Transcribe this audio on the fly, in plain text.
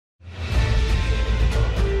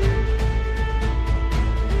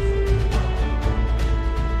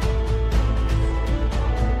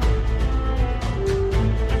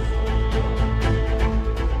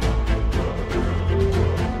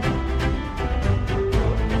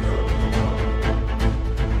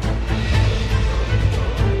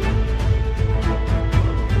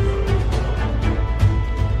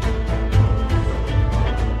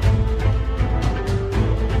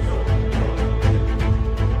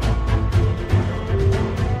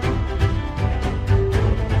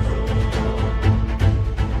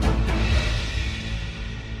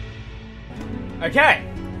Okay,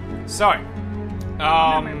 so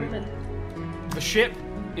the ship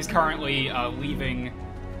is currently leaving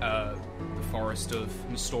the forest of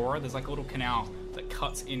Nestora. There's like a little canal that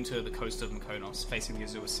cuts into the coast of Mykonos, facing the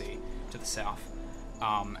Azure Sea to the south.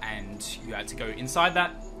 And you had to go inside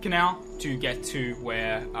that canal to get to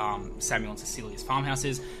where Samuel and Cecilia's farmhouse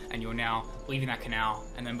is, and you're now leaving that canal,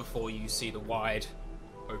 and then before you see the wide,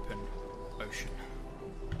 open ocean.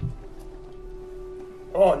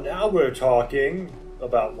 Oh, now we're talking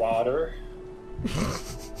about water.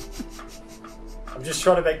 I'm just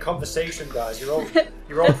trying to make conversation, guys. You're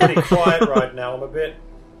all pretty quiet right now. I'm a bit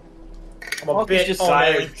just on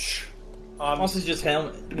silent. edge. Moss is just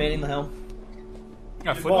manning the helm.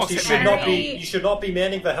 No, Moss, you should not be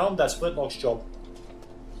manning the helm. That's Flintlock's job.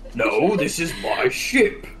 No, this is my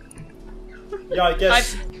ship. Yeah, I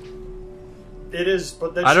guess it is.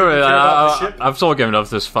 But then I don't really. the ship. I've sort of given up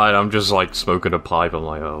this fight. I'm just like smoking a pipe. I'm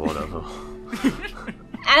like, oh, whatever.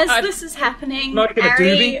 As this is happening, Not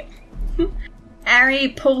gonna Ari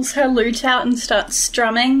pulls her lute out and starts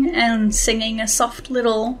strumming and singing a soft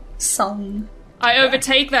little song. I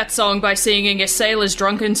overtake that song by singing a sailor's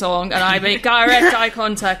drunken song, and I make direct eye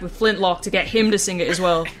contact with Flintlock to get him to sing it as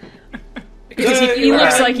well. Because he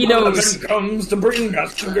looks like he knows. Comes to bring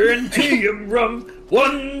us sugar and tea and rum.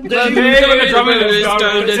 One day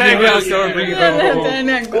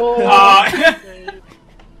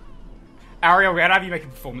Ariel, we're going to have you make a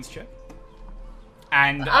performance check.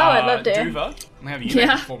 And I'd love to. Duva, I'm going to have you make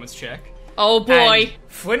a performance check. Oh boy. And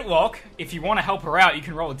Flintlock, if you want to help her out, you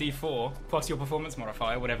can roll a d4 plus your performance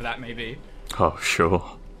modifier, whatever that may be. Oh,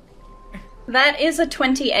 sure. That is a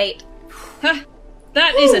 28.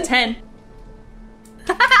 That is a 10.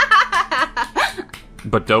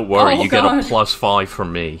 But don't worry, Oh, you God. get a +5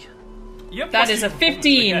 from me. Yep, That plus is your a performance.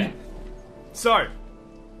 15. Okay. So,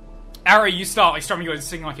 Ari, you start like strumming, and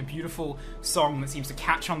singing like a beautiful song that seems to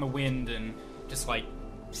catch on the wind and just like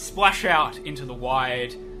splash out into the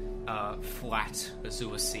wide, flat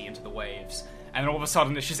Azure Sea, into the waves. And then all of a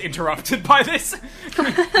sudden, it's just interrupted by this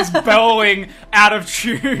bellowing, out of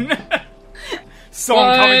tune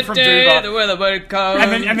song coming from Duva.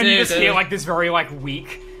 And then you just hear like this very like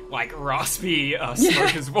weak, like raspy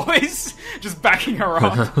smoker's voice just backing her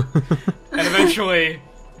up. And eventually,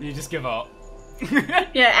 you just give up.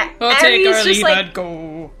 Yeah, I'll take Ari's our just leave like, and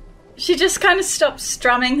go. she just kind of stops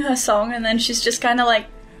strumming her song, and then she's just kind of like,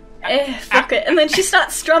 fuck it. And then she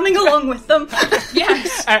starts strumming along with them.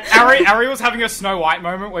 Yes. Ari was having a Snow White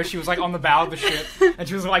moment where she was like on the bow of the ship and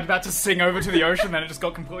she was like about to sing over to the ocean, then it just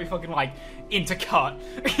got completely fucking like intercut.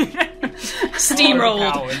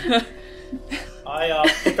 Steamrolled. Overpowered.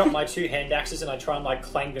 I pick up my two hand axes and I try and like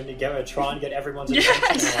clang them together, try and get everyone's attention,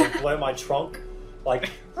 and I like, blow my trunk, like.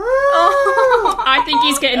 I think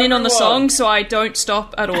he's getting in on the song, so I don't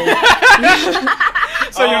stop at all.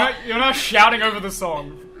 So you're not shouting over the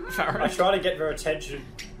song, Farrah. I try to get their attention,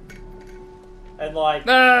 and like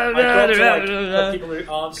I go up to like the people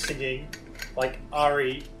who aren't singing, like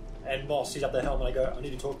Ari and Moss. He's at the helm, and I go, I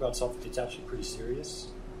need to talk about something that's actually pretty serious.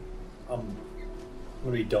 I'm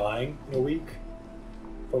gonna be dying in a week.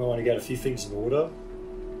 Probably want to get a few things in order.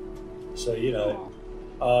 So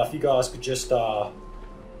if you guys could just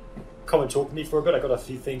come and talk to me for a bit. I got a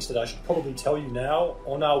few things that I should probably tell you now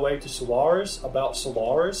on our way to Solaris about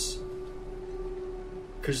Solaris.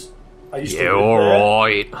 Because I used to live there.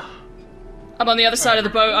 Alright. I'm on the other side of the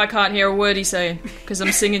boat, I can't hear a word he's saying, because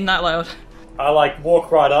I'm singing that loud. I like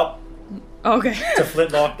walk right up Okay. to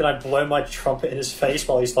Flintlock and I blow my trumpet in his face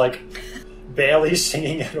while he's like barely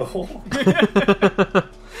singing at all.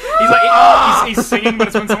 He's singing, but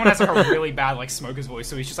it's when someone has like a really bad like smoker's voice,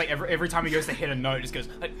 so he's just like every time he goes to hit a note, it just goes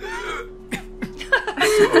like,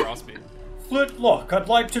 super raspy. Flintlock, I'd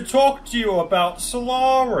like to talk to you about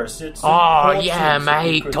Solaris. It's Oh, important yeah, that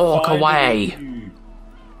you mate, could talk find away. it with you.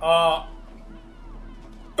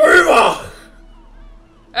 Boomer!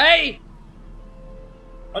 Hey!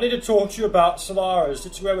 I need to talk to you about Solaris.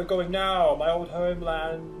 It's where we're going now, my old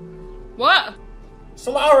homeland. What?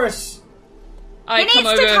 Solaris! I He come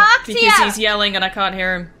needs to over talk to because ya. he's yelling and I can't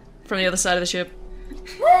hear him from the other side of the ship.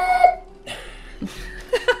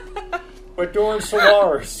 We're doing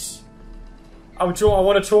Solaris. I want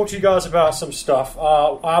to talk to you guys about some stuff.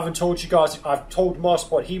 I haven't told you guys. I've told Moss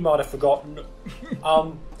what he might have forgotten.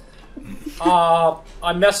 I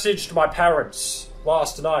messaged my parents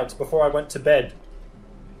last night before I went to bed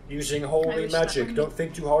using holy magic. Don't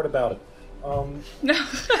think too hard about it.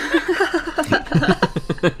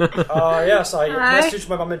 Yes, I messaged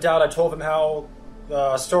my mum and dad. I told them how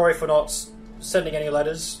sorry for not sending any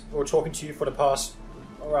letters or talking to you for the past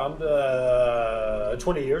around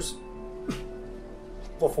 20 years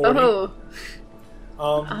or 40. Oh.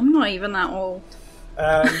 I'm not even that old.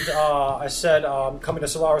 And I said, I'm coming to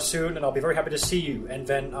Solaris soon, and I'll be very happy to see you. And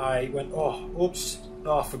then I went, oops,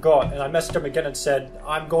 I forgot. And I messaged him again and said,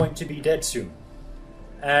 I'm going to be dead soon.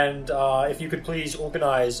 And if you could please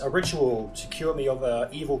organize a ritual to cure me of an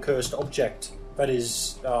evil cursed object that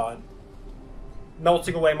is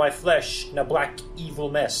melting away my flesh in a black evil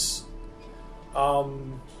mess.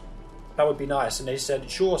 That would be nice. And they said,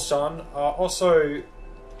 sure, son. Also,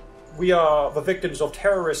 we are the victims of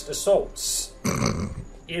terrorist assaults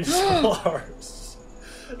in Solaris.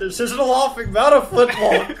 This isn't a laughing matter,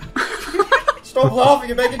 Flintlock. Stop laughing,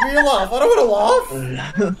 you're making me laugh. I don't want to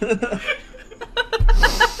laugh.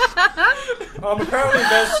 Apparently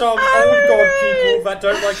there's some old god people that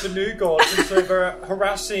don't like the new gods, and so they're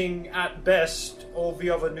harassing, at best, all the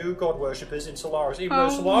other new god worshippers in Solaris, even though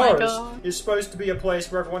Solaris is supposed to be a place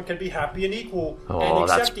where everyone can be happy and equal and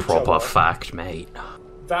accept each other. That's proper fact, mate.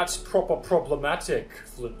 That's proper problematic,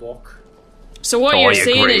 Flintlock. So what you're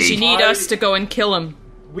saying is you need us to go and kill him.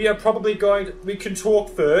 We are probably going to... We can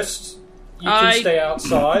talk first. You can stay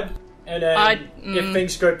outside. And then if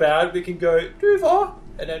things go bad, we can go, Duva,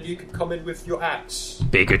 and then you can come in with your axe.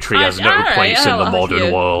 Bigotry has no place in the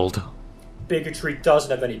modern world. Bigotry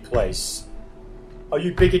doesn't have any place. Are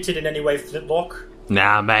you bigoted in any way, Flintlock?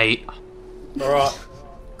 Nah, mate. Alright.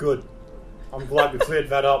 Good. I'm glad we cleared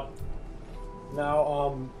that up.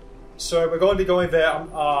 Now, so we're going to be going there.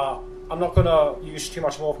 I'm not going to use too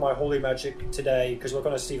much more of my holy magic today, because we're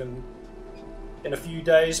going to see them in a few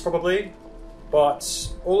days, probably.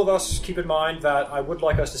 But all of us keep in mind that I would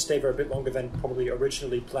like us to stay there a bit longer than probably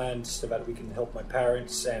originally planned, so that we can help my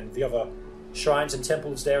parents and the other shrines and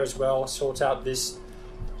temples there as well sort out this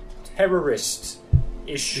terrorist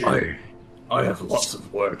issue. I have lots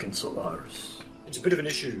of work in Solaris. It's a bit of an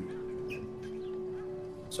issue.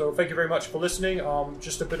 So thank you very much for listening.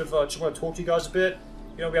 Just a bit of just want to talk to you guys a bit.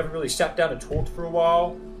 You know, we haven't really sat down and talked for a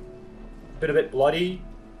while. Been a bit bloody.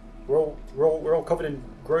 We're all covered in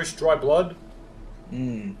gross dry blood.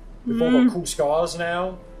 We've all got cool scars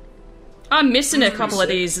now. I'm missing a couple of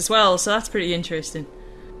these as well, so that's pretty interesting.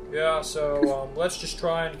 Yeah, so let's just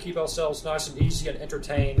try and keep ourselves nice and easy and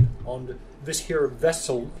entertained on this here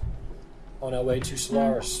vessel on our way to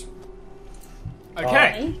Solaris.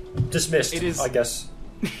 Okay. Dismissed, It is- I guess.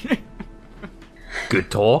 Good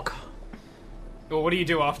talk. Well, what do you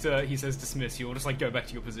do after he says dismiss? You'll just, like, go back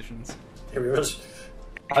to your positions. Here we go.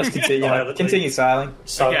 I just continue sailing.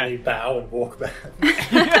 Suddenly Okay. bow and walk back.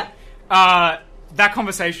 That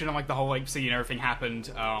conversation and, like, the whole, like, scene and everything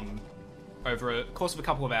happened over a course of a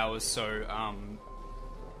couple of hours, so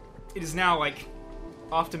it is now, like,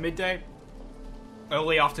 after midday,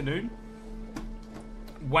 early afternoon,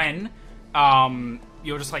 when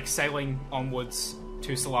you're just, like, sailing onwards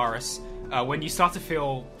to Solaris, when you start to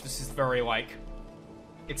feel this is very, like,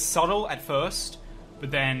 it's subtle at first, but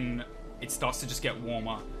then it starts to just get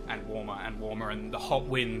warmer and warmer and warmer, and the hot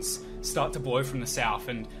winds start to blow from the south,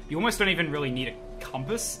 and you almost don't even really need a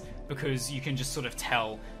compass, because you can just sort of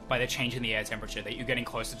tell by the change in the air temperature that you're getting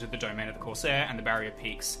closer to the domain of the Corsair and the barrier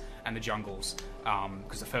peaks and the jungles,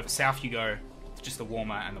 because the further south you go, just the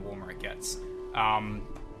warmer and the warmer it gets.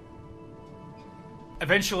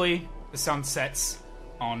 Eventually, the sun sets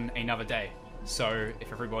on another day, so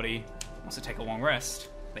if everybody wants to take a long rest,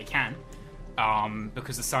 they can.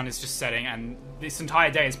 Because the sun is just setting, and this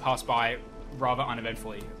entire day has passed by rather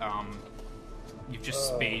uneventfully. You've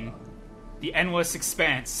just been the endless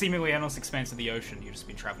expanse, seemingly endless expanse of the ocean. You've just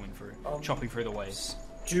been traveling through, chopping through the waves.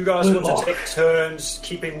 Do you guys want to take turns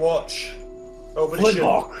keeping watch over the ship?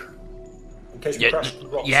 Flintlock, In case we crash the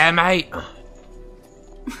rocks. Yeah, mate.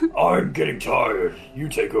 I'm getting tired. You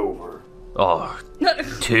take over. Oh,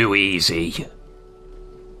 too easy.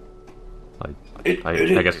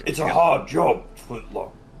 I guess It's a hard job,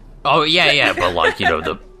 Flintlock. Oh yeah, but like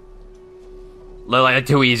like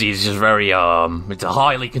too easy is just very it's a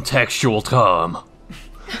highly contextual term.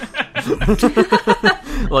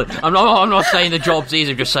 Like I'm not saying the job's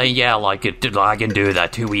easy. I'm just saying I can do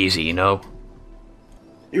that too easy, you know.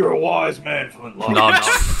 You're a wise man, Flintlock. No.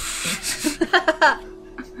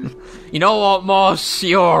 You know what, Moss?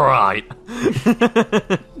 You're alright.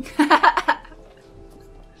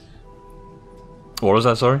 What was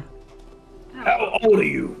that, sorry? How old are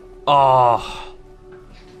you? Oh,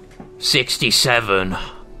 67.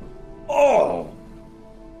 Oh,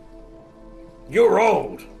 you're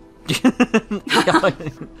old. Years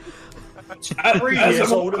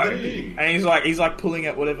older than me. And he's like pulling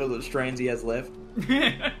at whatever the strands he has left.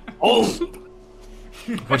 Old.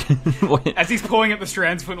 What? As he's pulling at the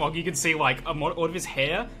strands, Flintlock, you can see like all of his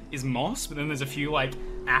hair is moss, but then there's a few like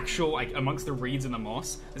actual like amongst the reeds and the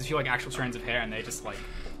moss, there's a few like actual strands of hair, and they're just like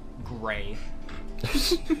grey.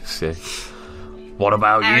 Sick. What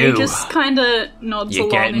about Harry you? just kind of nods You're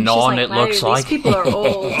along getting and she's on, like, it looks "No, like." these people are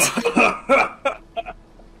old."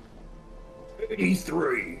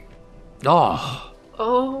 83. Oh,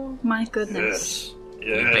 Oh my goodness. Yes.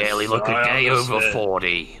 you barely look a day over understand.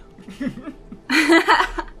 40.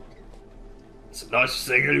 It's the nicest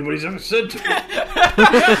thing anybody's ever said to me.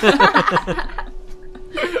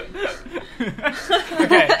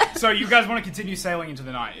 Okay, so you guys want to continue sailing into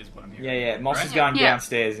the night, is what I'm hearing. Yeah. Moss is Right? going Yeah.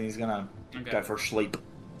 downstairs and he's gonna Okay. go for a sleep.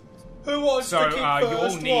 Who wants So, to keep you'll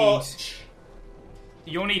first need- watch?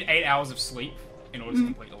 You'll need 8 hours of sleep in order to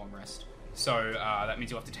complete the long rest. So that means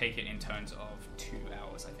you'll have to take it in turns of 2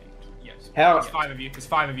 hours, I think. Yes. How- There's 5 of you. There's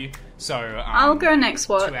 5 of you. So I'll go next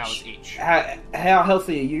 2 watch. hours each. How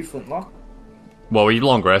healthy are you, Flintlock? Well, we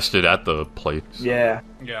long rested at the place. Yeah.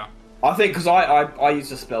 Yeah. I think because I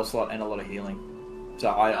use a spell slot and a lot of healing, so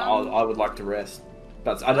I would like to rest.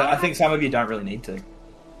 But I think some of you don't really need to.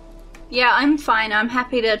 Yeah, I'm fine. I'm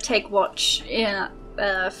happy to take watch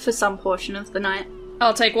for some portion of the night.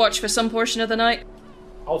 I'll take watch for some portion of the night.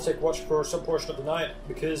 I'll take watch for some portion of the night,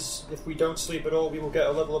 because if we don't sleep at all, we will get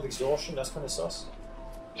a level of exhaustion. That's kind of sus.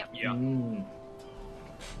 Yeah.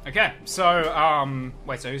 Okay, so,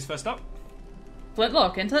 wait, so who's first up?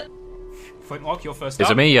 Flintlock, isn't it? Flintlock, you're first Is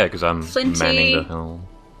up. it me? Yeah, because I'm Flinty. manning the helm.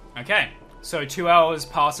 Okay, so 2 hours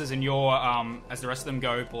passes and you're, as the rest of them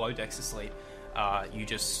go below decks to sleep, you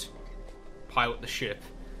just pilot the ship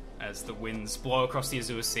as the winds blow across the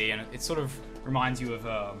Azure Sea, and it sort of reminds you of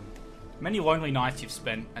many lonely nights you've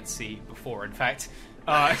spent at sea before. In fact,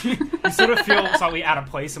 you sort of feel slightly out of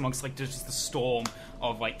place amongst like just the storm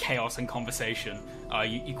of like chaos and conversation.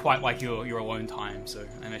 You quite like your alone time, so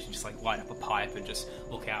I imagine you just like light up a pipe and just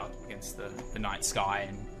look out against the night sky,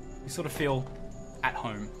 and you sort of feel at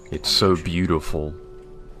home. It's so beautiful.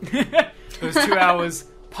 Those 2 hours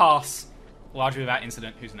pass largely without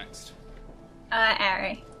incident. Who's next?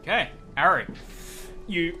 Ari. Okay, Ari.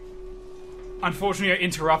 You unfortunately are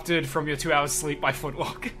interrupted from your 2 hours sleep by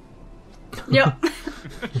Footlock. Yep.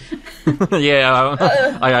 Yeah,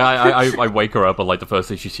 I wake her up, and like the first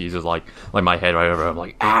thing she sees is like my head right over her. I'm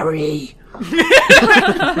like, Ari.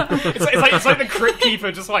 It's like the crypt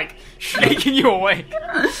keeper just like shaking you awake.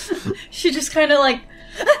 She just kind of like,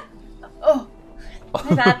 "Oh,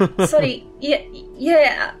 my bad. Sorry.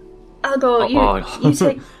 Yeah. I'll go. You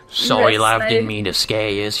take. Sorry, rest love, now." didn't mean to scare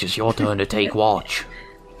you. It's just your turn to take watch.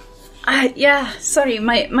 Yeah. Sorry.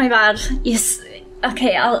 My bad. Yes.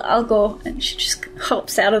 Okay. I'll go. And she just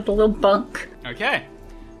hops out of the little bunk. Okay,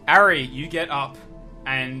 Ari, you get up,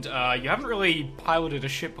 and you haven't really piloted a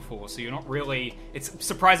ship before, so you're not really. It's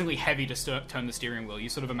surprisingly heavy to turn the steering wheel. You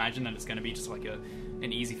sort of imagine that it's going to be just like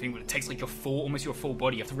an easy thing, but it takes like almost your full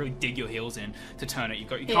body. You have to really dig your heels in to turn it. You've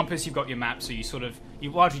got your compass, you've got your map, so you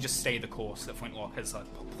largely just stay the course that Flintlock has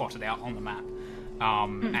plotted out on the map,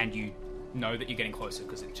 and you know that you're getting closer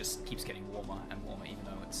because it just keeps getting warmer and warmer, even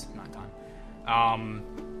though it's nighttime.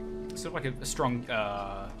 Sort of like a strong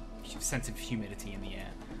sense of humidity in the air.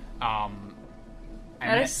 And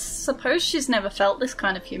I suppose she's never felt this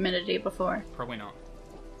kind of humidity before. probably not.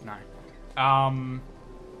 No.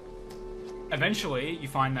 Eventually, you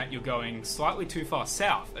find that you're going slightly too far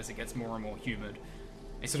south as it gets more and more humid.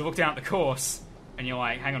 You sort of look down at the course, and you're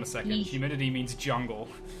like, hang on a second, humidity means jungle.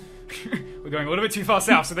 We're going a little bit too far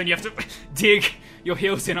south, so then you have to dig your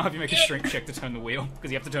heels in after you make a strength check to turn the wheel,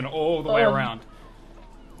 because you have to turn it all the way around.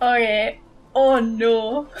 Okay. Oh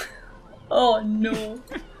no. Oh no.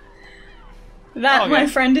 That, my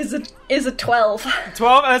friend, is a 12.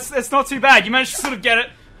 12? That's not too bad. You managed to sort of get it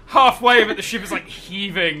halfway, but the ship is like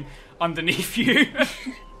heaving underneath you.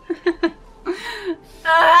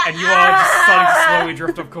 And you are just starting to slowly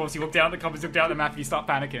drift off course. You look down at the compass, you look down at the map, and you start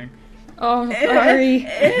panicking. Oh, Ari.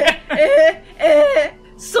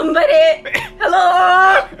 Somebody!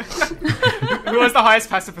 Hello! Who has the highest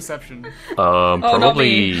passive perception? not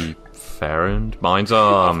Probably Farron. Mine's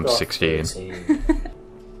 16.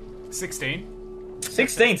 16.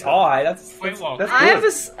 16's high. That's Flintlock. good. I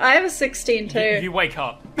have a 16 too. You wake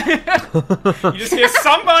up. You just hear,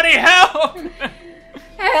 somebody help!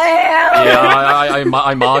 Yeah,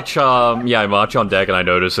 I march. I march on deck, and I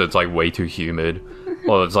notice it's like way too humid.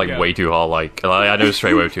 Well, it's like way too hot. Like I know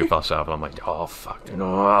straight way too far south, and I'm like, oh fuck,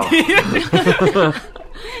 no.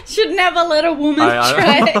 Should never let a woman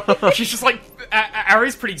try. She's just like,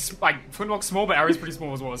 Ari's pretty, like, Flintlock's small, but Ari's pretty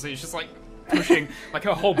small as well, so she's just like pushing like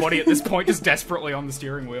her whole body at this point, just desperately on the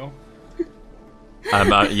steering wheel. I'm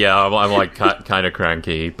like kind of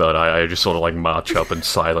cranky, but I just sort of like march up and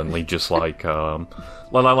silently just like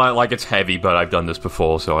it's heavy, but I've done this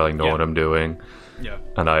before, so I like know what I'm doing. Yeah.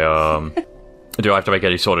 And I do I have to make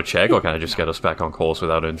any sort of check, or can I just get us back on course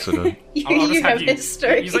without incident? I'll just you have you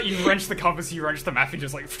history. wrench the compass, you wrench the map, and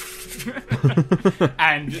just like,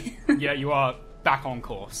 and yeah, you are back on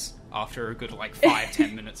course after a good like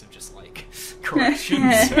 5-10 minutes of just like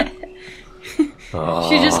corrections. She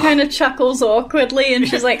just kind of chuckles awkwardly, and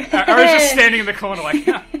she's like, I was just standing in the corner like,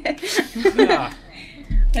 yeah.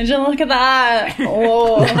 And you look at that.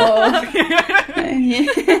 Oh.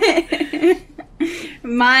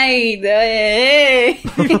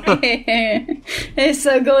 It's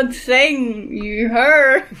a good thing you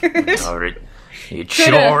heard. It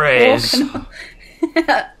sure is.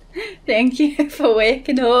 Thank you for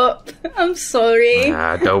waking up. I'm sorry.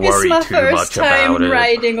 Don't worry it's too my much first time about it.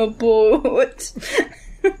 riding a boat.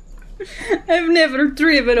 I've never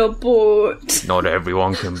driven a boat. Not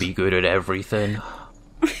everyone can be good at everything.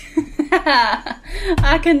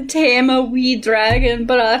 I can tame a wee dragon,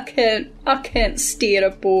 but I can't steer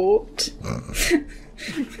a boat.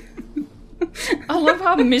 I love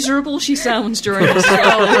how miserable she sounds during this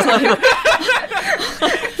spell.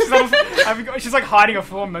 It's like, she's like hiding a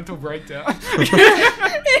full mental breakdown.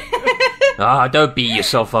 Don't beat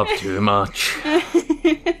yourself up too much.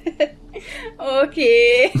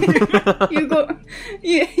 Okay.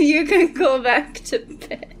 You can go back to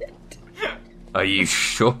bed. Are you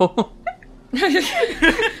sure?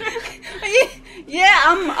 Yeah,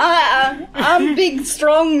 I'm big,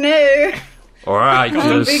 strong now. Alright,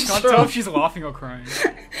 Can't tell if she's laughing or crying.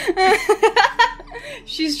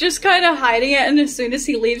 She's just kind of hiding it, and as soon as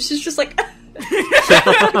he leaves, she's just like.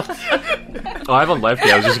 I haven't left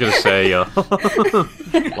yet. I was just gonna say,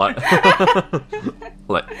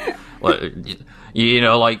 you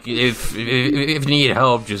know, like if you need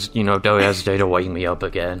help, just don't hesitate to wake me up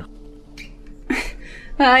again.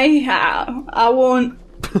 I won't.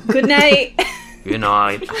 Good night. Good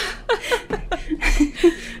night.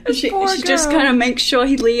 She just kind of makes sure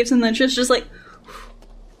he leaves, and then she's just like.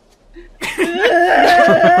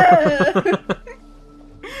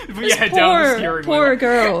 Down the steering poor wheel.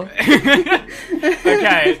 girl.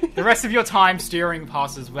 Okay, the rest of your time steering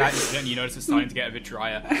passes without incident. You notice it's starting to get a bit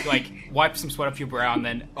drier. You, like, wipe some sweat off your brow, and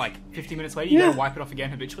then, like, 15 minutes later, you gotta wipe it off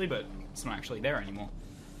again habitually, but it's not actually there anymore.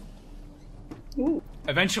 Ooh.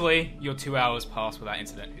 Eventually, your 2 hours pass without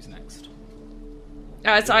incident. Who's next?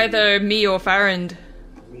 It's either me or Farrand,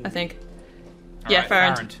 I think. Alright,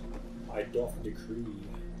 Farrand. I doth decree.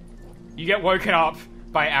 You get woken up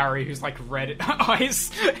by Ari, who's like red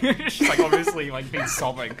eyes. She's like obviously like been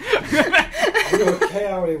sobbing. Are you okay,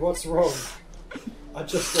 Ari? What's wrong? I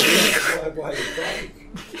just thought why you crying.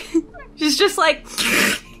 She's just like.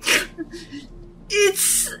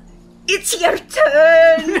 It's your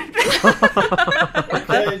turn.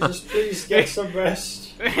 Okay, just please get some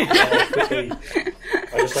rest. Quickly.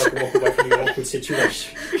 I just like to walk away from the awkward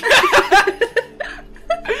situation.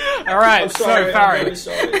 Alright, I'm sorry, so Farrand, I'm very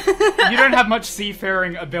sorry. you don't have much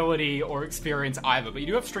seafaring ability or experience either, but you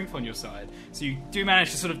do have strength on your side. So you do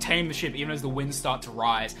manage to sort of tame the ship even as the winds start to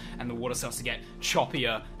rise and the water starts to get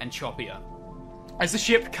choppier and choppier. As the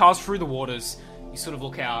ship cars through the waters, you sort of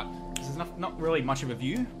look out. There's not really much of a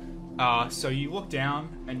view. So you look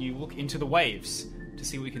down and you look into the waves to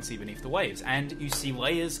see what you can see beneath the waves. And you see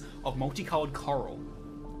layers of multicolored coral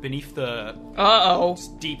beneath the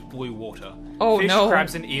deep blue water. Fish,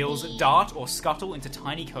 crabs, and eels dart or scuttle into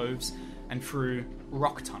tiny coves and through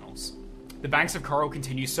rock tunnels. The banks of coral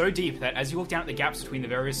continue so deep that as you look down at the gaps between the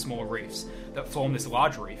various small reefs that form this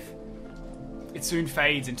large reef, it soon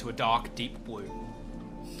fades into a dark, deep blue.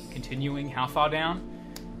 Continuing how far down?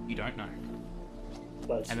 You don't know.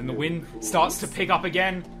 And then the wind starts to pick up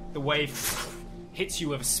again, the wave hits you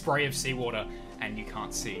with a spray of seawater, and you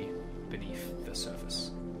can't see beneath the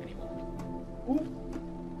surface anymore.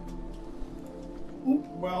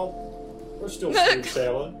 Well, we're still smooth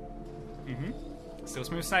sailing. Still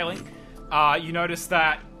smooth sailing. You notice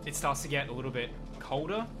that it starts to get a little bit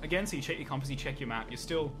colder again, so you check your compass, you check your map, you're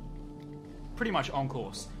still pretty much on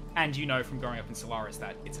course. And you know from growing up in Solaris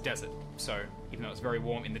that it's a desert, so even though it's very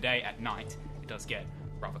warm in the day, at night it does get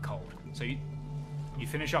rather cold. So you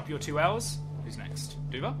finish up your 2 hours. Who's next?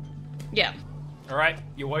 Duva? Yeah. Alright,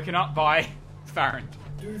 you're woken up by Farrand.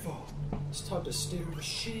 Duval, it's time to steer the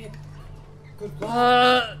ship. Good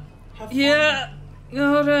luck. Have fun. Yeah.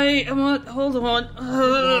 Alright, hold on.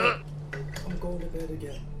 I'm going to bed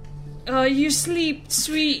again. You sleep,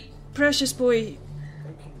 sweet, precious boy.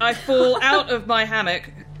 I fall out of my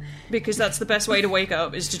hammock because that's the best way to wake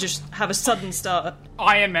up, is to just have a sudden start.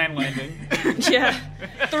 Iron Man landing. Yeah.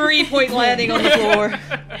 3-point landing on the floor.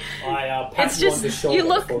 I pat It's you on just- the shoulder you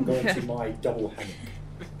look- before going to my double hammock.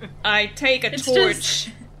 I take a It's torch just-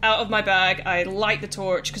 out of my bag, I light the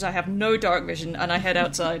torch because I have no dark vision, and I head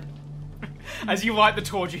outside. As you light the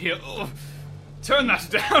torch, you hear, "Ugh, turn that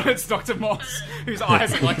down." It's Dr. Moss, whose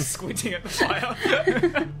eyes are like squinting at the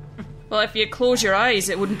fire. Well, if you close your eyes,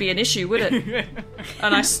 it wouldn't be an issue, would it?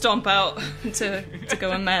 And I stomp out to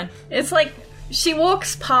go and man. It's like she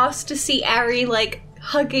walks past to see Ari like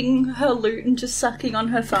hugging her lute and just sucking on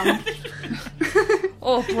her thumb.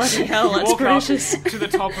 Oh, bloody hell, that's Walk precious. up to the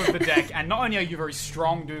top of the deck, and not only are you very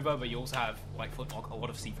strong, Duva, but you also have, like Flintlock, a lot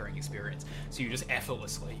of seafaring experience. So you just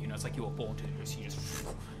effortlessly, it's like you were born to do this. You just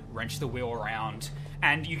wrench the wheel around,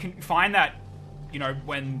 and you can find that,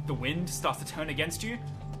 when the wind starts to turn against you,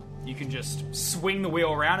 you can just swing the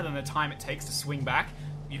wheel around, and then the time it takes to swing back,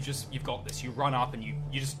 you've got this. You run up, and you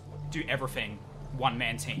just do everything.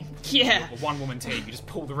 One-man team. Yeah. Or one-woman team. You just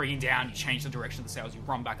pull the rigging down, you change the direction of the sails, you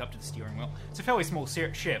run back up to the steering wheel. It's a fairly small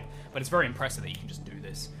ship, but it's very impressive that you can just do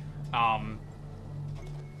this.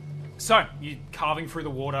 So, you're carving through the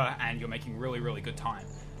water, and you're making really, really good time.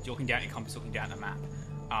 You're looking down at your compass, looking down at the map.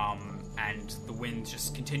 And the wind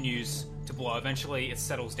just continues to blow. Eventually, it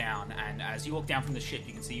settles down, and as you look down from the ship,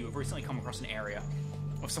 you can see you have recently come across an area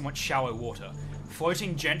of somewhat shallow water.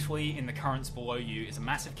 Floating gently in the currents below you is a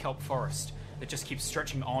massive kelp forest that just keeps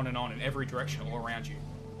stretching on and on in every direction all around you.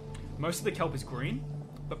 Most of the kelp is green,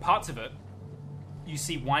 but parts of it, you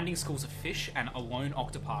see winding schools of fish and a lone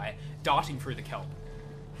octopi darting through the kelp.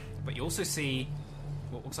 But you also see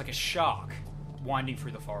what looks like a shark winding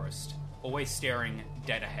through the forest, always staring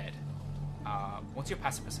dead ahead. What's your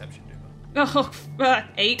passive perception, Duba? Oh,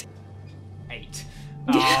 8. 8.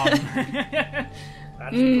 That's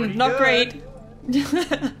pretty Not good.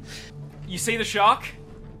 great. You see the shark,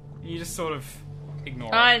 you just sort of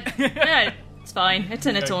ignore it. Yeah, it's fine. It's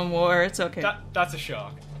in its Okay. own war. It's okay. That's a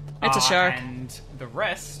shark. It's a shark. And the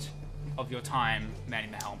rest of your time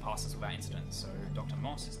manning the helm passes without incident, so Dr.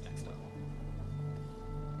 Moss is next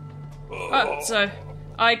up. So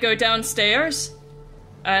I go downstairs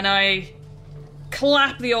and I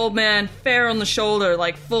clap the old man fair on the shoulder,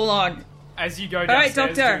 like full on. As you go right,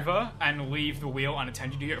 downstairs, Doctor. Duva, and leave the wheel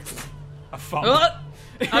unattended, you hear a thump.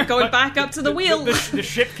 I'm going back up to the wheel. The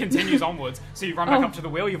ship continues onwards, so you run back up to the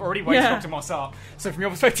wheel. You've already waked Dr. Moss up. So from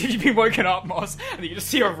your perspective, you've been woken up, Moss, and you just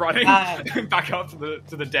see her running back up to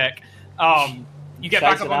the deck. You get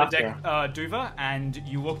back Chase up it on the deck, after. Duva, and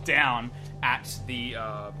you look down at the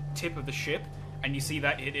tip of the ship, and you see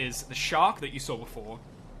that it is the shark that you saw before.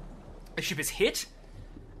 The ship is hit,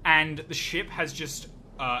 and the ship has just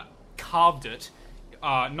carved it,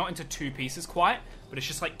 not into two pieces quite, but it's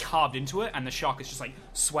just like carved into it, and the shark is just like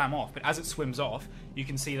swam off. But as it swims off, you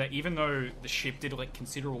can see that even though the ship did like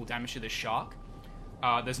considerable damage to this shark,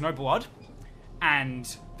 there's no blood,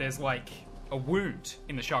 and there's like a wound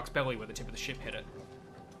in the shark's belly where the tip of the ship hit it.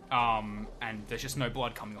 And there's just no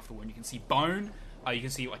blood coming off the wound. You can see bone, you can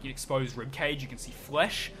see like an exposed rib cage, you can see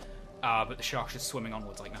flesh, but the shark's just swimming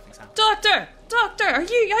onwards like nothing's happened. Doctor, are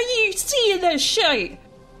you seeing this shit?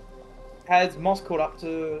 Has Moss caught up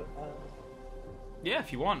to... Yeah,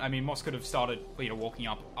 if you want. I mean, Moss could have started, walking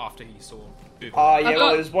up after he saw Uber. yeah,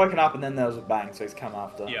 well, he was woken up and then there was a bang, so he's come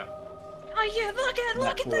after. Yeah. Oh yeah, look at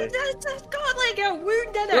Naturally. it's got like a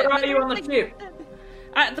wound in it. Where are you on the ship?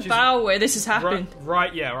 At the bow where this has happened.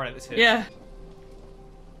 Right at this hit. Yeah.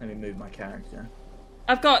 Let me move my character.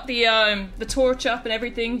 I've got the torch up and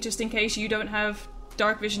everything, just in case you don't have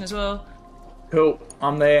dark vision as well. Cool,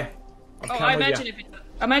 I'm there. I'll come I with imagine ya.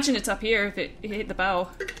 I imagine it's up here if it hit the bow.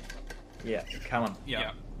 Yeah, come on.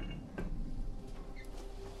 Yeah.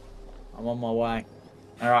 I'm on my way.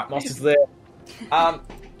 Alright, Moss is there.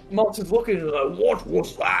 Moss is looking like, what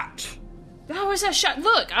was that? That was a shark.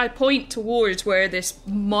 Look, I point towards where this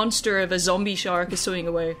monster of a zombie shark is swimming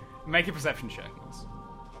away. Make a perception check, Moss.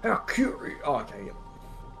 How curious. Oh, okay, yeah.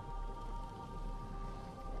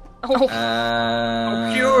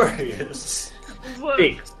 Oh, Curious.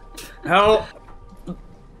 Six. How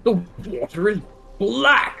the water is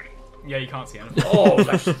black. Yeah, you can't see anything. Oh,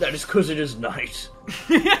 that is because it is night.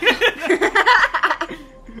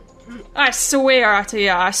 I swear to you,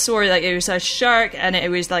 I saw like it was a shark, and it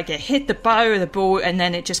was like it hit the bow of the boat, and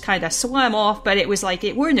then it just kind of swam off. But it was like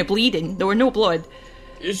it weren't bleeding. There were no blood.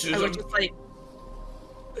 This is I was just like,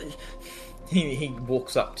 He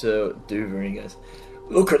walks up to Duva and he goes,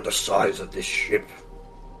 look at the size of this ship.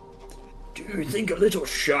 Do you think a little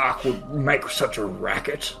shark would make such a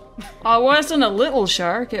racket? I wasn't a little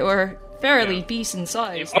shark. It were fairly decent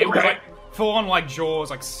size. It was Okay. like Full on, like, jaws,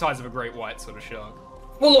 like, size of a great white sort of shark.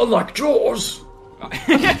 Well, unlike Jaws.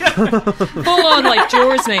 Full on like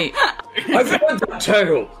Jaws, mate. I've heard that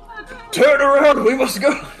tail. Turn around, we must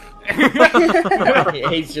go.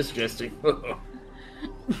 He's just jesting.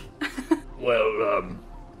 Well,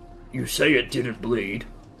 you say it didn't bleed.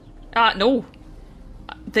 No.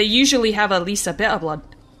 They usually have at least a bit of blood.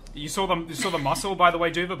 You saw the muscle, by the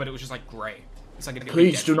way, Duva, but it was just, like, grey. It's like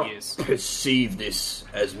Please do not perceive this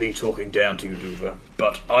as me talking down to you, Duva,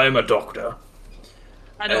 but I am a doctor.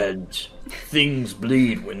 I know. And things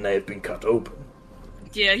bleed when they have been cut open.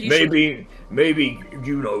 Yeah, you Maybe,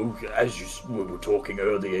 you know, as we were talking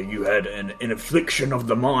earlier, you had an affliction of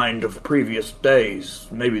the mind of previous days.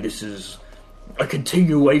 Maybe this is a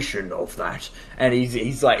continuation of that. And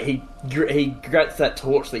he's like, he grabs that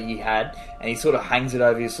torch that you had, and he sort of hangs it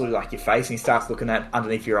over your sort of like your face, and he starts looking at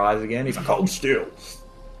underneath your eyes again. He's like, hold still.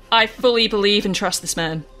 I fully believe and trust this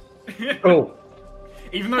man. Oh.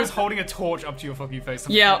 Even though he's holding a torch up to your fucking face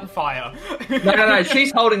and Yeah. fire. No,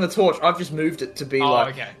 she's holding the torch. I've just moved it to be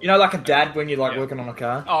like, okay. you know, like a dad when you're like working on a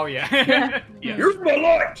car. Oh, yeah. Yeah. Here's my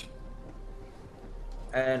light!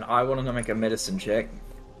 And I want to make a medicine check.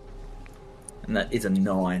 And that is a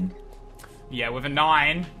 9. Yeah, with a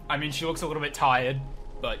 9, I mean, she looks a little bit tired,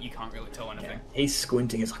 but you can't really tell anything. He's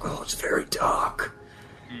squinting. He's like, Oh, it's very dark.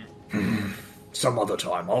 Some other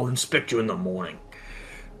time. I'll inspect you in the morning.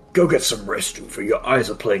 Go get some rest, for your eyes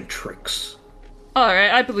are playing tricks.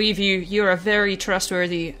 Alright, I believe you. You're a very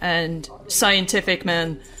trustworthy and scientific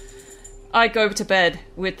man. I go to bed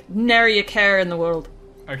with nary a care in the world.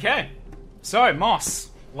 Okay. So, Moss,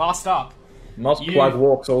 last up. Moss Plug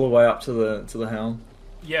walks all the way up to the helm.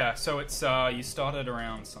 Yeah, so it's, you started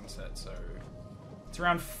around sunset, so it's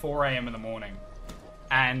around 4 a.m. in the morning.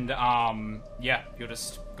 And, yeah, you're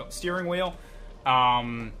just got the steering wheel.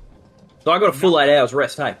 So I got a full 8 hours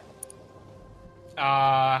rest, hey?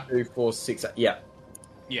 2, 4, 6, 8, yeah.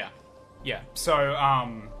 Yeah. So,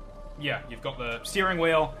 yeah, you've got the steering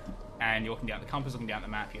wheel, and you're looking down at the compass, looking down at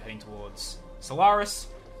the map, you're heading towards Solaris,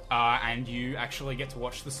 and you actually get to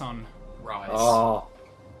watch the sun rise. Oh.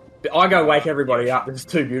 I go wake everybody up. This is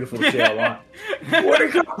too beautiful to see our light.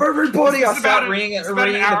 Wake up, everybody! It's about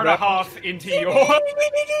an hour and a half into your...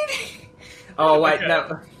 Oh, wait, Okay.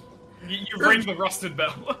 no. You ring the rusted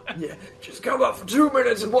bell. Yeah, just come up for 2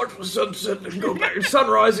 minutes and watch the sunset and go back,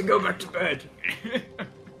 sunrise and go back to bed.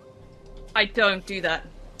 I don't do that.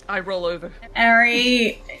 I roll over.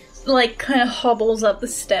 Ari, like, kind of hobbles up the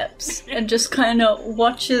steps and just kind of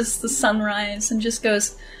watches the sunrise and just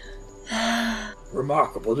goes,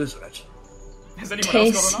 Remarkable, isn't it? Has anyone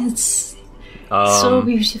else taste, got enough? it's so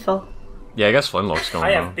beautiful. Yeah, I guess Flintlock's gone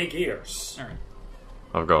I now. have big ears. Alright.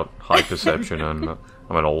 I've got high perception and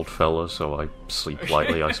I'm an old fella, so I sleep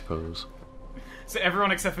lightly, I suppose. So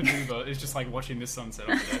everyone except for Duva is just like watching this sunset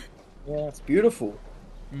on the deck. Yeah, it's beautiful.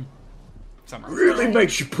 Sunrise. Really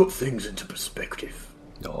makes you put things into perspective.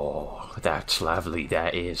 Oh, that's lovely,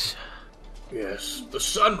 that is. Yes, the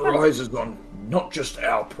sun rises on not just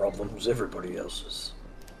our problems, everybody else's.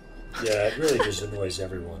 Yeah, it really just annoys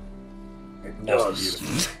everyone. It That's does.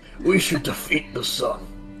 beautiful. We should defeat the sun.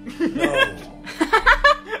 No.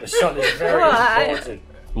 The sun is very What? important.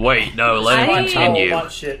 Wait, no, let I- him continue.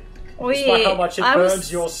 Despite how much it I was-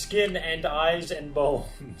 burns your skin and eyes and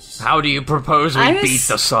bones. How do you propose we I was- beat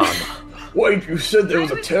the sun? Wait, you said there was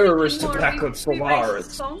a terrorist attack on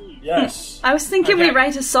Solaris. Yes. I was thinking we Okay.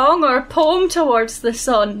 write a song or a poem towards the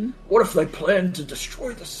sun. What if they plan to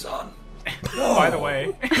destroy the sun? By the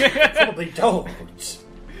way, Probably don't.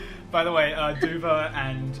 Duva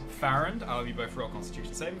and Farron, you both roll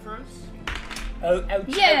Constitution saving throws. Oh, ouch,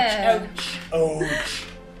 Yeah. ouch, ouch. Ouch.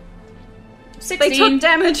 16. They took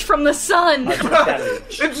damage from the sun. I took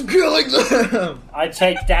damage. It's killing them! I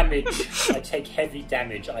take damage. I take heavy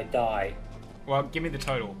damage. I die. Well, give me the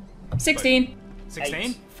total. 16. 16?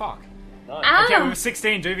 8. Fuck. Nice. Ah. Okay, with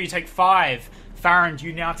 16, Duva, you take 5. Farron,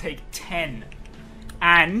 you now take 10.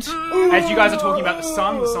 And, as you guys are talking about the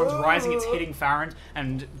sun's rising, it's hitting Farron,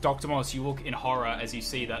 and Dr. Moss, you look in horror as you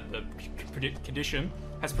see that the condition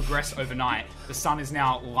has progressed overnight. The sun is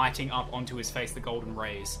now lighting up onto his face, the golden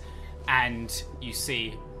rays, and you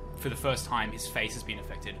see, for the first time, his face has been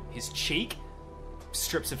affected. His cheek,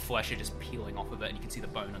 strips of flesh are just peeling off of it, and you can see the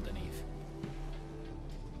bone underneath.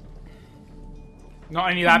 Not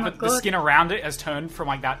only that, my but the God. skin around it has turned from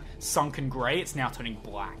like that sunken grey, it's now turning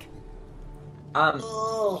black. That's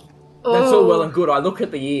all well and good. I look at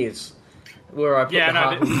the ears where I put Yeah,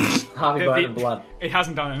 the no, Harvey bone and blood. It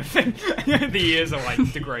hasn't done anything. The ears are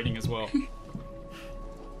like degrading as well.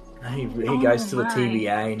 He goes to the my.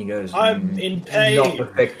 TVA and he goes, I'm in pain. not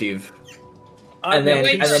effective. And then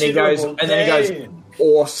he goes,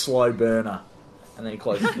 or slow burner, and then he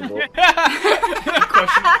closes the door.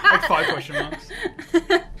 Like 5 question marks.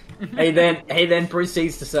 he then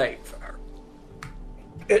proceeds to say,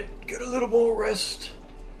 Get a little more rest,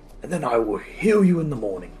 and then I will heal you in the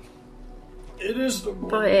morning. It is the morning.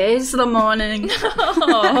 But it is the morning.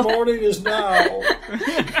 The morning is now.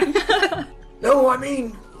 No, I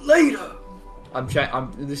mean later.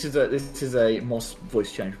 This is a Moss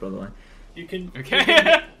voice change, by the way. You can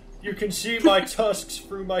Okay. you can see my tusks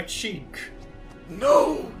through my cheek.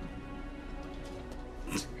 No.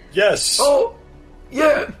 Yes. Oh,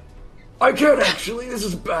 yeah. I can actually. This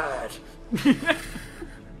is bad.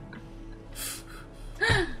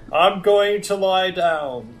 I'm going to lie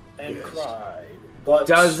down and cry. But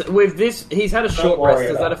With this, he's had a short worry rest.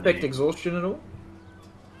 Does that about affect me. exhaustion at all?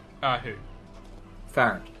 Who?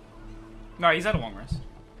 Farron. No, he's had a long rest.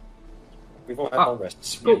 we've all had long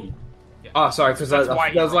rests. Cool. Yeah. Oh, sorry, because That's there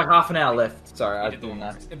why was you- like half an hour left. Sorry, I He did the didn't long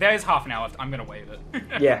know. rest. There's half an hour left. I'm gonna waive it.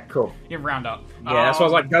 Yeah, cool. You round up. Yeah, that's why I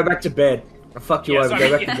was like, go back to bed. I fucked you Yeah, over. so, I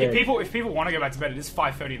Go mean, back to if bed. people want to go back to bed, it is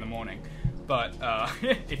 5:30 in the morning. But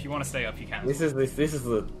if you want to stay up, you can. This is the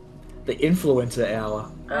influencer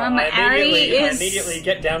hour. Ari I is... immediately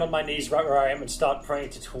get down on my knees right where I am and start praying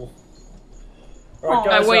to Tor. Aw. Alright,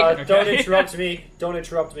 guys, wait. don't Okay. interrupt me. Don't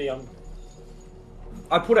interrupt me.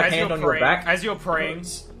 I put a As hand you're on your praying, back. as you're praying,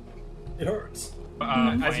 It hurts.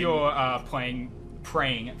 as you're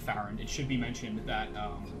praying, Farron, it should be mentioned that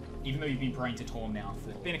even though you've been praying to Torm now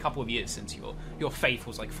for been a couple of years since your faith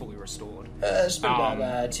was like fully restored, It's been Um,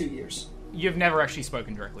 about 2 years. you've never actually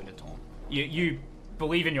spoken directly to Torm. You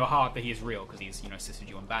believe in your heart that he is real because he's assisted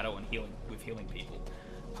you in battle and healing people.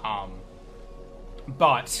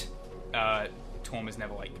 But Torm has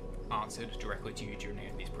never like answered directly to you during any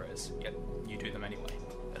of these prayers. Yet you do them anyway.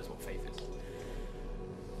 That is what faith is.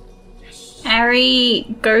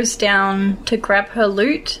 Ari goes down to grab her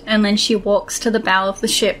loot, and then she walks to the bow of the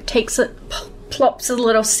ship, takes it, plops a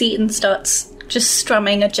little seat, and starts just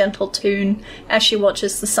strumming a gentle tune as she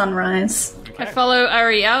watches the sunrise. I follow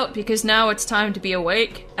Ari out because now it's time to be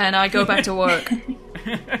awake, and I go back to work.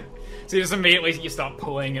 So you just immediately you start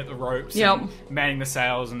pulling at the ropes, Yep. and manning the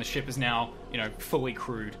sails, and the ship is now fully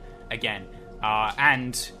crewed again.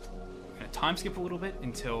 And I'm gonna time skip a little bit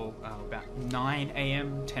until about 9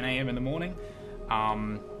 a.m., 10 a.m. in the morning.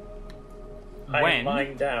 I'm When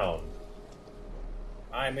lying down.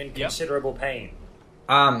 I'm in considerable pain.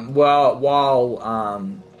 While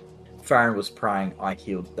Farron was praying, I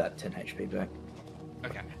healed that 10 HP back,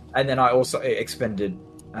 okay, and then I also expended.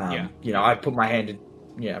 Yeah. I put my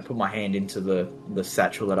hand into the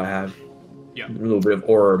satchel that I have. yeah. A little bit of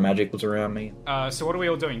aura magic was around me. So what are we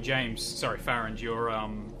all doing, Farron? You're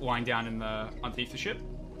lying down underneath the ship.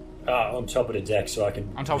 On top of the deck, so I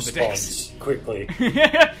can On top of the respond decks. quickly.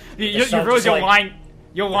 you sounds realize you're like-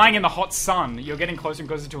 lying in the hot sun. You're getting closer and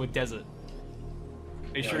closer to a desert.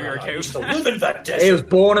 Are you sure you're okay I with used to that? live in that desert. He was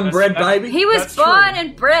born and bred, baby. He was That's born true.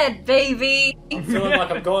 and bred, baby! I'm feeling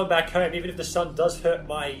like I'm going back home, even if the sun does hurt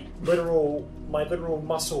my literal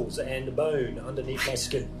muscles and bone underneath my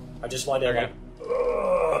skin. I just lie there Okay.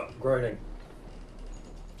 like, groaning.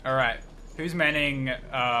 All right. Who's manning?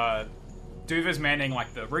 Duva's manning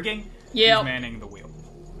like the rigging. Yep. Who's manning the wheel?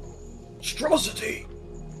 Monstrosity.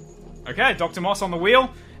 Okay, Dr. Moss on the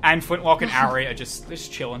wheel, and Flintlock and Ari are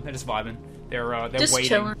just chilling. They're just vibing. They're Just waiting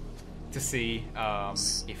chilling. to see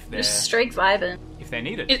if they're Just straight vibing. if they're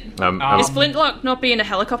needed. Is Flintlock not being a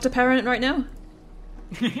helicopter parent right now?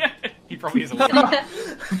 He probably is a little.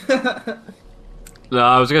 No,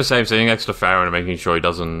 I was gonna say I'm sitting next to Farron and making sure he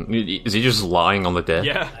doesn't. Is he just lying on the deck?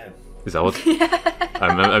 Yeah. Is that what?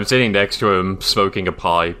 I'm sitting next to him, smoking a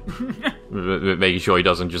pipe, making sure he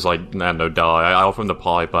doesn't just like die. I offer him the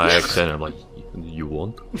pipe by accident. I'm like, you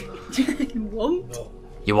want? Won't? No,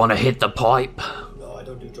 You want to hit the pipe? no, I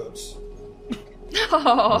don't do drugs.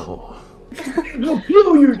 Oh. No,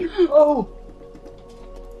 kill you. Oh.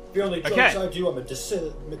 The only drugs Okay. I do are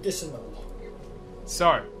medicinal.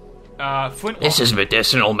 So, Flintlock, This is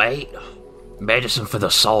medicinal, mate. Medicine for the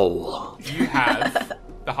soul. you have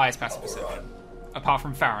the highest passive perception, apart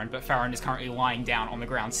from Farron. But Farron is currently lying down on the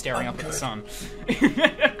ground, staring up at the sun. Hey,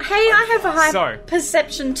 I have a high So-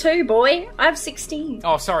 perception too, boy. I have 16.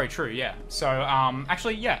 Oh, sorry, true, yeah. So,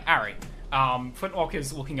 actually, yeah, Ari. Flintlock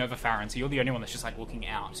is looking over Farron, so you're the only one that's just, like, looking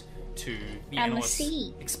out to the And the endless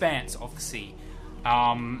sea. expanse of the sea.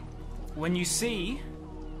 When you see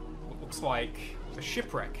what looks like a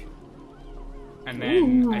shipwreck, and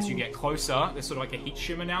then as you get closer, there's sort of like a heat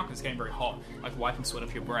shimmer now, because it's getting very hot, like wiping sweat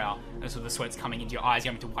off your brow, and so the sweat's coming into your eyes,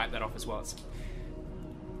 you have to wipe that off as well. It's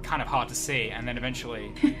kind of hard to see, and then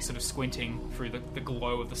eventually, sort of squinting through the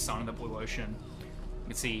glow of the sun and the blue ocean, you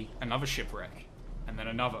can see another shipwreck, and then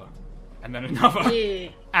another, and then another. Yeah.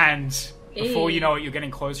 And before you know it, you're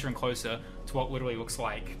getting closer and closer to what literally looks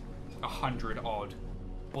like 100 odd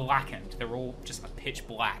blackened. They're all just a pitch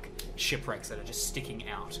black shipwrecks that are just sticking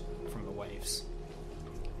out from the waves.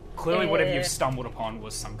 Clearly, whatever you've stumbled upon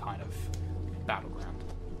was some kind of battleground.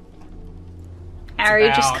 Ari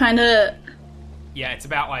just kind of... Yeah, it's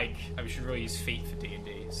about like... I should really use feet for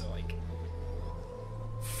D&D, so like...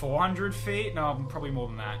 400 feet? No, probably more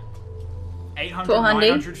than that. 800,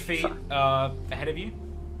 900 feet ahead of you.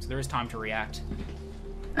 So there is time to react.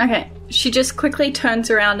 Okay, she just quickly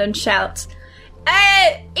turns around and shouts,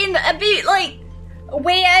 in a bit, like,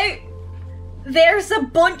 way out, there's a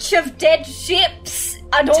bunch of dead ships.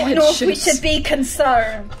 I don't know if we should be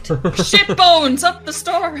concerned. Ship bones up the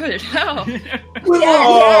starboard. How?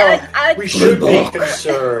 We should be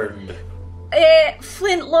concerned.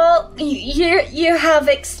 Flintlock, you have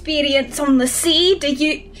experience on the sea.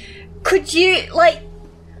 Could you, like,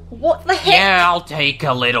 what the heck? Yeah, I'll take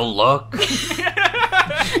a little look. So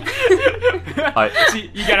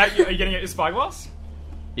you are you getting your spyglass?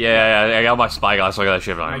 Yeah, I got my spyglass. Look at that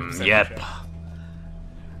ship. Yep. Check.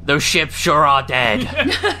 Those ships sure are dead.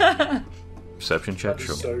 Perception check,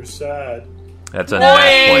 sure. So sad. That's a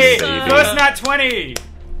nat 20, baby. First nat 20!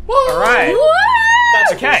 Alright.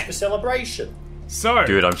 That's Okay. okay for celebration. So,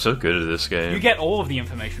 Dude, I'm so good at this game. you get all of the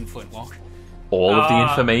information, Flintlock. all of the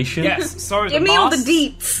information? Yes, so Give me all the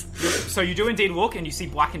deets. So you do indeed look, and you see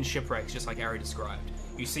blackened shipwrecks, just like Ari described.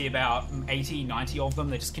 You see about 80, 90 of them.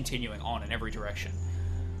 They're just continuing on in every direction.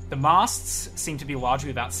 The masts seem to be largely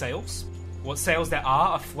without sails. What sails there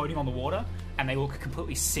are floating on the water, and they look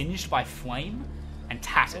completely singed by flame and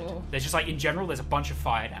tattered. There's just like, in general, there's a bunch of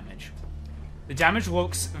fire damage. The damage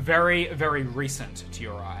looks very, very recent to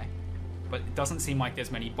your eye, but it doesn't seem like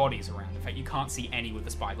there's many bodies around. In fact, you can't see any with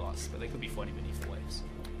the spyglass, but they could be floating beneath the waves.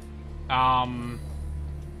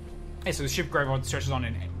 So the ship graveyard stretches on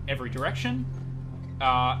in every direction.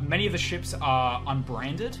 Many of the ships are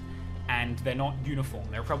unbranded, and they're not uniform.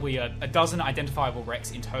 There are probably a dozen identifiable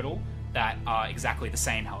wrecks in total that are exactly the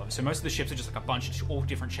same, however. So most of the ships are just like a bunch of all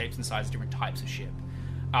different shapes and sizes, different types of ship.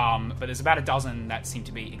 But there's about a dozen that seem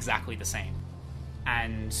to be exactly the same.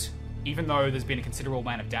 And even though there's been a considerable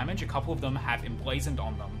amount of damage, a couple of them have emblazoned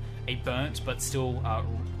on them a burnt but still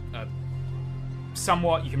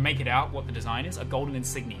somewhat, you can make it out what the design is, a golden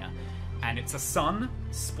insignia. And it's a sun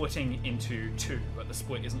splitting into two, but the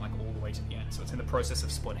split isn't like all the way to the end, so it's in the process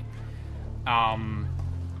of splitting.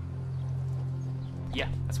 Yeah,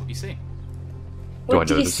 that's what you see. Do I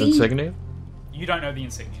know this insignia? You don't know the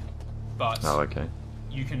insignia, but Oh, okay.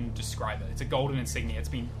 you can describe it. It's a golden insignia. It's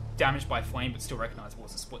been damaged by flame, but still recognizable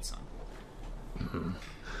as a split sun.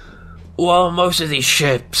 Well, most of these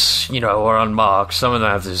ships, are unmarked. Some of them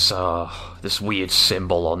have this weird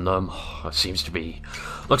symbol on them. It seems to be...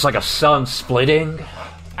 Looks like a sun splitting.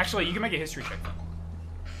 Actually, you can make a history check then.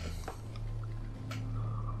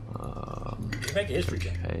 Make a history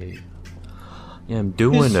check. Okay. Yeah, I'm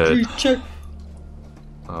doing it. Check.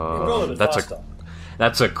 Roll it That's faster.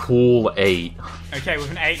 That's a cool 8. Okay,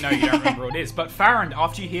 with an 8, no, you don't remember what it is. But Farron,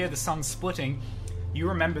 after you hear the sun splitting, you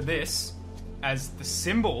remember this as the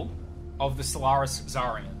symbol of the Solaris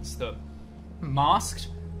Zarians, the masked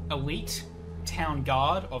elite town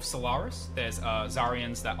guard of Solaris. There's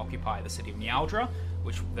Zarians that occupy the city of Nealdra,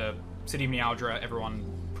 which the city of Nealdra, everyone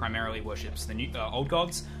primarily worships the old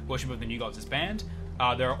gods. Worship of the new gods is banned.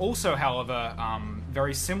 There are also, however,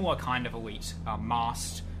 very similar kind of elite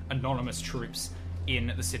masked anonymous troops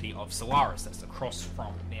in the city of Solaris. That's across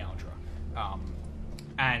from Nealdra.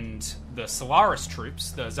 And the Solaris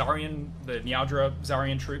troops, the Nealdra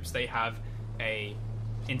Zarian troops, they have a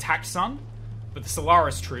intact sun, but the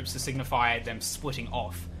Solaris troops, to signify them splitting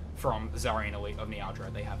off from the Zarian elite of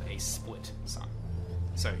Nealdra, they have a split sun.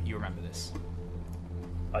 So you remember this.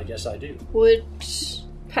 I guess I do. Would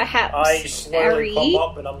perhaps I slowly Ari...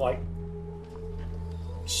 pop up and I'm like,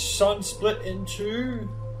 sun split in two?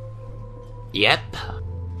 Yep.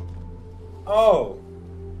 Oh.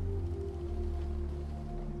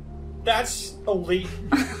 That's elite.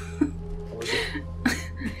 What was it?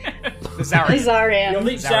 The Zarian. Zarian. The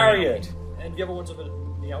elite Zarian. Zarian. And the other ones are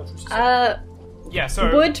the Aldrich. Yeah,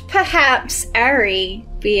 so... Would perhaps Ari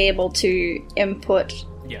be able to input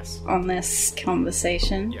Yes. on this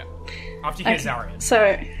conversation? Yeah. After you hear Zarian.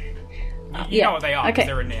 So, You know what they are, because okay.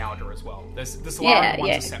 they're in Nealdra as well. The Solarian ones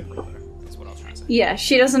yeah. are separate, though. That's what I was trying to say. yeah,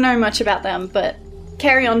 she doesn't know much about them, but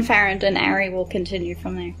carry on, Farron, and Ari will continue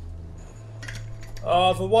from there.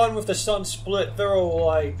 The one with the sun split, they're all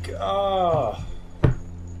like,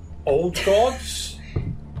 Old gods?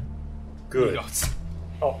 Good. Gods.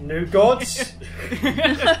 Oh, new gods?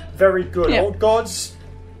 Very good. Yeah. Old gods?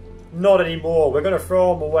 Not anymore. We're going to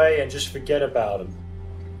throw them away and just forget about them.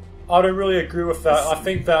 I don't really agree with that. I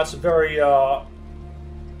think that's a very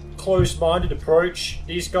close-minded approach.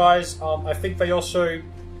 These guys, I think they also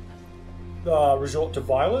resort to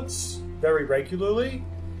violence very regularly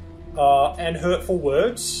and hurtful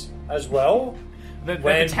words as well.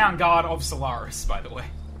 The town guard of Solaris, by the way.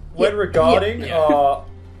 When regarding Yeah.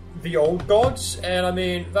 the old gods, and I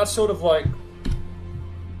mean, that's sort of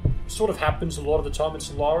happens a lot of the time in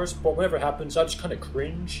Solaris, but whenever it happens, I just kind of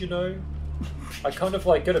cringe, you know? I kind of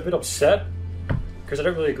get a bit upset, because I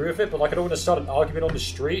don't really agree with it, but I don't want to start an argument on the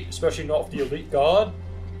street, especially not with the elite guard,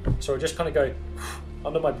 so I just kind of go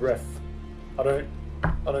under my breath. I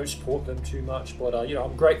don't support them too much, but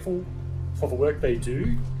I'm grateful for the work they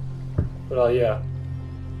do, but yeah.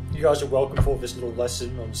 You guys are welcome for this little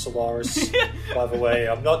lesson on Solaris. By the way,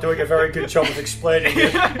 I'm not doing a very good job of explaining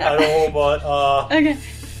it at all, but Okay.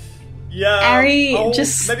 yeah. Ari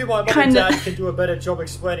just maybe my mum and kinda- dad can do a better job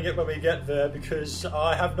explaining it when we get there, because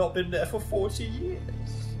I have not been there for 40 years.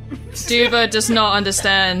 Duva does not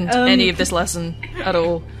understand any of this lesson at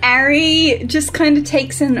all. Ari just kind of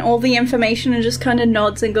takes in all the information and just kind of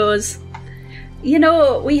nods and goes,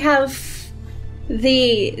 we have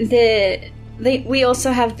we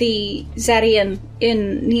also have the Zarian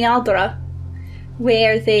in Nialdra,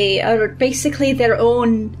 where they are basically their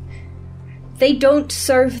own. They don't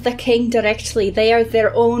serve the king directly. They are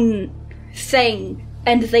their own thing,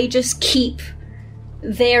 and they just keep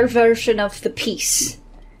their version of the peace.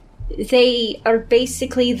 They are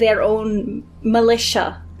basically their own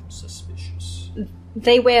militia. Suspicious.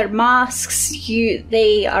 They wear masks.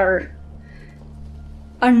 They are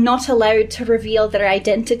not allowed to reveal their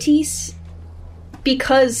identities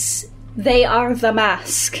because they are the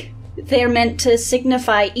mask. They're meant to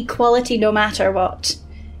signify equality no matter what,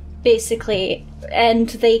 basically. And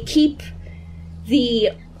they keep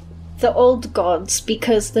the old gods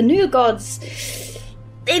because the new gods,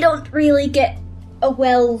 they don't really get a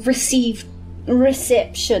well-received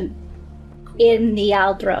reception in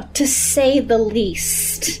Nialdra, to say the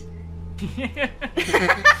least.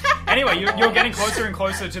 Anyway, you're getting closer and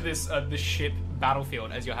closer to this the ship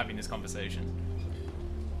battlefield as you're having this conversation.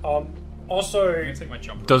 Also, I'm gonna take my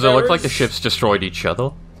jump. Does it look like the There's- ships destroyed each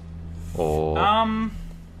other? Or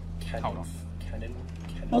Cannon.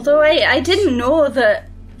 Although I didn't know that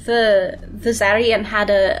the Zarian had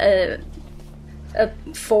a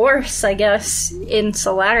force, I guess, in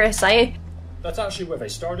Solaris. That's actually where they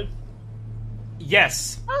started.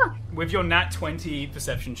 Yes. Ah. With your nat 20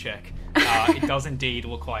 perception check, it does indeed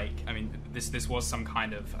look like. I mean, this was some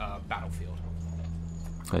kind of battlefield.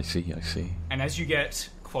 I see. And as you get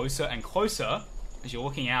closer and closer, as you're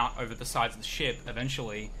looking out over the sides of the ship,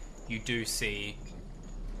 eventually you do see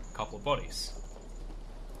a couple of bodies.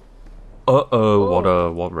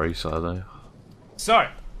 What race are they? So,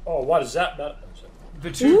 Oh, why does that matter? the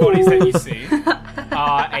two bodies that you see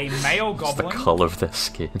are a male It's the goblin colour of their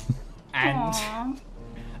skin. and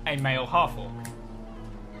a male half-orc.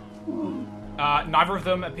 Neither of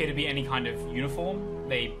them appear to be any kind of uniform.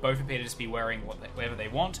 They both appear to just be wearing whatever they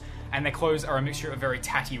want, and their clothes are a mixture of very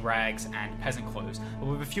tatty rags and peasant clothes, but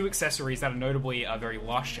with a few accessories that are notably very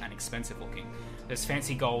lush and expensive looking. There's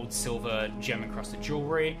fancy gold, silver, gem-encrusted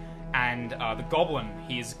jewelry, and the goblin,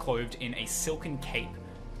 he is clothed in a silken cape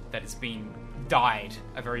that has been dyed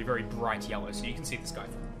a very, very bright yellow, so you can see this guy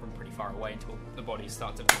from pretty far away until the bodies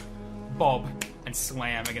start to bob and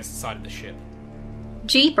slam against the side of the ship.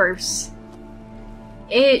 Jeepers.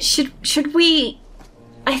 Should we?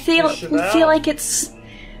 I feel Fish them out. like it's.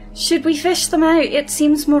 Should we fish them out? It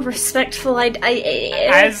seems more respectful. As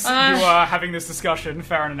you are having this discussion,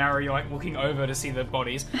 Farron and Ari, you're looking over to see the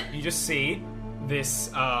bodies. You just see this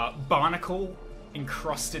barnacle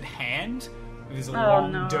encrusted hand with his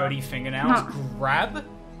long, no. dirty fingernails No. grab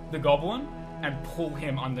the goblin and pull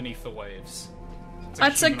him underneath the waves. It's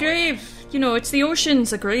That's a humanoid. grave. It's the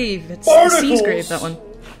ocean's a grave. It's the sea's Barnacles! grave, that one.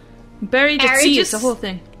 Buried at Harry sea, just- it's the whole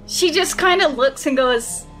thing. She just kind of looks and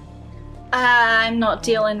goes, "I'm not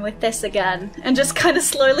dealing with this again," and just kind of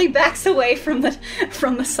slowly backs away from the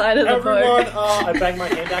side of the Everyone, boat. I bang my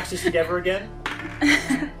hand axes together again.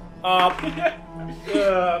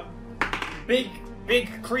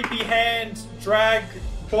 Big creepy hand drag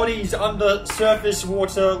bodies under surface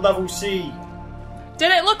water level C.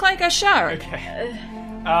 Did it look like a shark? Okay.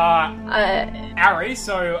 Ari,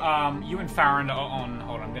 so you and Farron are on.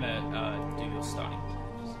 Hold on, I'm gonna do your starting.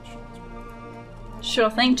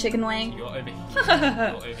 Sure thing, chicken wing. You're over here.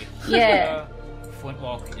 You're over here. Yeah.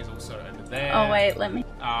 Flintlock is also over there. Oh wait, let me.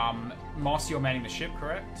 Moss, you're manning the ship,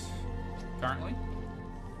 correct? Currently?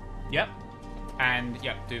 Yep. And,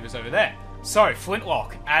 yep, Duva's over there. So,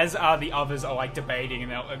 Flintlock, as the others are, like, debating,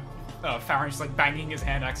 and Farron's just, like, banging his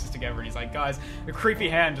hand axes together, and he's like, guys, the creepy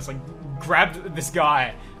hand just, like, grabbed this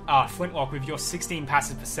guy. Flintlock, with your 16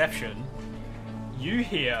 passive perception, you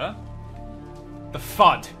hear the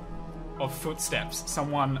thud of footsteps,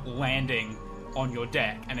 someone landing on your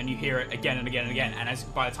deck, and then you hear it again and again and again, and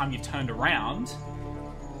by the time you've turned around,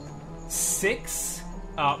 6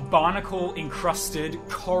 barnacle-encrusted,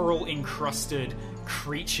 coral-encrusted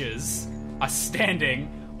creatures are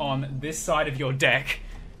standing on this side of your deck,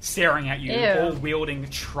 staring at you, all wielding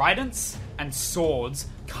tridents and swords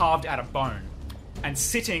carved out of bone. And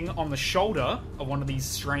sitting on the shoulder of one of these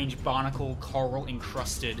strange barnacle,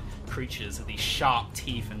 coral-encrusted creatures with these sharp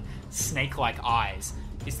teeth and snake-like eyes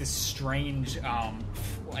is this strange,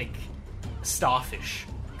 like, starfish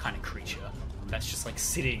kind of creature that's just, like,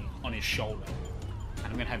 sitting on his shoulder. And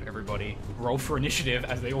I'm gonna have everybody roll for initiative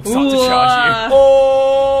as they all start to charge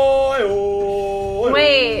you.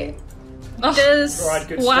 Wait. Does Right,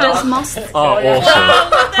 good does start. Moss? Oh,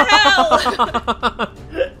 awesome. What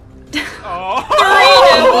the hell?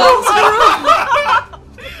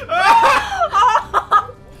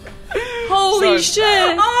 Holy shit!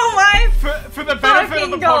 Oh my! For the benefit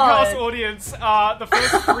of the Fucking God. podcast audience, the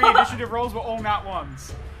first 3 initiative rolls were all nat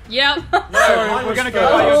ones. Yep. No, So we're gonna go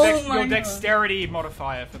by Oh my your God. dexterity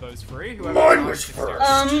modifier for those 3. Whoever Mine has was dexterity.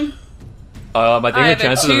 I think I have the a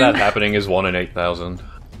chances 2. of that happening is 1 in 8,000.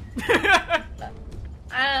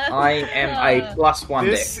 I am a +1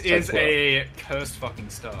 This dex. is so far. a cursed fucking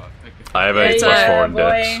start. I have a It's +4 a in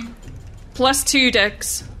dex. +2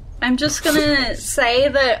 dex. I'm just gonna say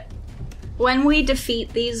that when we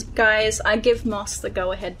defeat these guys, I give Moss the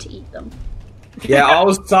go-ahead to eat them. Yeah, I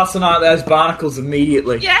was sussing out those barnacles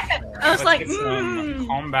immediately. Yeah, I was Let's like, get some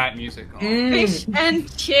combat music on. fish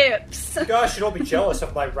and chips. You guys should all be jealous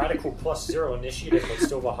of my radical +0 initiative, but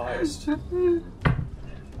still the highest.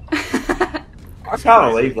 I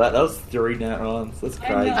can't believe that. That was 3 nat ones. That's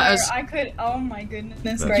crazy. That was- I could. Oh my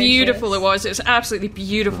goodness, Beautiful it was. It was absolutely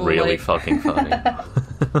beautiful. Really like, fucking funny.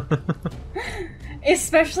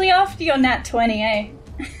 Especially after your nat 20, eh?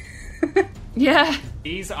 yeah.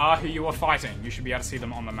 These are who you are fighting. You should be able to see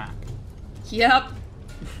them on the map. Yep.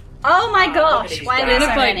 Oh my look gosh, at these why are there so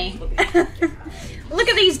guys. many? Look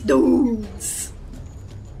at these dudes.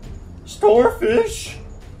 Starfish!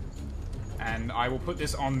 And I will put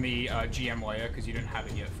this on the GM layer because you don't have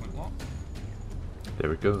it yet, Flintlock.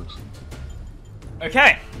 There it goes.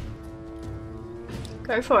 Okay,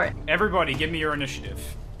 Go for it. everybody, give me your initiative.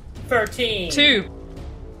 13! 2.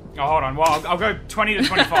 Oh, hold on. Well, I'll go 20 to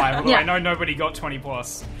 25, although Yeah. I know nobody got 20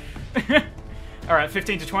 plus. Alright,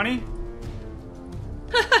 15 to 20?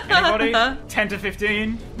 Anybody? 10 to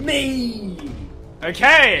 15? Me!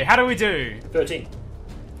 Okay, how do we do? 13.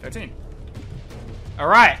 13.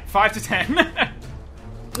 Alright, 5 to 10.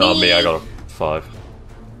 Oh, me, I got a 5.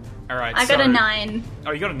 Alright, I got so- a 9.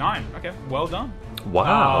 Oh, you got a 9. Okay, well done.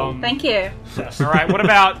 Wow. Thank you. Alright, what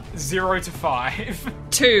about 0 to 5?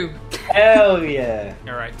 2. Hell yeah.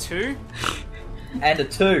 Alright, 2 And a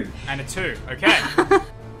 2. and a 2. Okay.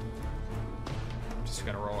 Just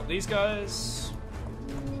gonna roll up these guys.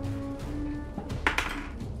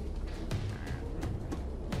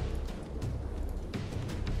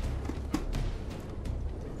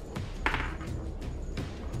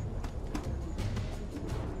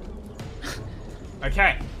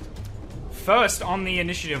 Okay. First on the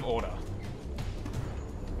initiative order,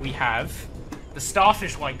 we have the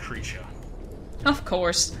starfish-like creature. Of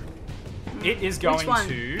course. It is going one?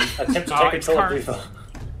 to Attempt to take it's control of current- Reaper.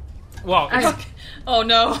 Well, it's, Oh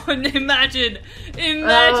no! Imagine! Oh my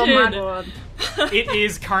Imagine! god. it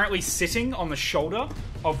is currently sitting on the shoulder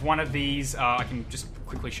of one of these. I can just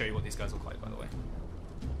quickly show you what these guys look like, by the way.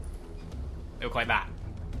 They look like that.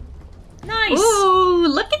 Nice! Ooh,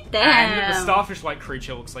 look at that. And the starfish-like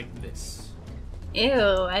creature looks like this. Ew,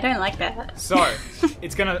 I don't like that. So,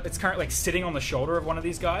 it's currently like sitting on the shoulder of one of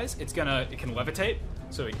these guys. It can levitate,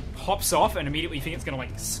 so it hops off, and immediately you think it's gonna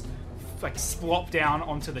like splop down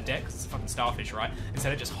onto the deck. It's a fucking starfish, right?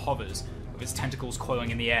 Instead, it just hovers with its tentacles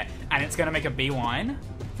coiling in the air, and it's gonna make a beeline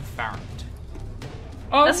for Farron.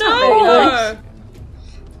 Oh That's no! not very nice.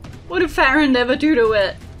 What did Farron ever do to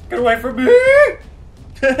it? Get away from me!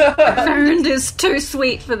 Farron is too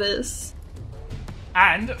sweet for this.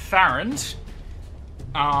 And Farron,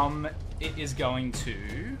 it is going to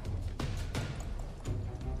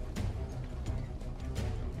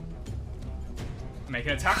make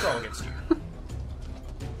an attack roll against you.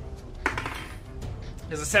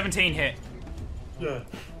 There's a 17 hit. Yeah.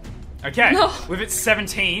 Okay, No. with its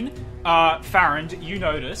 17, Farron, you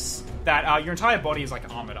notice that your entire body is like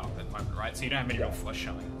armored up at the moment, right? So you don't have any real flesh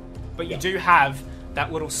showing. But you do have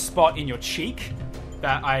that little spot in your cheek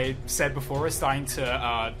that I said before is starting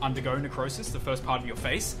to undergo necrosis, the first part of your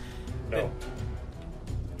face. No.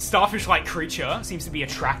 Starfish-like creature seems to be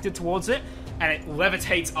attracted towards it, and it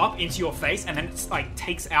levitates up into your face, and then it like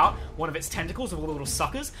takes out one of its tentacles of all the little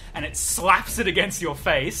suckers, and it slaps it against your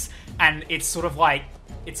face, and it's sort of like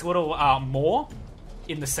its little maw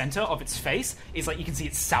in the center of its face is like you can see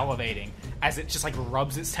it salivating as it just like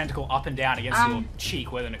rubs its tentacle up and down against your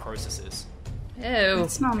cheek where the necrosis is. Ew.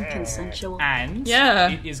 It's non-consensual. And Yeah.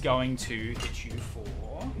 it is going to hit you for...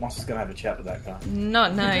 Moss is going to have a chat with that guy.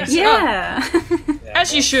 Not nice. Yeah.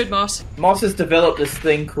 As you should, Moss. Moss has developed this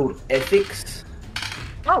thing called ethics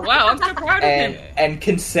Oh, wow, I'm so proud of him. and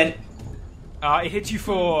consent. It hits you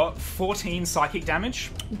for 14 psychic damage.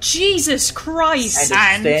 Jesus Christ.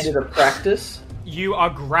 And And- a standard of practice. You are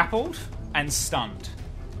grappled and stunned.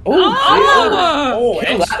 Oh!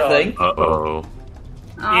 Kill that thing. Uh-oh.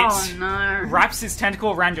 Oh It no. wraps its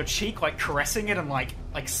tentacle around your cheek, like caressing it and like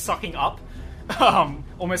sucking up.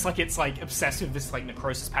 Almost like it's like obsessed with this like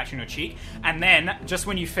necrosis patch in your cheek. And then, just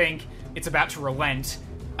when you think it's about to relent,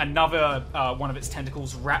 another one of its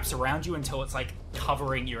tentacles wraps around you until it's like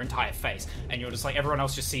covering your entire face. And you're just like, everyone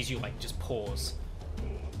else just sees you like just pause.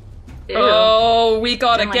 Ew. Oh, we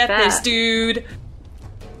gotta Don't like get this that. dude.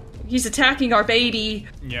 He's attacking our baby.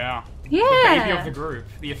 Yeah. Yeah. The baby of the group.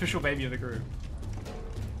 The official baby of the group.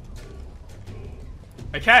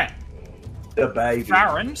 Okay. The baby.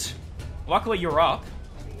 Farron, luckily you're up,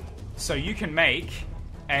 so you can make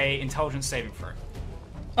a intelligence saving throw.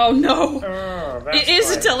 Oh no. That's It is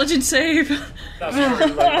great. intelligence save. That's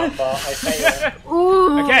pretty low number. I fail.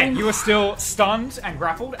 Ooh. Okay, you are still stunned and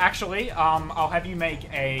grappled. Actually, I'll have you make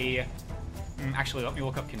a... Actually, let me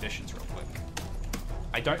look up conditions real quick.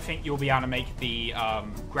 I don't think you'll be able to make the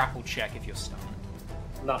grapple check if you're stunned.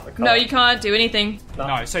 No, you can't do anything.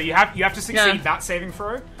 No, so you have to succeed Yeah. that saving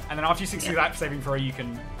throw, and then after you succeed that saving throw, you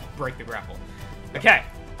can break the grapple. Okay.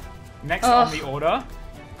 Next on the order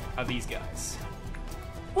are these guys.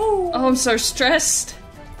 Oh, I'm so stressed.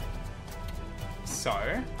 So,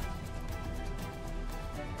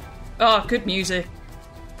 Oh, good music.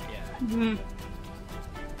 yeah.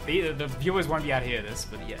 The viewers won't be able to hear this,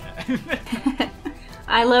 but yeah.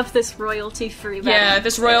 I love this royalty-free battle. Yeah,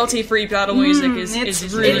 this royalty-free battle music is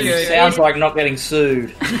it's really It good. sounds like not getting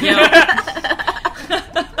sued.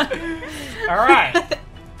 Alright.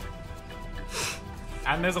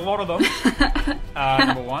 And there's a lot of them.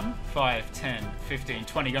 Number 1, 5, 10, 15,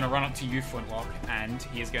 20. Gonna run up to you, Flintlock, and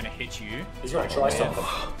he is gonna hit you. He's going to try something.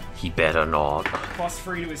 He better not.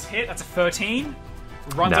 +3 to his hit. That's a 13.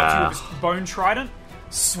 Runs up to you with his bone trident.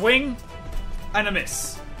 Swing, and a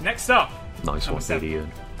miss. Next up. Nice Number one, 7. idiot.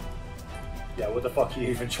 Yeah, what the fuck are you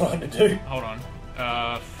even trying to do? Hold on.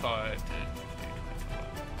 5, 10, 15,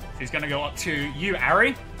 25. He's gonna go up to you,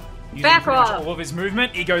 Ari. Using Back pretty much off. all of his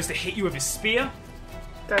movement. He goes to hit you with his spear.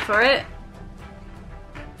 Go for it.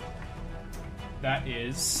 That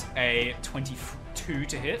is a 22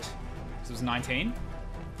 to hit. This was 19.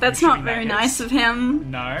 That's I'm not assuming that very hits. nice of him.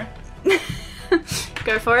 No.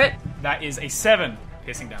 Go for it. That is a 7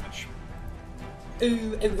 piercing damage.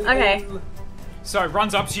 Okay. So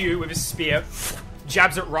runs up to you with his spear,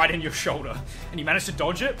 jabs it right in your shoulder, and you manage to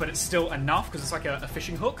dodge it, but it's still enough because it's like a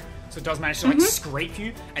fishing hook. So it does manage to like scrape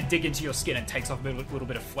you and dig into your skin and takes off a little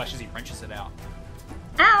bit of flesh as he wrenches it out.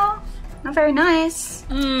 Ow. Not very nice.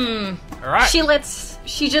 All right.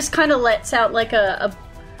 She just kind of lets out like a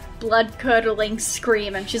blood-curdling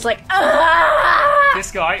scream, and she's like, ah!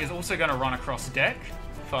 This guy is also going to run across the deck.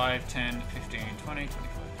 5, 10, 15, 20, 25.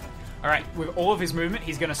 Alright, with all of his movement,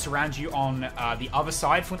 he's going to surround you on the other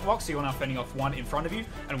side, Flintlock, so you're now fending off one in front of you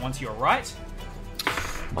and one to your right.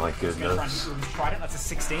 My He's going to try and goodness. hit you with his trident. That's a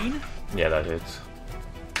 16. Yeah, that hits.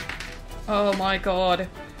 Oh my god.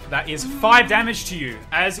 That is 5 damage to you,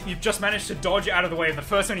 as you've just managed to dodge out of the way of the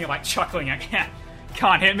first one. You're like chuckling, like, yeah,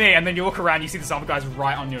 can't hit me. And then you look around, you see this other guy's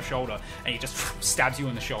right on your shoulder, and he just stabs you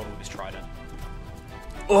in the shoulder with his trident.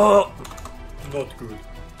 Oh, Not good.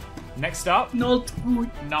 Next up, Not good.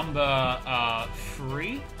 number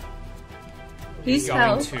 3. Please going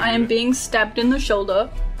help. to- I am being stabbed in the shoulder.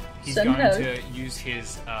 He's Send going help. to use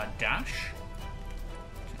his dash.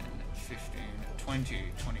 10, 15, 20,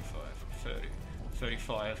 25, 30,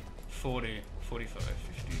 35, 40, 45,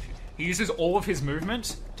 50, 50. He uses all of his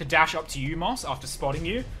movement to dash up to you, Moss, after spotting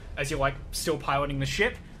you, as you're, like, still piloting the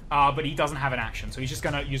ship. but he doesn't have an action, so he's just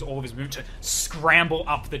going to use all of his movement to scramble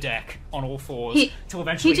up the deck on all fours till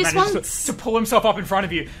eventually he manages to pull himself up in front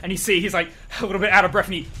of you, and you see he's like a little bit out of breath,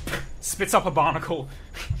 and he spits up a barnacle.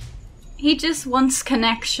 He just wants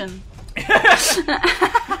connection.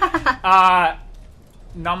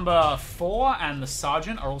 Number 4 and the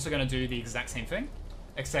sergeant are also going to do the exact same thing,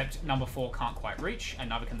 except number 4 can't quite reach, and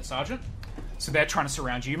neither can the sergeant. So they're trying to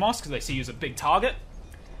surround you, Moss, because they see you as a big target.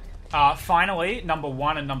 Finally, number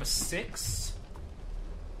 1 and number 6.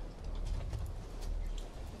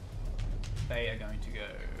 They are going to go...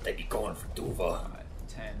 They be going for Duva.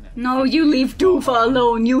 10... No, you leave Duva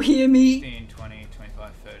alone, you hear me? 15, 20,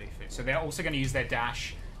 25, 30, 50. So they're also going to use their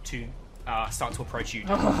dash to start to approach you.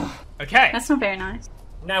 Okay. That's not very nice.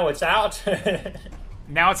 Now it's out.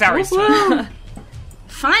 Now it's Ari's turn.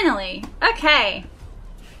 Finally. Okay.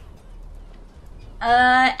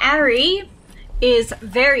 Ari is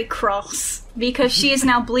very cross because she is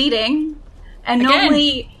now bleeding, and Again.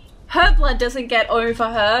 normally her blood doesn't get over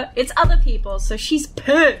her, it's other people's, so she's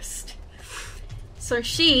pissed. So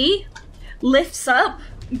she lifts up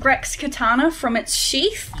Grek's katana from its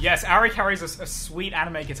sheath. Yes, Ari carries a sweet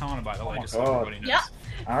anime katana, by the way, just so everybody knows. Yep.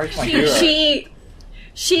 Ari's my hero.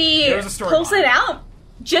 She There's a story pulls behind it it. out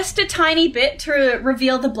just a tiny bit to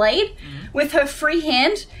reveal the blade. With her free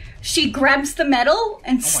hand, she grabs the metal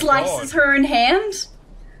and slices God. her in hand.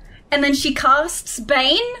 And then she casts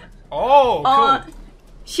Bane. Oh, cool.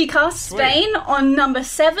 She casts Sweet. Bane on number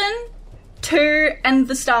 7, 2, and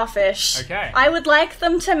the starfish. Okay. I would like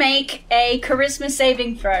them to make a charisma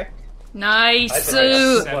saving throw. Nice. I think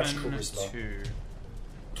I got 7, too much charisma. 2.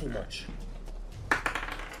 Too much.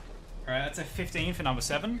 Alright, that's a 15 for number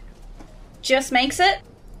 7. Just makes it.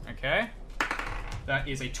 Okay. That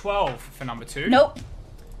is a 12 for number 2. Nope.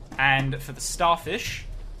 And for the starfish,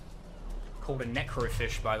 called a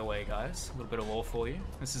necrofish, by the way, guys. A little bit of lore for you.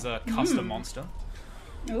 This is a custom monster.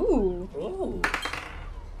 Ooh. Ooh.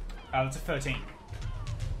 That's a 13.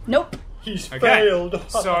 Nope. He's Okay. failed.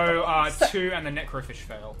 So, 2 and the necrofish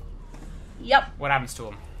fail. Yep. What happens to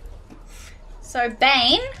them? So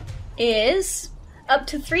Bane is up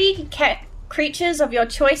to 3 creatures of your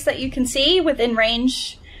choice that you can see within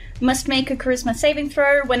range must make a charisma saving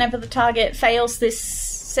throw. Whenever the target fails this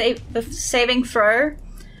saving throw,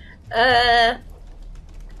 an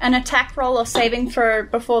attack roll or saving throw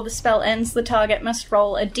before the spell ends, the target must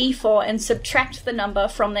roll a d4 and subtract the number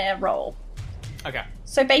from their roll. Okay.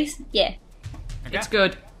 So yeah. Okay. It's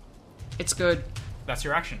good. It's good. That's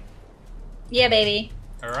your action. Yeah, baby.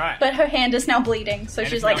 Alright. But her hand is now bleeding, so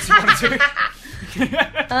she's like, for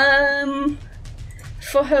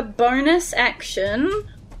her bonus action,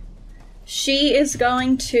 she is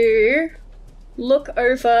going to look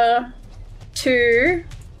over to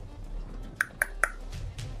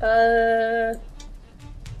I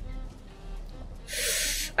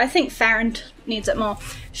think Farrand needs it more.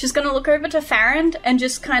 She's going to look over to Farrand and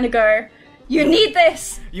just kind of go, "You need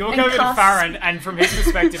this!" You look and over cast- to Farron, and from his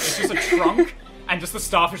perspective, it's just a trunk, and just the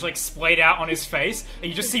starfish like splayed out on his face, and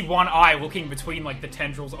you just see one eye looking between like the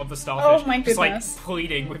tendrils of the starfish, Oh my just like goodness.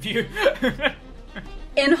 pleading with you.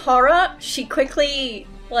 In horror, she quickly,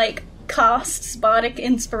 casts Bardic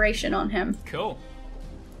Inspiration on him. Cool.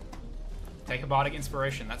 Take a bardic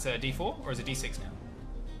inspiration. That's a D4 or is it D6 now?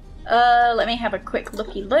 Let me have a quick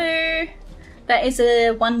looky-loo. That is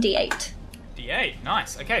a 1d8. D8.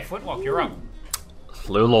 Nice. Okay, Flintlock, you're up.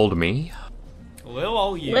 Little old me. Little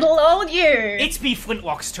old you. Little old you! It's be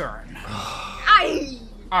Flintlock's turn. Aye!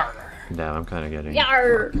 Arr. Damn, I'm kind of getting.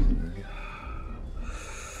 Yarr!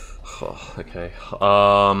 Oh, okay.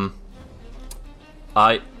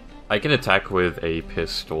 I can attack with a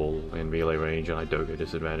pistol in melee range, and I don't get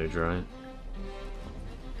disadvantage, right?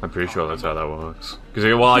 I'm pretty sure that's how that works. Because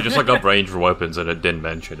I just got range for weapons, and it didn't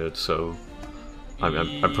mention it, so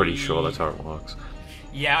I'm pretty sure that's how it works.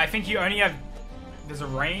 Yeah, I think you only have... There's a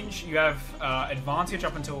range. You have advantage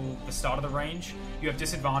up until the start of the range. You have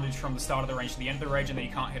disadvantage from the start of the range to the end of the range, and then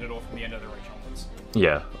you can't hit it off from the end of the range onwards.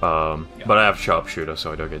 Yeah, but I have sharpshooter,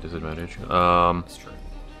 so I don't get disadvantage. That's true.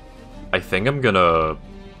 I think I'm gonna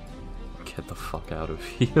get the fuck out of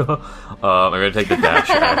here. I'm gonna take the dash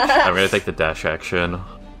action.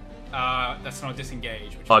 That's not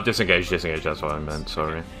disengage. Which Disengage, that's what I meant,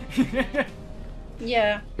 sorry.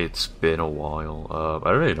 Yeah. It's been a while.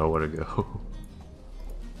 I don't really know where to go.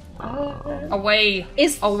 Away.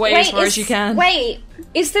 Is Away as far as you can. Wait,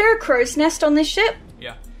 is there a crow's nest on this ship?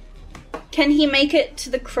 Yeah. Can he make it to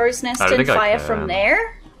the crow's nest I don't and think I fire can. from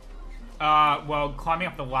there? Well, climbing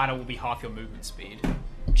up the ladder will be half your movement speed.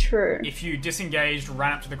 True. If you disengaged,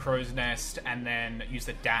 ran up to the crow's nest, and then used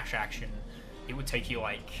the dash action, it would take you,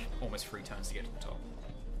 almost 3 turns to get to the top.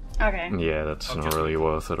 Okay. Yeah, that's not really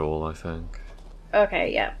worth it all, I think.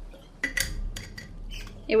 Okay, yeah.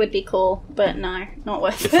 It would be cool, but no, not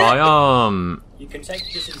worth If it. You can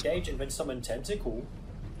take disengage and then summon tentacle.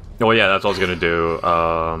 Oh yeah, that's what I was gonna do.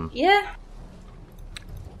 Yeah.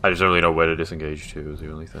 I just don't really know where to disengage to, is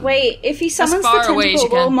the only thing. Wait, if he summons the far away as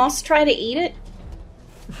tentacle, you will can. Moss try to eat it?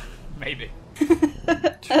 Maybe. Depends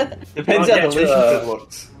Can't how get to, delicious it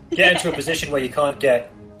looks. Get into a position where you can't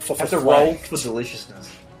get Have to roll for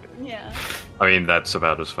deliciousness. Yeah. I mean, that's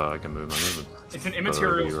about as far I can move my movement. It's an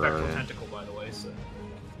immaterial You're spectral right. tentacle, by the way, so...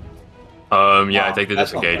 Yeah, I take the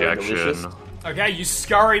That's not disengage very action. delicious. Okay, you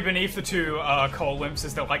scurry beneath the two coal limps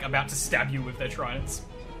as they're, like, about to stab you with their tridents.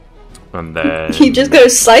 And then... He just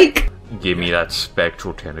goes psych. Give me that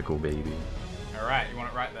spectral tentacle, baby. Alright, you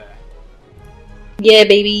want it right there. Yeah,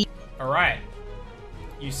 baby. Alright.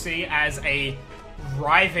 You see as a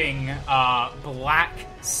writhing black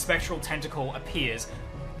spectral tentacle appears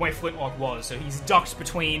where Flintlock was. So he's ducked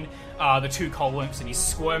between the two coal limps and he's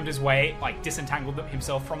squirmed his way, like disentangled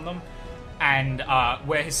himself from them. And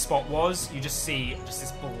where his spot was, you just see just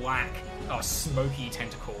this black, smoky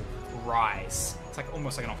tentacle rise. It's like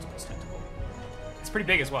almost like an octopus tentacle. It's pretty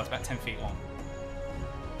big as well. It's about 10 feet long.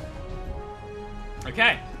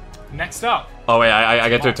 Okay, next up. Oh wait, I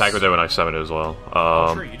get to attack with it when I summon it as well.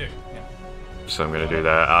 True, you do. Yeah. So I'm gonna do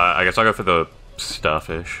that. I guess I'll go for the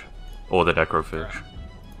starfish. Or the necrofish.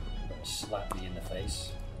 slap me in the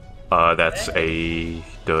face. That's a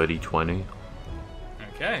dirty 20.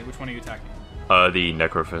 Okay, which one are you attacking? The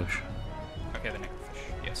necrofish. Okay, the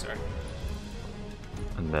necrofish. Yeah, sorry.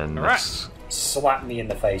 And then Alright. that's... Slap me in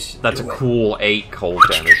the face. That's a Do it. cool 8 cold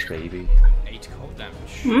damage, baby. 8 cold damage.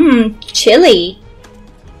 Mmm, chilly.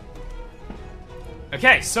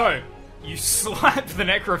 Okay, so you slap the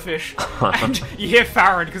necrofish, and you hear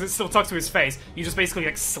Farron because it's still tucked to his face. You just basically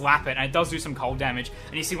like slap it, and it does do some cold damage.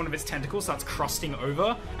 And you see one of its tentacles starts crusting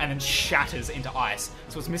over and then shatters into ice.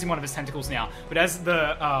 So it's missing one of its tentacles now. But as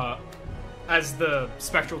the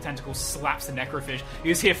spectral tentacle slaps the necrofish,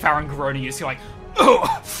 you just hear Farron groaning. You just hear like,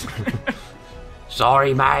 "Ugh!"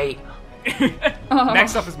 Sorry, mate.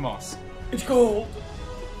 Next up is Moss. It's cold.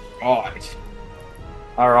 Right.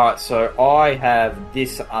 Alright, so I have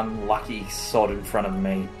this unlucky sod in front of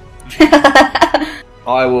me.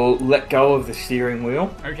 I will let go of the steering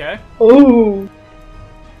wheel Okay. Ooh.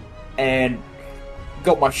 and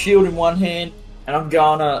got my shield in one hand and I'm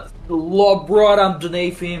gonna lob right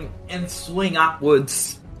underneath him and swing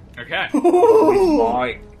upwards Okay. with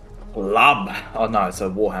my club. Oh no, it's a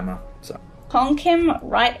warhammer. So Honk him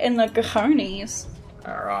right in the cojones.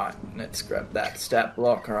 alright, let's grab that stat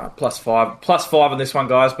block. Alright, +5 on this one,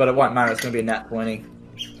 guys, but it won't matter, it's gonna be a nat 20.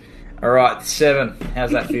 Alright, 7.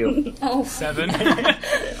 How's that feel? 7.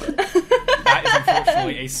 That is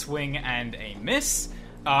unfortunately a swing and a miss.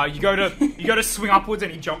 You go to swing upwards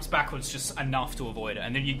and he jumps backwards just enough to avoid it,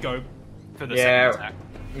 and then you go for the second attack.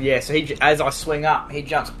 Yeah, so as I swing up, he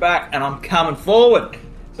jumps back and I'm coming forward.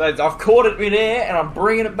 So I've caught it midair and I'm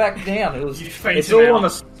bringing it back down. You feint It's him all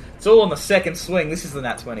out. it's all on the second swing. This is the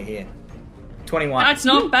nat 20 here. 21. That's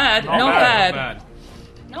not bad. Not bad.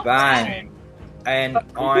 Not Bang. And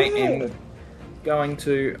I am going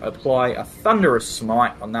to apply a thunderous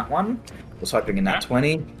smite on that one. Was hoping a nat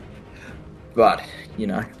 20. But, you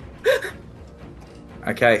know.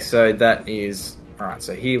 Okay, so that is... Alright,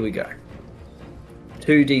 so here we go.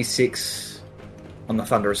 2d6 on the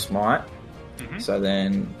thunderous smite. So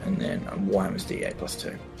then... And then Warhammer's d8 plus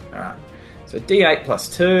 2. Alright. So d8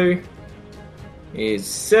 plus 2 is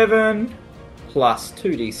 7 plus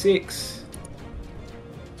 2d6.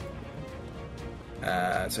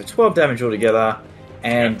 So 12 damage altogether.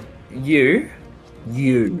 And you...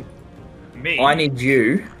 Me. I need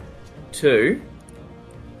you to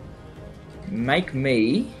make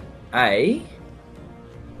me a...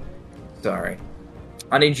 Sorry.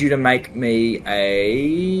 I need you to make me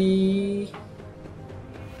a...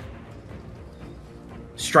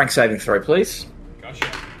 Strength saving throw, please.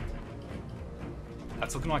 Gotcha.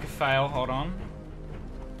 That's looking like a fail. Hold on.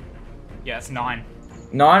 Yeah, it's 9.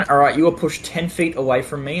 9. Alright, you are pushed 10 feet away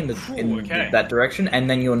from me in okay. that direction, and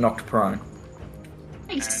then you're knocked prone.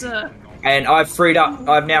 Nice. And I've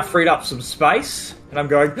now freed up some space, and I'm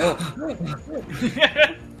going...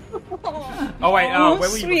 Oh wait, where were you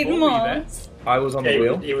sweet before? Were you there? Moss. I was on the He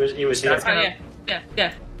wheel. was here. Oh,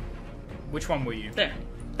 yeah. Which one were you? There.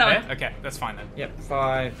 That There? one. Okay, that's fine then. Yep,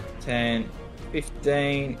 5, 10,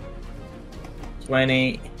 15,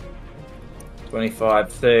 20,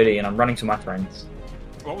 25, 30, and I'm running to my friends.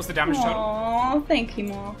 What was the damage total? Aww, thank you,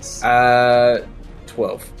 Moss. 12.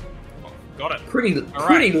 Oh, got it. Pretty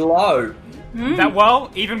right. low. That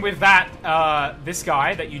well, even with that, this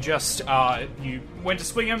guy that you just you went to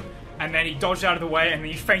swing him, and then he dodged out of the way, and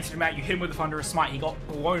then you fainted him out. You hit him with the thunderous smite. He got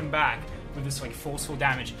blown back with this like forceful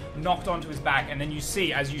damage, knocked onto his back, and then you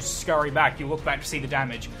see as you scurry back, you look back to see the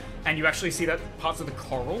damage, and you actually see that parts of the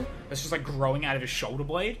coral that's just like growing out of his shoulder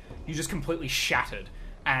blade, you just completely shattered,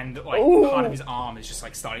 and like part of his arm is just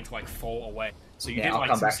like starting to like fall away. So you did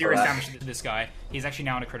like some serious damage to this guy. He's actually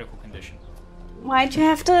now in a critical condition. Why'd you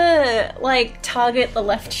have to, like, target the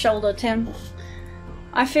left shoulder, Tim?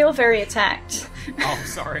 I feel very attacked. Oh,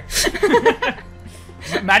 sorry.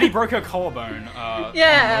 Maddie broke her collarbone.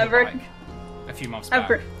 Yeah, a few months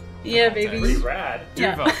back. Yeah, baby. Pretty rad.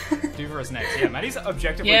 Duva is next. Yeah, Maddie's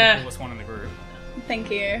objectively the coolest one in the group. Thank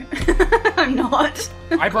you. I'm not.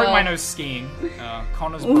 I broke my nose skiing.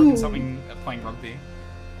 Connor's broken something playing rugby.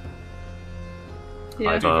 Yeah.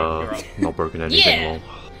 I've not broken anything.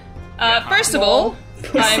 First of all,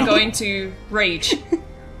 I'm going to rage.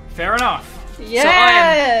 Fair enough.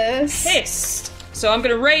 Yes! So I am pissed. So I'm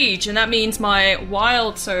going to rage, and that means my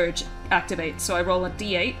wild surge activates. So I roll a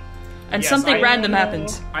d8, and something random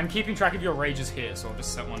happens. I'm keeping track of your rages here, so I'll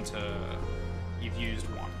just set one to... You've used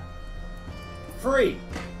one. 3.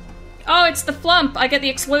 Oh, it's the flump. I get the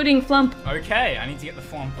exploding flump. Okay, I need to get the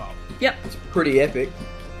flump up. Yep. Pretty epic.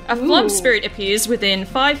 A flump spirit appears within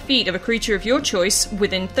 5 feet of a creature of your choice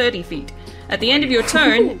within 30 feet. At the end of your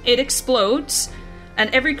turn, it explodes,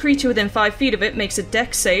 and every creature within 5 feet of it makes a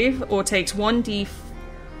dex save or takes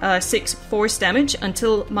 1d6 force damage.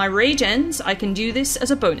 Until my rage ends, I can do this as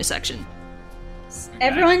a bonus action. Okay.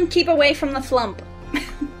 Everyone keep away from the flump. Yes.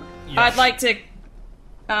 I'd like to...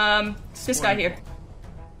 this guy here.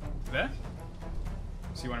 There?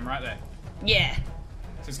 So you want him right there? Yeah.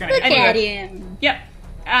 So it's gonna Look hit at you. him. Yep.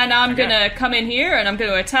 And I'm Okay. gonna come in here and I'm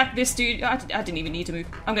gonna attack this dude. I didn't even need to move.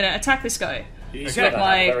 I'm gonna attack this guy. He's Okay. got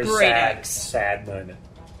My a very great axe. sad moment.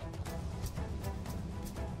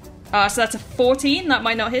 So that's a 14. That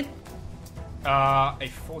might not hit. A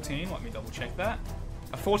 14, let me double check that.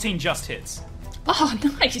 A 14 just hits. Oh,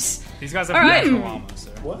 nice. These guys have All right. natural armor,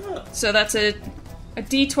 so... Wow. So that's a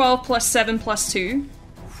d12 plus 7 plus 2.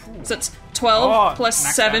 So it's 12 plus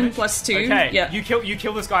max 7 damage. plus 2. Okay, Yeah. you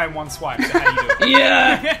kill this guy in one swipe, so how do you do it?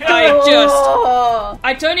 Yeah. Oh.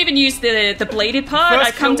 I don't even use the bladed part.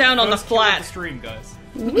 I come down on the first kill of flat. the stream, guys.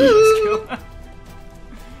 Woo.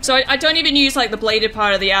 So I don't even use like the bladed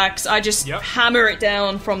part of the axe. I just Yep. hammer it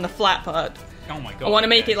down from the flat part. Oh my god. I want to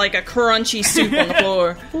make it like a crunchy soup on the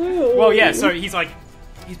floor. Well, yeah, so he's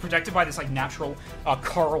protected by this like natural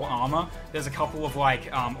coral armor. There's a couple of like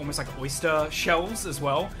almost like oyster shells as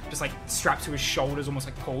well, just like strapped to his shoulders, almost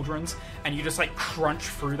like pauldrons. And you just like crunch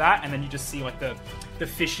through that, and then you just see like the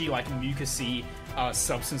fishy like mucousy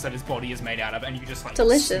substance that his body is made out of, and you just like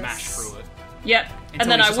Delicious. smash through it. Yep. Until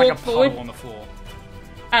And then he's I just, walk like a forward puddle on the floor.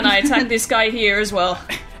 and I attack this guy here as well.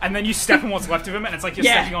 And then you step on what's left of him, and it's like you're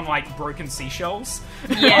Yeah. stepping on like broken seashells.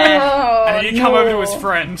 Yeah. Oh, And then you come over to his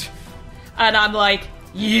friend. And I'm like,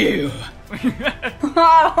 you. So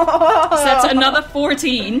that's another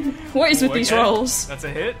 14. What is with these Okay, rolls? That's a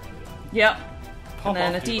hit. Yep. Pop And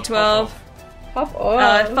then off, a dude, d12. pop off. Pop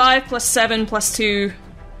off. 5 plus 7 plus 2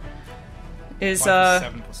 is 5 plus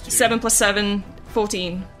 7 plus 2. 7 plus 7,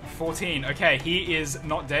 14. 14. Okay, he is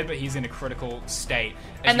not dead, but he's in a critical state.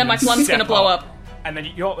 As And then you my flump's step gonna blow up. And then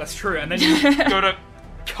that's true. And then you go to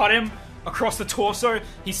cut him across the torso.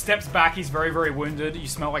 He steps back. He's very, very wounded. You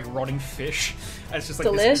smell like rotting fish. And it's just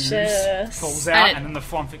like this Delicious. ooze falls out, And- and then the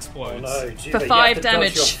flump explodes. Oh, no, Juva, For you 5 have to dodge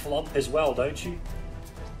damage. your flump as well, don't you?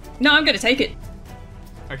 No, I'm gonna take it.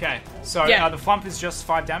 Okay, so Yeah. the flump is just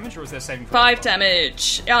 5 damage, or is there saving? 5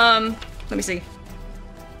 damage. Let me see.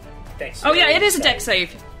 Dex Oh yeah, it is a save. dex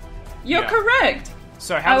save. You're Yeah. correct.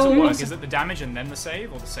 So how does Oh, it work? awesome. Is it the damage and then the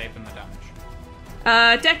save, or the save and the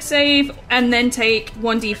damage? Dex save and then take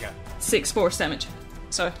 1d6 force damage.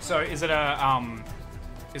 So So is it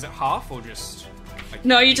is it half or just? Like,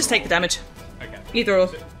 no, you just take the damage. Okay. Either or.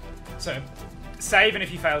 So save, and if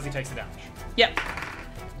he fails, he takes the damage. Yep.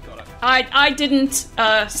 Got it. I didn't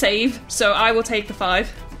save, so I will take the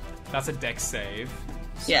 5. That's a dex save.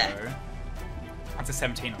 So Yeah. That's a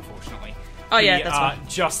 17, unfortunately. Oh yeah, He, that's fine.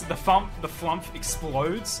 just the flump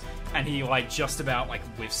explodes, and he like just about like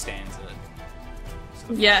withstands it.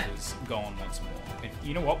 So the Yeah. flump is gone once more. And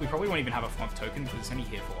you know what? We probably won't even have a flump token because it's only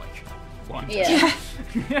here for like 1 Yeah.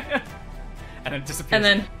 and it disappears.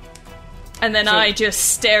 And then So- I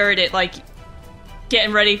just stare at it like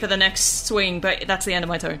getting ready for the next swing, but that's the end of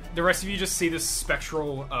my turn. The rest of you just see this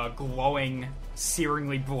spectral, glowing,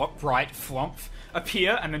 searingly bright flump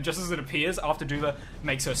appear, and then just as it appears, after Duva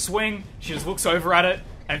makes her swing, she just looks over at it,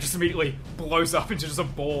 and it just immediately blows up into just a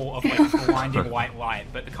ball of like blinding white light.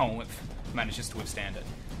 But the Colonyth manages to withstand it,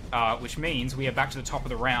 which means we are back to the top of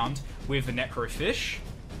the round with the Necrofish.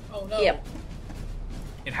 Oh no. Yep.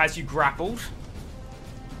 It has you grappled,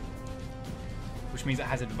 which means it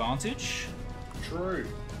has advantage. True.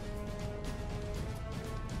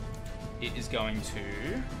 It is going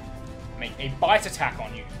to make a bite attack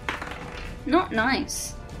on you. Not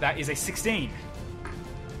nice. That is a 16.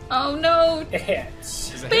 Oh no, It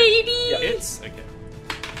hits. Is it baby! Hits? Okay.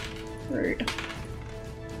 Rude.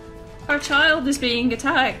 Our child is being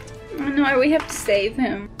attacked. Oh no, we have to save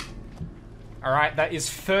him. Alright, that is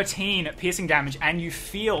 13 piercing damage, and you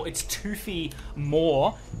feel its toothy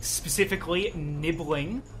maw specifically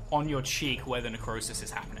nibbling on your cheek where the necrosis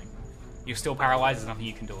is happening. You're still paralyzed, there's nothing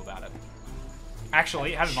you can do about it.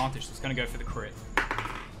 Actually, it had advantage, so it's going to go for the crit.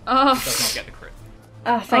 Oh, Does not get the crit.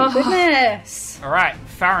 Oh, thank goodness. Alright,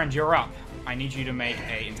 Farron, you're up. I need you to make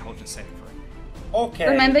a intelligence saving throw. Okay.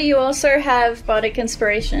 Remember, you also have Bardic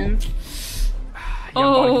Inspiration. You have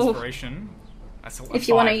Oh. Bardic Inspiration. That's a If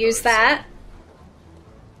you want to 5 use though, so- that.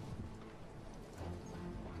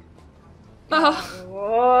 oh,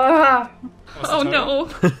 Whoa. What's the oh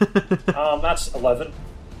total? no. That's 11.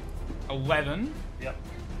 11. Yep.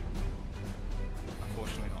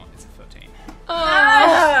 Unfortunately not, it's a 13. Oh,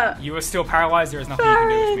 Ah! You are still paralyzed, there is nothing you can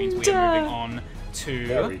do, which means we are moving on to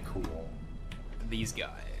Very cool. these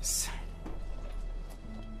guys.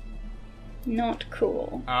 Not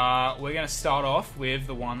cool. We're going to start off with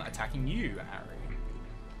the one attacking you, Harry.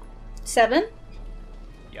 7?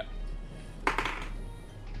 Yep.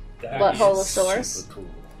 That What, is Holosaurus? super cool.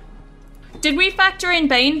 did we factor in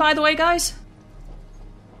Bane, by the way, guys?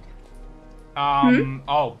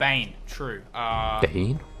 Oh, Bane, true.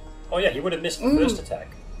 Bane? Oh yeah, he would have missed the first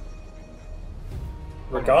attack.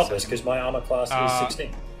 Regardless, because my armor class is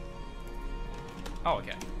 16. Oh,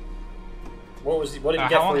 okay. What did he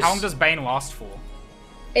get How for his... long does Bane last for?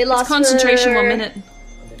 It lasts Concentration for... 1 minute.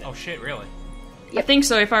 Oh shit, really? I think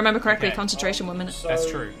so, if I remember correctly. Okay. Concentration 1 minute. So, That's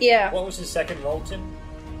true. Yeah. What was his second roll, Tim?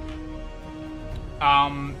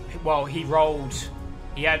 Well, he rolled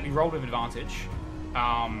with advantage.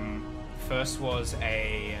 First was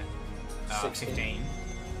a 15.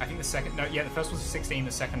 I think the second, the first was a 16,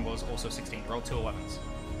 the second was also 16. Rolled 2 11s.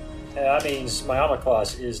 That means my armor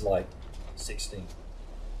class is like 16.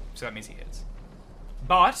 So that means he hits.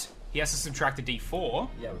 But he has to subtract a d4,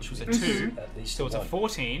 Yeah, which was a means 2. At least So it's a one.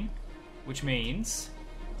 14, which means,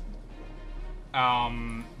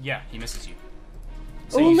 he misses you.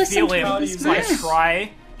 So Oh, you listen feel to him all these like moves.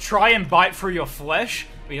 try and bite through your flesh,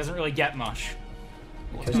 but he doesn't really get much.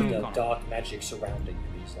 Because of the Connor? dark magic surrounding him,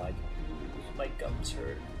 he's like, my gums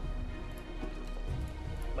hurt.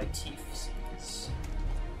 My teeth seize.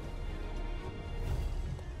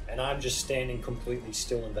 And I'm just standing completely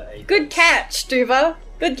still in the A. Good catch, Duva.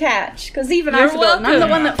 Good catch. Because even You're I forgot. and I'm the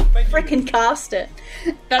one that welcome. frickin' cast it.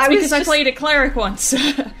 That's I was because I just- played a cleric once.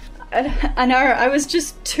 I know, I was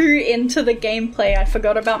just too into the gameplay. I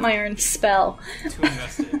forgot about my own spell. Too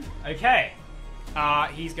invested. Okay.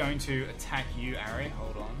 He's going to attack you, Ari.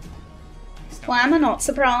 Hold on. Why am I not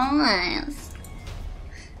surprised?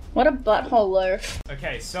 What a butthole loaf.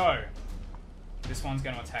 Okay, so this one's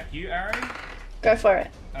going to attack you, Ari. Go for it.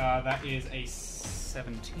 That is a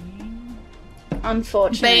 17.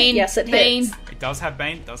 Unfortunate. Bane. Yes, it Bane. hits. It does have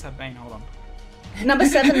Bane. It does have Bane. Hold on. Number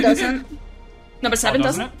 7 doesn't. Number 7 Oh,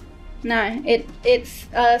 doesn't? it? No, it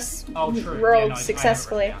Oh, true. rolled Yeah, no, I have it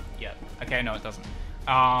successfully. written down. Yeah. Okay, no, it doesn't.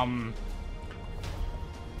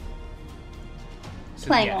 So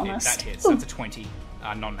Playing yeah, honest. that hits. Ooh. That's a 20.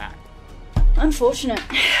 Non-nat. Unfortunate.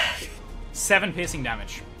 7 piercing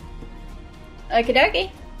damage. Okie dokie.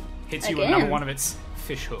 Hits you with Again. another one of its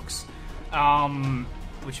fish hooks.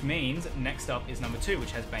 Which means next up is number 2,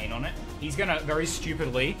 which has Bane on it. He's gonna very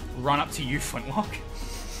stupidly run up to you, Flintlock,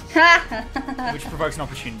 which provokes an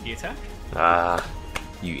opportunity attack. Ah,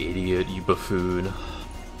 you idiot, you buffoon.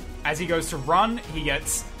 As he goes to run, he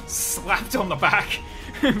gets slapped on the back.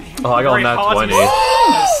 Oh, I got Very nat hard 20.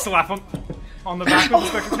 A slap on the back with the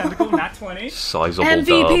spectral tentacle, nat 20. Sizable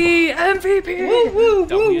MVP! MVP! Woo,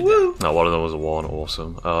 Double woo, your woo. dub. No, one of them was a 1,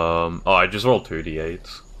 awesome. I just rolled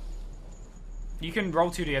 2d8s. You can roll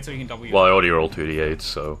 2d8 so you can double your Well, I already rolled 2d8s,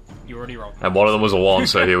 so... You already rolled. And one of them was a 1,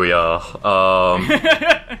 so here we are.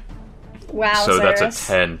 Wow, So that's a Cyrus.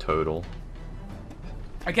 10 total.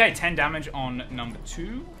 Okay, 10 damage on number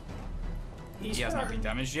 2. He has not been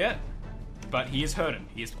damaged yet, but he is hurting.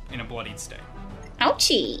 He is in a bloodied state.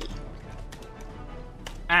 Ouchie.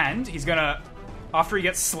 And he's gonna, after he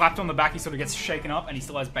gets slapped on the back, he sort of gets shaken up, and he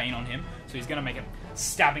still has Bane on him, so he's gonna make a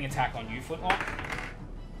stabbing attack on you, Flintlock.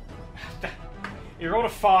 He rolled a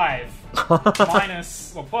 5.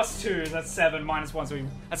 Plus 2, that's 7, minus 1, so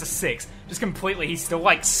that's a 6. Just completely, he's still,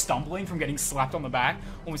 like, stumbling from getting slapped on the back,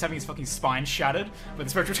 almost having his fucking spine shattered with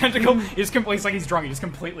the spectral tentacle. It's like he's drunk, he just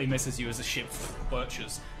completely misses you as the ship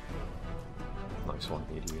lurches. Nice one,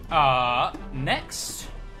 idiot. Next,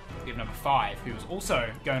 we have number 5, who's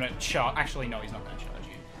also going to charge. Actually, no, he's not going to charge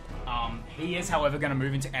you. He is, however, going to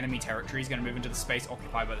move into enemy territory. He's going to move into the space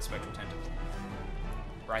occupied by the spectral tentacle.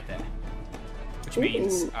 Right there. Which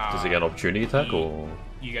means... Does he get an opportunity attack, or...?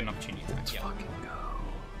 You get an opportunity attack, Let's fucking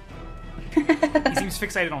go. He seems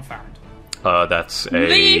fixated on Farron. That's a...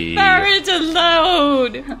 Leave Barrett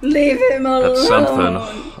alone! Leave him alone. That's something.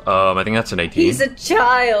 I think that's an 18. He's a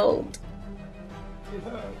child. It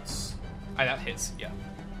hurts. Oh, that hits, yeah.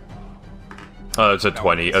 It's a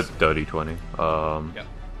 20, a dirty 20. Yep.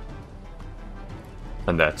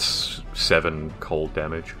 And that's 7 cold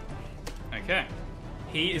damage. Okay.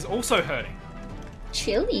 He is also hurting.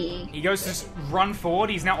 Chilly. He goes to just run forward.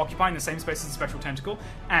 He's now occupying the same space as the spectral tentacle,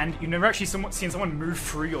 and you've never actually seen someone move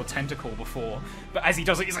through your tentacle before. But as he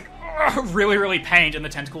does it, he's like really, really pained, and the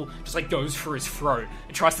tentacle just like goes for his throat.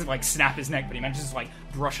 It tries to like snap his neck, but he manages to like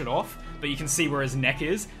brush it off. But you can see where his neck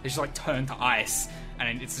is. It's just like turned to ice,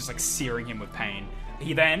 and it's just like searing him with pain.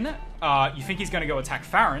 He then, you think he's going to go attack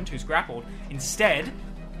Farron, who's grappled. Instead,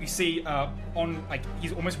 you see on like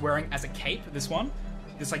he's almost wearing as a cape this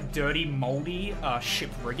like dirty, moldy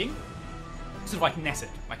ship rigging, sort of like netted,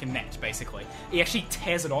 like a net, basically. He actually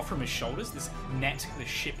tears it off from his shoulders, this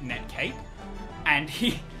ship net cape, and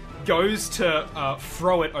he goes to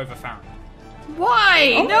throw it over Farron.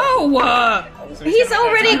 Why? Oh. No! So He's gonna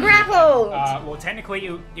already attack. grappled. Well, technically,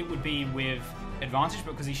 it would be with advantage,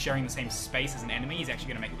 but because he's sharing the same space as an enemy, he's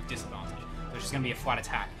actually going to make it with disadvantage. So it's just going to be a flat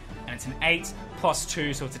attack. And it's an 8 plus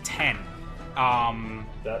 2, so it's a 10.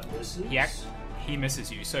 That misses? Yeah. He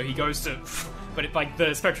misses you, so he goes to... But like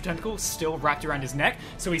the spectral tentacle is still wrapped around his neck,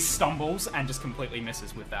 so he stumbles and just completely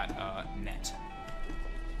misses with that net.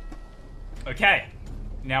 Okay,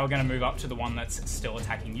 now we're going to move up to the one that's still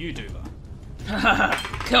attacking you, Duba.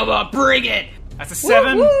 Come on, bring it! That's a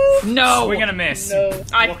 7. No! We're going to miss. No.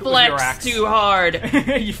 I Block it with your flexed axe. too hard.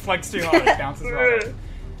 You flex too hard, it bounces right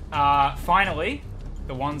off. Finally,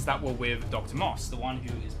 the ones that were with Dr. Moss. The one who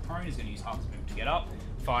is prone is going to use half his move to get up.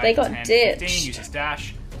 5, They got 10, ditched. 15, uses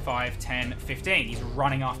dash. 5, 10, 15. He's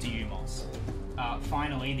running after you, Moss.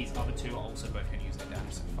 Finally, these other two are also both going to use their dash.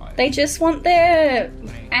 So 5, They just want their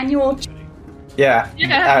 20, annual... 30. Yeah.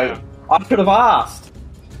 I could have asked.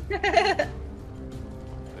 30.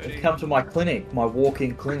 Come to my clinic, my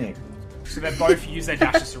walk-in clinic. So they both use their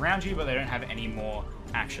dash to surround you, but they don't have any more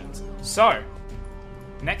actions. So,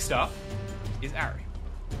 next up is Ari.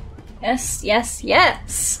 Yes, yes,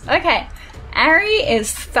 yes. Okay. Ari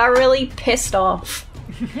is thoroughly pissed off.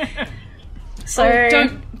 So...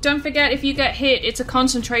 Oh, don't forget, if you get hit, it's a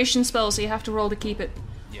concentration spell, so you have to roll to keep it.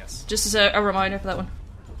 Yes. Just as a reminder for that one.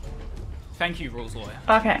 Thank you, rules lawyer.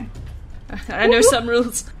 Okay. I know some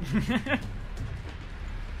rules.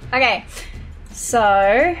 Okay.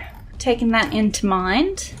 So, taking that into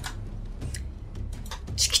mind...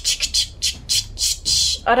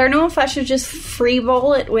 I don't know if I should just free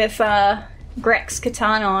roll it with Grek's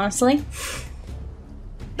katana, honestly.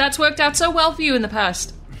 That's worked out so well for you in the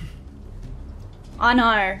past. I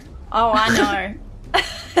know. Oh, I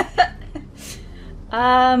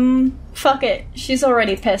know. Fuck it. She's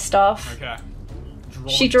already pissed off. Okay.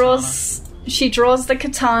 She draws the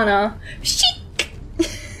katana.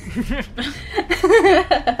 Nothing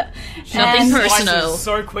And- personal. Slices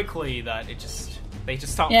so quickly that they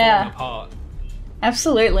just start Yeah. falling apart.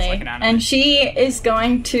 Absolutely. It's like an anime. And she is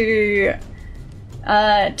going to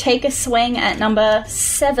take a swing at number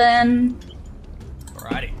 7.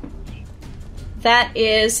 Alrighty. That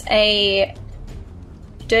is a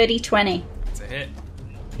dirty 20. It's a hit.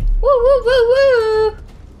 Woo woo woo woo!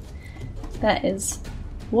 That is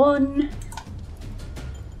 1.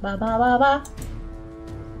 Ba ba ba ba.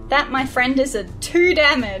 That, my friend, is a 2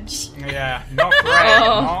 damage. Yeah, not great.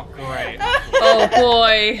 Not great. Oh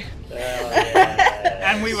boy.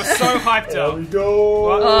 And we were so hyped There up. we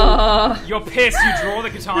go. You're pissed. You draw the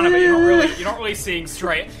katana, but you're not really seeing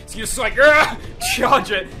straight. So you're just like, "Ugh!"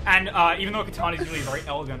 Charge it. And even though a katana is really a very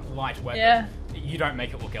elegant, light weapon, Yeah. you don't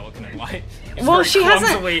make it look elegant and light. It's Well, very she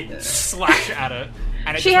hasn't- clumsily slash at it.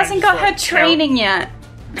 And it She just hasn't manages got to, her training yet.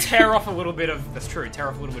 Tear off a little bit of. That's true. Tear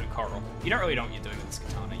off a little bit of coral. You don't really know what you're doing with this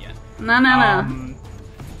katana yet. No.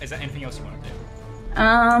 Is there anything else you want to do?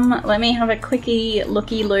 Let me have a quickie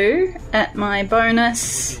looky loo at my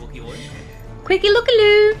bonus. Looky. Quickie looky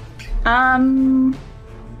loo.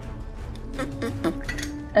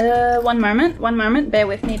 One moment. Bear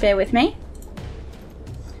with me.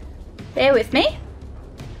 Bear with me.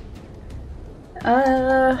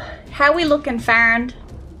 How we looking, Farron?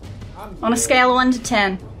 On a scale of 1 to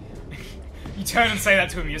 10. You turn and say that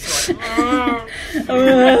to him, you're just like,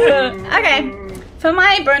 Okay. For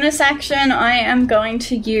my bonus action, I am going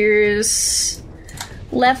to use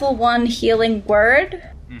level 1 healing word.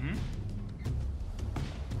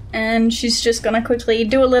 And she's just gonna quickly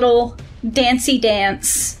do a little dancey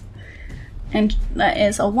dance. And that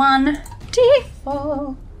is a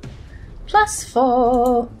 1d4 plus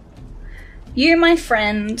 4. You, my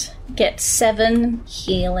friend, get 7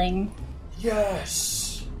 healing.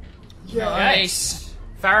 Yes. Nice.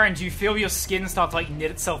 Farron, do you feel your skin start to like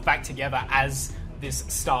knit itself back together as this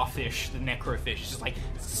starfish, the necrofish, is just like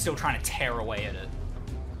still trying to tear away at it?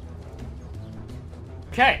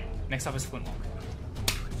 Okay, next up is Flintlock.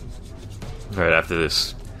 Right after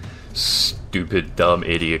this stupid, dumb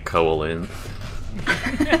idiot Coalin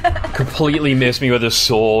completely missed me with his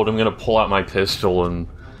sword, I'm gonna pull out my pistol and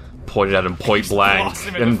point it at him point blank blast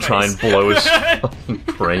him in and the try face. and blow his fucking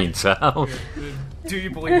brains out. Do you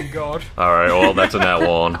believe in God? Alright, well, that's a nat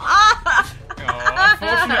one. Oh,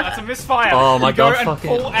 unfortunate, that's a misfire. Oh my you go God, and fucking-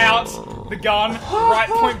 pull out the gun right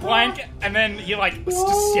point blank, and then you're like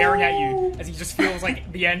just staring at you as he just feels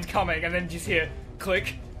like the end coming, and then you just hear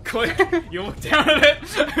click, click. You look down at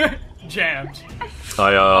it, jammed.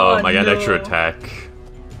 I get an no. extra attack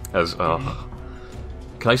as, Can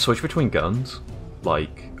I switch between guns?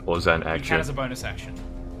 Like, or is that an You can action? as a bonus action.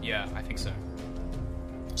 Yeah, I think so.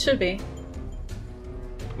 Should be.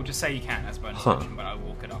 We'll just say you can as a bonus Huh. action, but I'll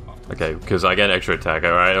walk it up after. Okay, because I get an extra attack,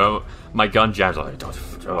 alright? My gun jams, like,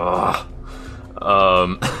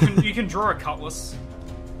 You can draw a cutlass.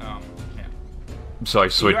 Yeah. so I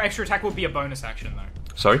switch. Your extra attack will be a bonus action,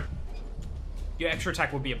 though. Sorry? Your extra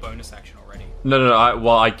attack will be a bonus action already. No,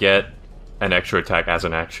 I get an extra attack as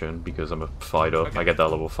an action because I'm a fighter. Okay. I get that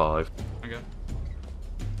level 5. Okay.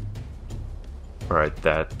 Alright,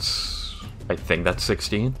 that's... I think that's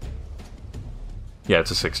 16? Yeah,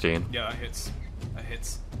 it's a 16. Yeah, that hits. That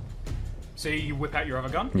hits. So you whip out your other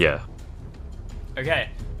gun? Yeah. Okay.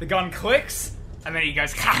 The gun clicks, and then he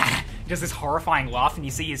goes, he does this horrifying laugh, and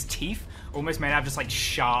you see his teeth almost made out of just like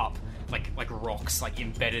sharp, like rocks, like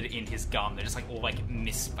embedded in his gun. They're just like all like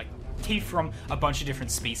teeth from a bunch of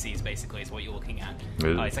different species, basically, is what you're looking at.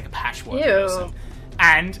 Ew. It's like a patchwork Ew. person.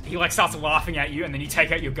 And he like starts laughing at you, and then you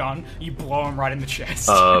take out your gun, you blow him right in the chest.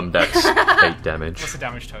 That's 8 damage. What's the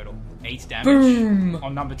damage total? 8 damage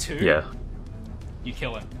on number 2. Yeah. You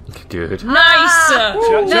kill him. Dude. Nice!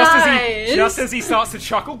 Just as he starts to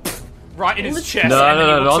chuckle, right in his chest. No, and then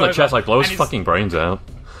he on looks the over, chest, like, blow his and fucking brains out.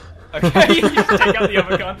 Okay, you just take out the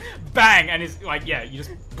other gun, bang, and his you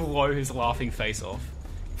just blow his laughing face off.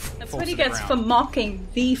 That's Falls what he to the gets ground. for mocking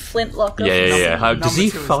the Flintlock. of Yeah. the- How, does he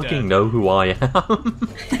Number 2 is fucking dead. know who I am?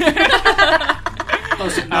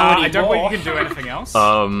 Doesn't know I don't anymore. believe you can do anything else.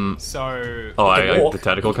 Oh, So walk. the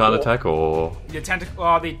tentacle can't attack, or... the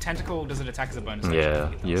tentacle does it attack as a bonus? action?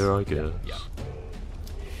 Yeah, I think it does. I guess.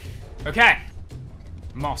 Yeah. Okay,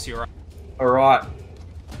 Moss, you're up. Alright.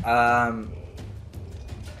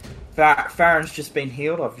 Farron's just been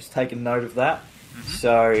healed. I've just taken note of that.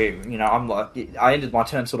 So, I'm like, I ended my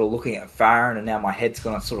turn sort of looking at Farron, and now my head's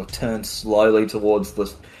going to sort of turn slowly towards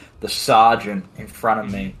the sergeant in front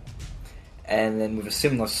of me. And then with a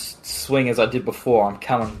similar swing as I did before, I'm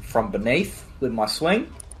coming from beneath with my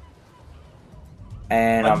swing.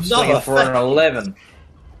 And I'm Another swinging for an 11.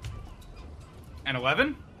 An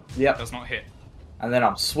 11 Yep. does not hit. And then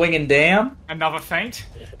I'm swinging down, Another feint.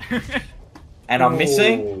 and I'm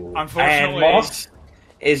missing. Ooh. And Unfortunately, Moss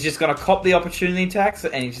is just going to cop the opportunity attacks,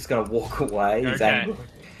 and he's just going to walk away. He's Okay. angry.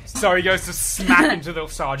 So he goes to smack into the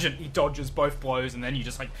sergeant. He dodges both blows, and then you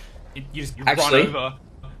just you Actually- run over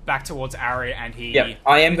back towards Ari, and he. Yep,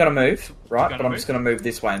 I am going to move, right? gonna But I'm move? just going to move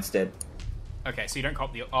this way instead. Okay, so you don't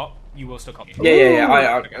cop the. Oh, you will still cop.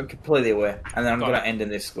 Yeah. Okay. I'm completely aware. And then I'm Got going it. to end in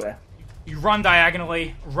this square. You run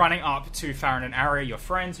diagonally, running up to Farron and Ari, your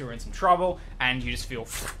friends who are in some trouble, and you just feel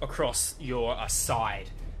across your side,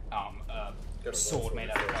 sword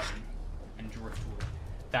made out of bone and driftwood.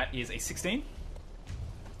 That is a 16.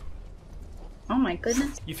 Oh my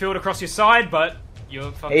goodness. You feel it across your side, but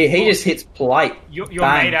you're fucking. He just hits plate. You're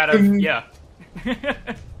Bang. made out of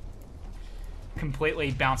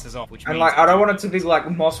completely bounces off, which And means I don't want it to be like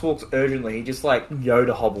Moss walks urgently. He just like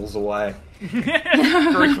Yoda hobbles away.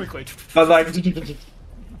 very quickly. But like,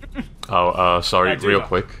 Sorry, Yeah, do real that.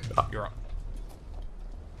 quick. You're up.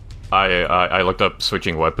 I looked up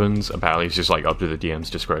switching weapons. Apparently, it's just like up to the DM's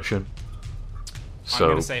discretion. I'm So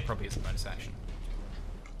going to say it probably is a bonus action.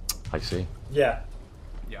 I see. Yeah.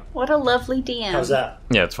 What a lovely DM. How's that?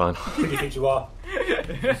 Yeah, it's fine. Who do you think you are?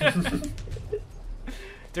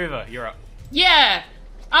 Duva, you're up. Yeah!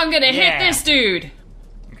 I'm gonna Yeah. hit this dude!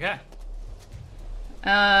 Okay.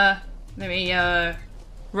 Let me,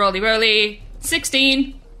 roly.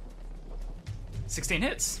 16. 16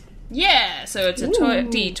 hits. Yeah, so it's a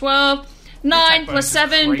D12. 9 attack plus bonus is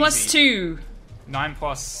 7 plus crazy. 2. 9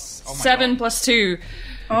 plus... Oh my 7 God. plus 2.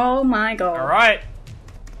 Oh my god. Alright.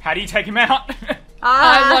 How do you take him out?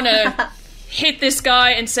 I wanna hit this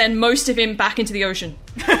guy and send most of him back into the ocean.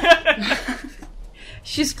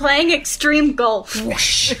 She's playing extreme golf.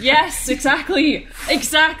 Yes, exactly.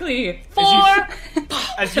 4.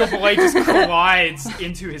 As your blade just collides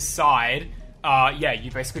into his side,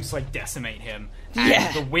 you basically just like decimate him. And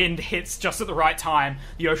Yeah. the wind hits just at the right time.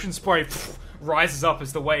 The ocean spray rises up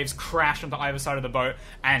as the waves crash onto either side of the boat,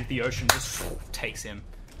 and the ocean just takes him,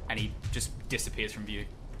 and he just disappears from view.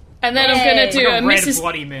 And then I'm gonna It's do like a a red Mrs.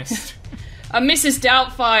 bloody mist. a Mrs.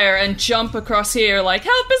 Doubtfire and jump across here like,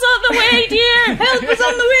 help is on the way, dear! Help is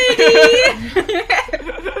on the way,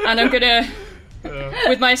 dear! And I'm gonna,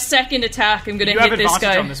 with my second attack, I'm gonna You have hit this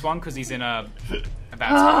advantage guy. on this one because he's in a bad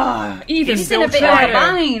spot. Even He's still in a bit trying. of a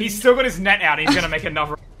bind. He's still got his net out. And he's gonna make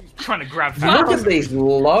another. Trying to grab Look Farron. at these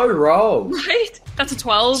low rolls. Right? That's a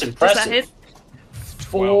 12. It's Does that impressive. hit?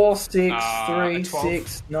 4, 6, a 3, 12.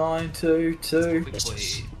 6, 9, 2, 2. Quickly.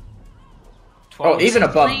 Oh, 12 even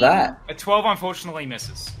above that. A 12 unfortunately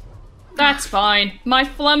misses. That's fine. My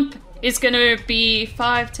flump is gonna be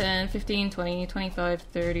 5, 10, 15, 20, 25,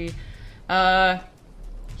 30.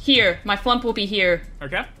 Here. My flump will be here.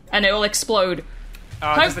 Okay. And it will explode.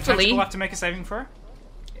 Does the Hopefully- tentacle have to make a saving throw?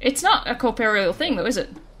 It's not a corporeal thing, though, is it?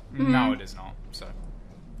 No, it is not. So,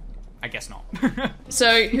 I guess not.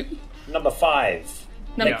 So, Number 5.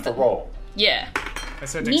 Number Make the roll. yeah.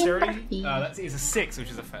 So dexterity, that is a 6, which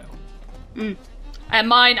is a fail. And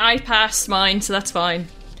mine, I passed mine, so that's fine.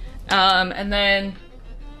 And then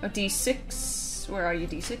a d6. Where are you,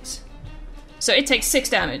 d6? So it takes 6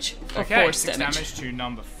 damage. Or Okay, force 6 damage. damage to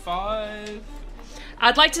number 5.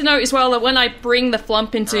 I'd like to note as well that when I bring the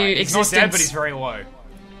flump into Right, he's existence, not dead, but he's very low.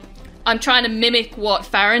 I'm trying to mimic what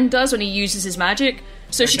Farron does when he uses his magic.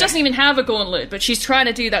 So she Okay. doesn't even have a gauntlet, but she's trying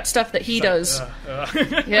to do that stuff that he does.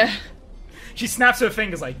 Yeah, She snaps her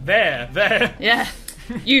fingers like, there. yeah.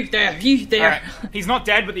 You there, you there. Alright, he's not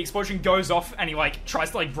dead, but the explosion goes off, and he like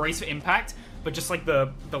tries to like brace for impact, but just like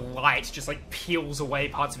the light just like peels away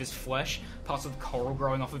parts of his flesh, parts of the coral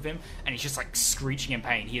growing off of him, and he's just like screeching in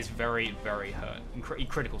pain. He is very, very hurt, in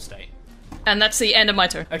critical state. And that's the end of my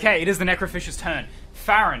turn. Okay, it is the necrofish's turn.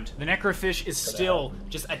 Farron, the necrofish is still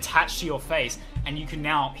just attached to your face, and you can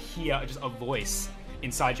now hear just a voice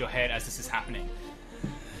inside your head as this is happening.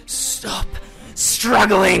 Stop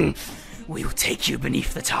struggling! We will take you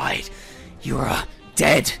beneath the tide. You are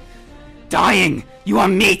dead. Dying. You are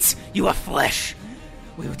meat. You are flesh.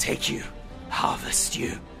 We will take you, harvest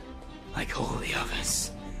you, like all the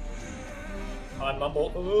others. I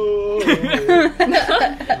mumble, ooh,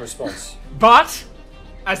 in response. But,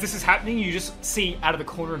 as this is happening, you just see out of the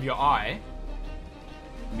corner of your eye...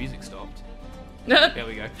 The music stopped. There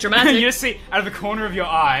we go. Dramatic. You just see out of the corner of your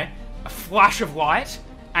eye a flash of light,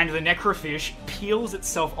 and the necrofish peels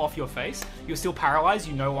itself off your face. You're still paralyzed.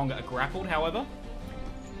 You no longer are grappled, however.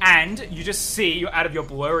 And you just see, out of your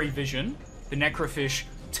blurry vision, the necrofish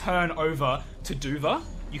turn over to Duva.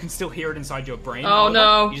 You can still hear it inside your brain. Oh, however.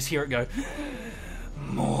 no. You just hear it go,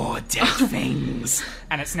 More dead things.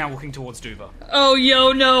 and it's now looking towards Duva. Oh,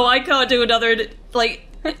 yo, no, I can't do another, like,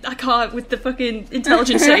 I can't with the fucking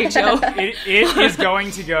intelligence save, yo. It is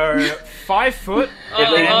going to go 5 foot.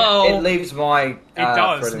 Oh. It leaves my. It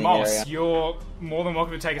does, threatening Moss. area. You're more than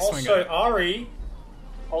welcome to take a swing Also, at it. Ari.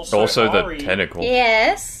 Also, the Ari, tentacle.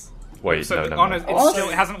 Yes. Wait, So no, the- never oh, no,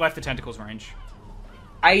 mind. it hasn't left the tentacles range.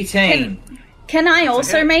 18. Can I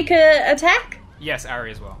also hit. make a attack? Yes,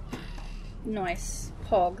 Ari as well. Nice.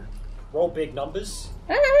 Pog. Roll big numbers.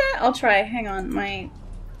 I'll try. Hang on.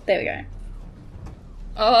 There we go.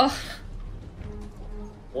 Oh,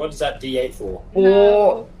 What is that D8 for?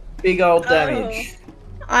 4 big old damage.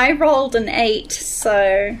 I rolled an 8,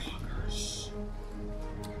 so...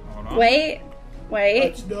 Hold on. Wait.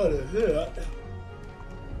 not a hit.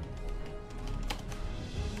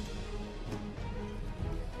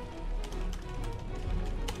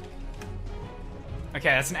 Okay,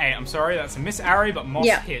 that's an 8. I'm sorry, that's a miss, Ari, but Moss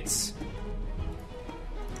Yeah. hits.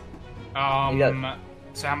 You got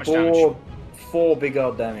So how much damage? 4 big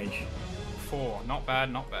old damage. 4. Not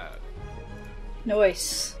bad, not bad.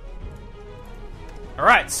 Nice.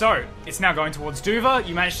 Alright, so it's now going towards Duva.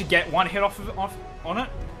 You managed to get one hit off on it.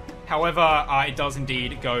 However, it does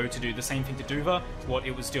indeed go to do the same thing to Duva, what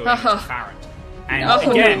it was doing to Farron. And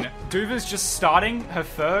Oh. again, Duva's just starting, her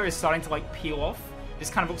fur is starting to like peel off. This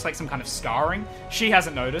kind of looks like some kind of scarring. She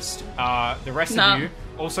hasn't noticed. The rest No. of you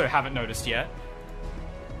also haven't noticed yet.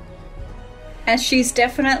 As she's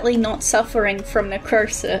definitely not suffering from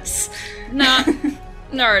necrosis. Nah,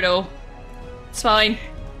 not at all. It's fine.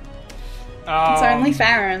 It's only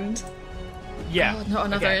Farron. Yeah. Oh, not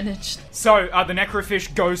another okay. image. So, the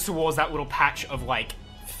necrofish goes towards that little patch of, like,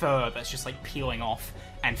 fur that's just, like, peeling off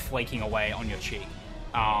and flaking away on your cheek.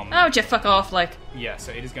 Oh, Jeff, fuck off, like. Yeah,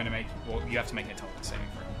 so it is going to make... Well, you have to make an intelligence saving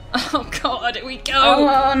throw. Oh god, here we go!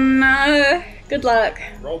 Oh no. Good luck.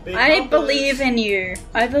 Roll big I numbers. believe in you.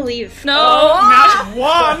 I believe. No! Nat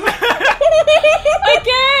 1! Again!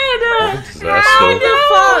 How Disaster. the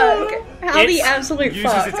fuck? How the absolute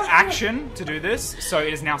uses fuck? its action to do this, so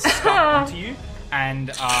it is now stuck onto you, and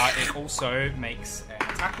it also makes an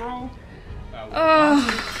attack roll.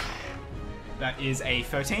 That is a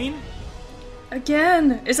 13.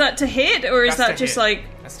 Again! Is that to hit, or is That's that to just hit. like...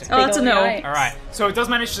 That's to Oh, hit. that's a no. Alright. Alright, so it does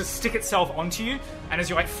manage to stick itself onto you, and as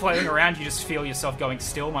you're like flailing around, you just feel yourself going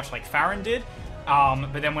still, much like Farron did.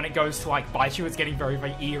 But then when it goes to like bite you, it's getting very,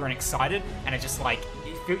 very eager and excited, and it just like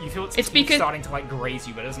you feel its teeth because- starting to like graze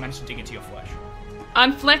you, but it doesn't manage to dig into your flesh.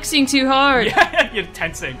 I'm flexing too hard! Yeah, you're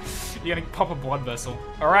tensing. You're gonna pop a blood vessel.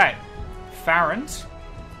 Alright, Farron,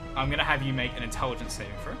 I'm gonna have you make an intelligence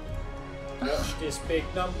saving throw. Watch this big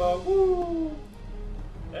number. Woo!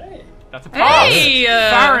 Hey. That's a pass. Hey!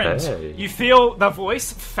 Farron, Hey. you feel the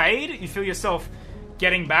voice fade. You feel yourself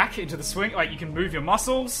getting back into the swing. Like you can move your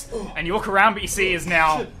muscles, and you look around, but you see is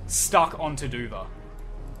now stuck onto Duva.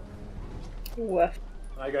 Woof.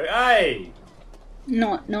 I go, hey!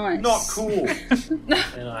 Not nice. Not cool.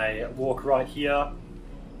 And I walk right here,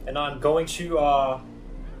 and I'm going to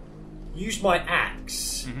use my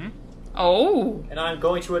axe, Oh! and I'm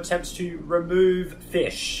going to attempt to remove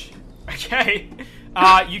fish. Okay,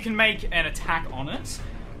 you can make an attack on it.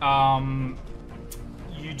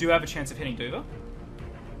 You do have a chance of hitting Duva.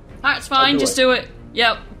 That's fine, do just it. do it.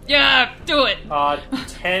 Yep. Yeah, do it!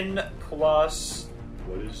 10 plus...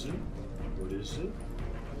 What is it? What is it?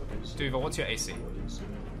 What is it? Duva, what's your AC? What is it?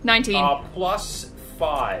 19. Plus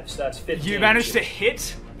 5, so that's 15. You managed to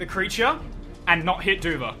hit the creature and not hit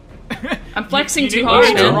Duva. I'm flexing you too need hard,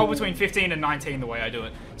 to man. roll between 15 and 19 the way I do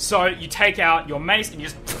it. So you take out your mace and you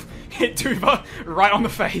just hit Duva right on the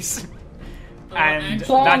face. And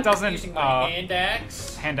that doesn't... Using my hand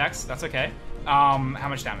axe. hand axe, that's okay. How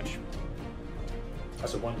much damage?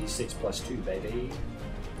 That's a 1d6 plus 2, baby.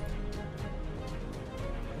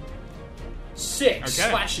 6 Okay.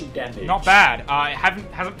 slashing damage. Not bad. It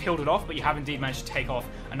hasn't peeled it off, but you have indeed managed to take off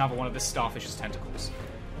another one of this starfish's tentacles.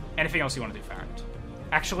 Anything else you want to do, Farron?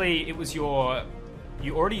 Actually, it was your...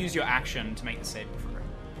 You already used your action to make the saving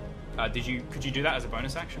throw. Could you do that as a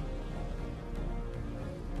bonus action?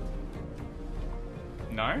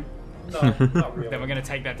 No? No, not really. Then we're going to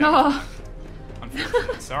take that down. Oh,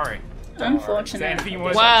 Unfortunately. Sorry. Is there Unfortunate. anything you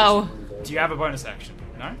want to wow. Do you have a bonus action?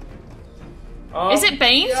 No? Is it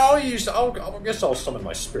Bane? Yeah, I guess I'll summon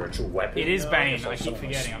my spiritual weapon. It is Yeah, Bane. guess I'll I keep summon my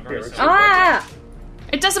forgetting. I'm very spiritual sorry. Ah!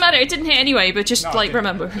 It doesn't matter, it didn't hit anyway, but just, No, it like, didn't.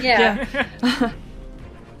 remember. Yeah.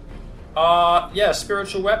 Yeah,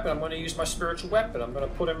 spiritual weapon. I'm going to use my spiritual weapon. I'm going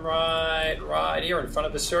to put him right here in front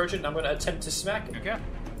of the surgeon, and I'm going to attempt to smack him. Okay.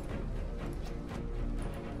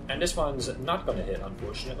 And this one's not going to hit,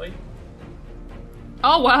 unfortunately.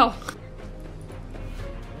 Oh, wow.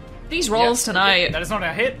 These rolls Yes, tonight. That is not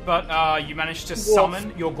a hit, but you managed to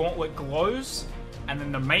summon your gauntlet glows, and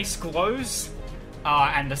then the mace glows,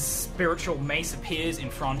 and the spiritual mace appears in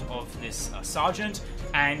front of this sergeant,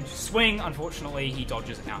 and swing, unfortunately, he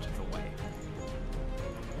dodges out of the way.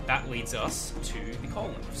 That leads us to the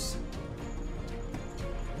columns.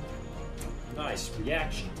 Nice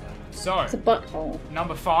reaction. So, It's a butthole.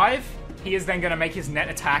 number 5, he is then going to make his net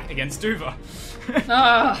attack against Duva.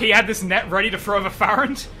 Ah. He had this net ready to throw over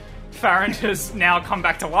Farron. Farron has now come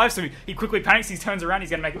back to life, so he quickly panics, he turns around, he's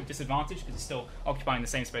going to make it with disadvantage because he's still occupying the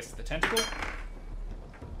same space as the tentacle.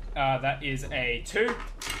 That is a 2.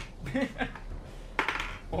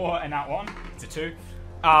 Or a nat 1. It's a 2.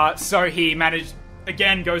 So he managed,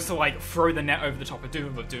 again, goes to like throw the net over the top of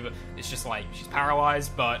Duva, but Duva is just like, she's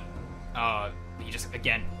paralyzed, but he just,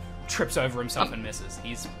 again, trips over himself and misses.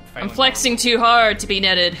 He's I'm failing. flexing too hard to be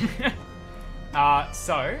netted.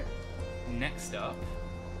 So, next up,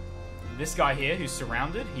 this guy here who's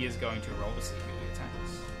surrounded, he is going to roll to see who he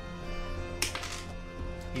attacks.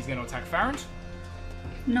 He's going to attack Farron.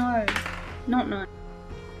 No. Not nice.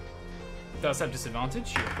 Does have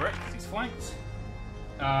disadvantage, you're correct, because he's flanked.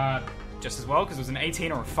 Just as well, because it was an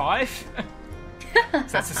 18 or a 5. So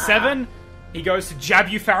that's a 7. He goes to jab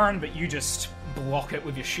you, Farron, but you just block it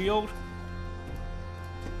with your shield.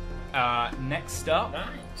 Next up,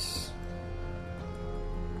 Nice.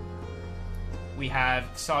 we have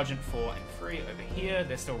Sergeant 4 and 3 over here.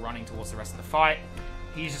 They're still running towards the rest of the fight.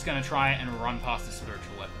 He's just going to try and run past the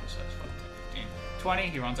spiritual weapon. So it's 15, 20.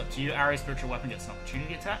 He runs up to you. Ari's spiritual weapon gets an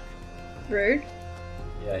opportunity attack. Rude.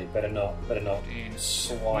 Yeah, you better not. 15,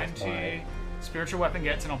 Swipe 20. mine. Spiritual weapon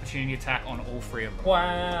gets an opportunity attack on all 3 of them.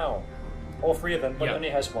 Wow. All 3 of them, but Yeah. it only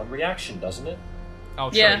has 1 reaction, doesn't it? Oh,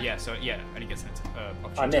 true. Yeah. Yeah. So yeah, only gets an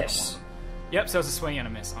opportunity I attack miss. on one. Yep. So it's a swing and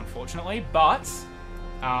a miss, unfortunately. But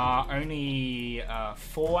only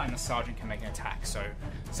 4 and the sergeant can make an attack. So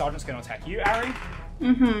sergeant's going to attack you, Ari.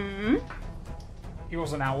 Mm-hmm. He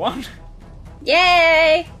rolls a now 1.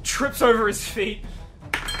 Yay! Trips over his feet.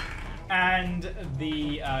 And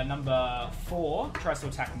the number 4 tries to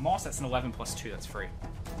attack Moss. That's an 11 plus 2. That's 3.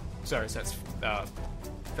 Sorry, so that's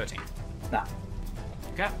 13. Nah.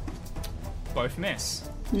 Okay. Both miss.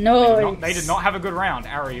 No. They did not have a good round.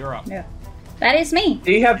 Ari, you're up. Yeah. That is me.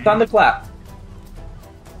 Do you have thunderclap?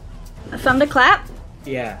 A thunderclap?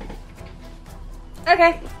 Yeah.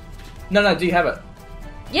 Okay. No, do you have it?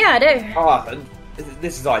 Yeah, I do. Oh,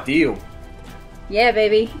 this is ideal. Yeah,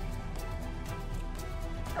 baby.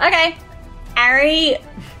 Okay. Ari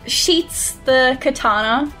sheaths the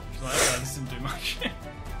katana. She's like, oh, this didn't do much.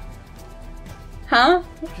 Huh?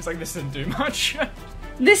 She's like, this didn't do much.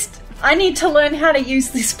 I need to learn how to use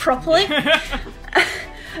this properly.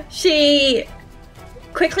 She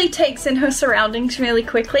quickly takes in her surroundings really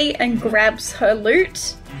quickly and grabs her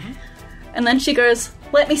loot. And then she goes,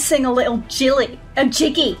 let me sing a little jiggy.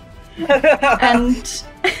 And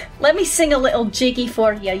let me sing a little jiggy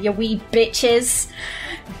for you wee bitches.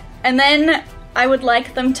 And then I would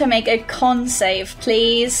like them to make a con save,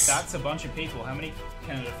 please. That's a bunch of people. How many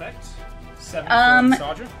can it affect? 7 for the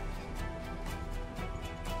sergeant?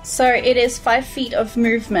 So it is 5 feet of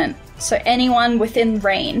movement. So anyone within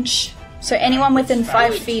range. So anyone within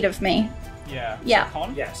 5 feet of me. Yeah. Yeah. So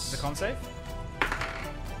con? Yes. The con save?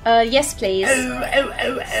 Yes, please.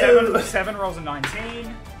 7 rolls a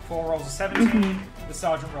 19. 4 rolls a 17. The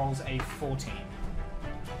sergeant rolls a 14.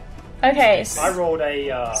 Okay. I rolled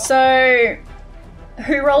a. So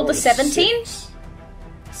who rolled the 17?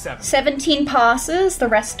 7. 17 passes, the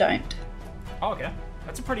rest don't. Oh, okay.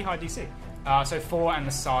 That's a pretty high DC. So 4 and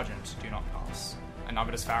the sergeant do not pass. And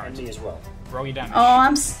neither does And me Farron. as well. Roll your damage.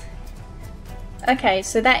 Oh, Okay,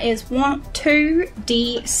 so that is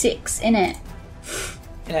 2d6 in it.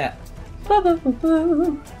 Yeah.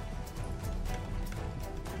 Boo-boo-boo-boo.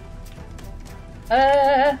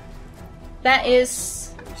 That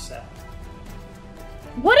is... Reset.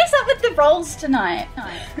 What is up with the rolls tonight?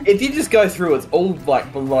 If you just go through, it's all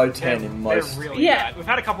like below 10 in most. They're really Yeah. bad. We've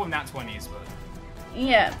had a couple of nat 20s, but...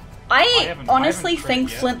 Yeah. I haven't honestly crit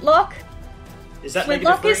think yet. Flintlock... Is that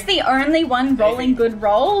Flintlock is the only one rolling good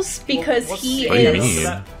rolls because what's he the- What do you is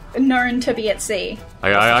mean? known to be at sea.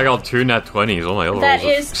 I got 2 nat 20s. All my other That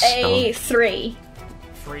rolls are is a stellar. 3.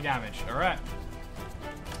 3 damage. Alright.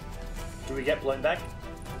 Do we get blown back?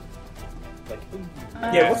 Like, ooh.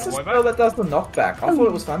 Yeah, what's the What spell about- that does the knockback? I thought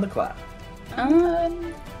it was thunderclap.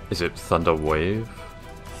 Is it Thunder Wave?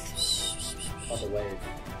 On the wave.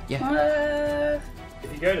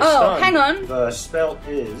 If you go to Oh, stun, hang on. the spell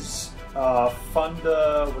is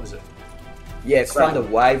thunder. What is it? Yeah, it's Right. thunder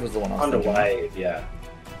wave was the one I was Thunder thinking. wave. Yeah.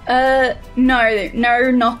 No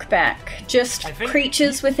knockback. Just I think-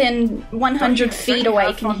 creatures within 100 feet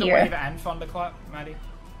away can Thunder hear. Wave and Thunderclap, Maddie?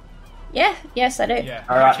 Yeah, yes, I do. Yeah.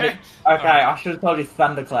 Alright, Okay. okay, I should have told you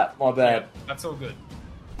thunderclap. My Yeah, bad. that's all good.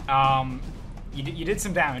 You did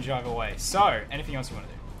some damage either way. So, anything else you want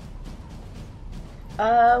to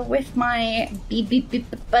do? With my beep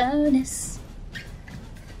bonus,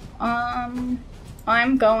 I'm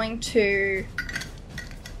going to.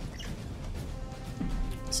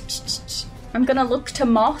 I'm gonna look to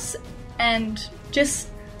Moss and just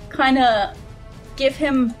kind of give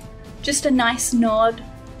him just a nice nod.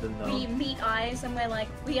 We meet eyes and we're like,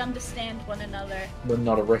 we understand one another. But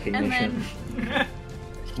not a And recognition. then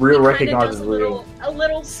Real kinda recognizes does real. a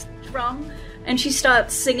little strum, and she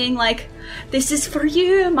starts singing like, "This is for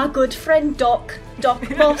you, my good friend Doc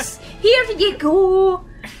Moss. Here you go."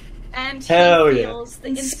 And he Hell yeah. feels the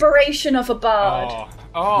inspiration of a bard.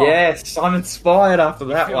 Oh. Yes, I'm inspired after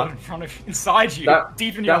that Feel it in one. front of inside you, Don't-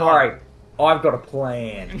 deep in your Don't worry, I've got a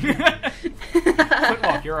plan.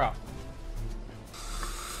 Flintlock, you're up.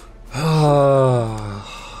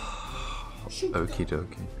 Okie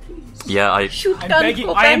dokie. Yeah, I Shoot I'm gun, begging.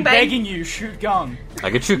 bang, I am bang. begging you. Shoot gun.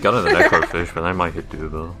 could shoot gun at the necrofish, but that might hit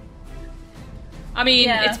doable. I mean,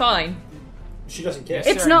 Yeah. it's fine. She doesn't care.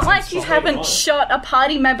 It's not like you haven't shot a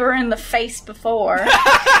party member in the face before.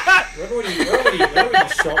 Remember when you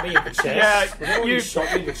shot me in the chest? Yeah, Remember when you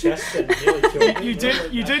shot me in the chest and nearly killed me?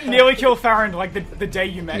 You did nearly kill Farron like the day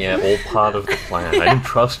you met Yeah, him. all part of the plan. I didn't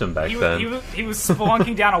trust him back then. He was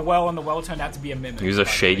spelunking down a well, and the well turned out to be a mimic. He was a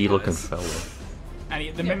shady-looking fella.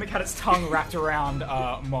 And the mimic had its tongue wrapped around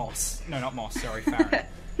Moss. No, not Moss, sorry, Farron.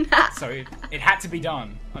 So it had to be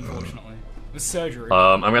done, unfortunately. It was surgery.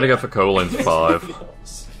 I'm gonna go for Colin's 5.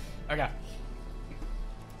 Okay.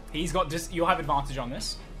 He's got you'll have advantage on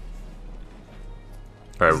this.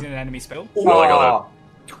 Alright, This is an enemy spell. well, I got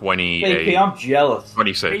a 28. BP, I'm jealous.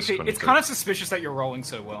 26. It's 26. kind of suspicious that you're rolling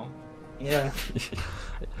so well. Yeah.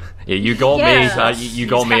 Yeah, you got Yeah. me. You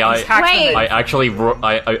got me. He's hacked the Wait. mimic. I actually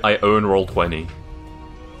I own roll 20.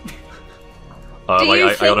 Do you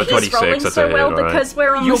I got a think he's rolling 26. That's so a hit, well right? because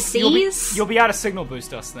we're on the seas? You'll be able to signal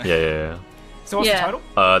boost us then. Yeah. So what's Yeah. the total?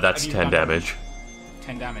 That's Have you 10 done damage.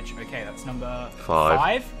 10 damage. Okay, that's number 5.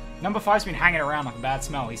 5. Number 5's been hanging around like a bad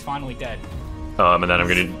smell. He's finally dead. And then I'm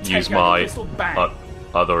gonna use Take out my your pistol, bang.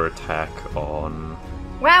 other attack on.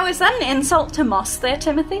 Wow, is that an insult to Moss there,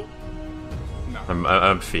 Timothy?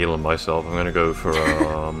 I'm feeling myself. I'm gonna go for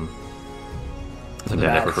the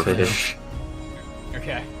Bad necrofish.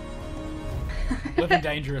 Okay. Living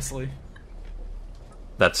dangerously.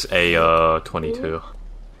 That's a 22.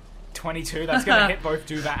 22. That's going to hit both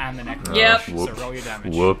Duva and the Necro. Yep. So roll your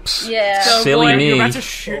damage. Whoops. Yeah. Go Silly for it. me. You're about to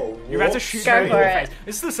shoot. You're about to shoot Go her in for the it. face.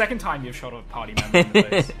 This is the second time you've shot a party member in the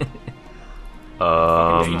face.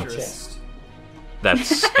 Dangerous. Chest.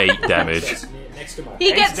 That's 8 damage. Chest next to my He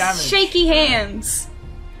Eight gets damage. shaky hands.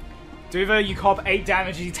 Duva, you cop 8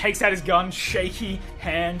 damage. He takes out his gun, shaky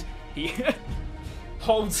hand. He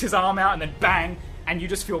holds his arm out, and then bang, and you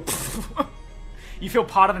just feel. You feel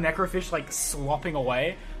part of the necrofish like slopping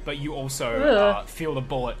away, but you also feel the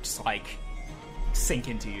bullet just like sink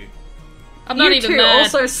into you. I'm not You even two mad.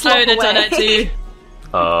 also slop I would have done away. that to you.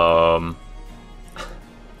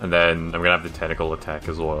 And then I'm gonna have the tentacle attack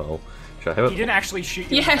as well. Should I have He it? didn't actually shoot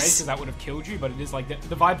you in the Yes. face because that would have killed you, but it is like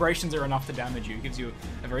the vibrations are enough to damage you. It gives you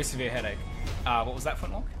a very severe headache. What was that,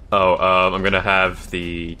 Footlock? I'm gonna have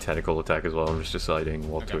the tentacle attack as well. I'm just deciding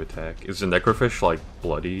what to Okay. attack. Is the necrofish like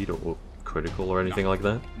bloodied or critical or anything like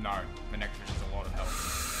that? No, the necrofish is a lot of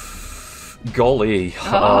health. Golly.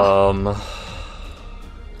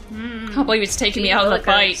 Can't believe it's taking me out of the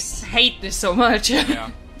fight. I hate this so much. Yeah.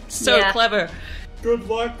 So Yeah. clever. Good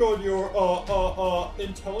luck on your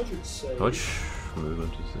intelligence save. How much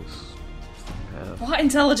movement is this? Have? What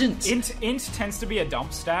intelligence? Int tends to be a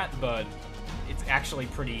dump stat, but it's actually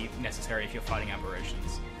pretty necessary if you're fighting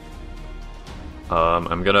aberrations.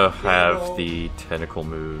 I'm gonna have the tentacle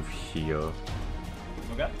move here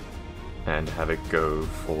Okay. and have it go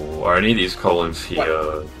for. Are any of these columns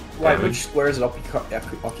here? Wait, damaged? where is it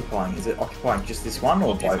occupying? Is it occupying just this one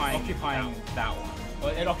or both? Occupying that one.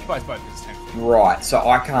 Well, it occupies both because it's 10 feet. Right, so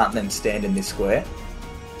I can't then stand in this square.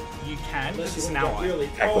 You can, Unless because it's you an want to get ally. really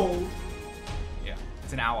Okay, cool. cold. Yeah,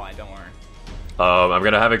 it's an ally, don't worry. I'm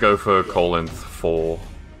gonna have it go for Colinth 4.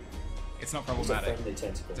 It's not It's a problematic. friendly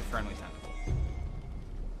tentacle. It's a friendly tentacle.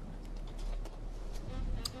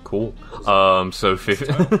 Cool. So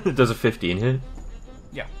does a 15 hit?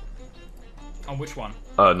 Yeah. On which one?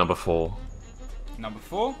 Number 4. Number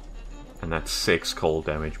 4? And that's 6 cold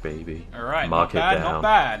damage, baby. Alright, Mark not bad, it down. not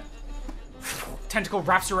bad. Tentacle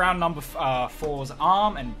wraps around number 4's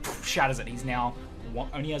arm and shatters it. He's now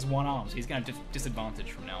only has one arm, so he's going to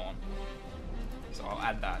disadvantage from now on. So I'll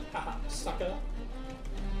add that. Haha, sucker.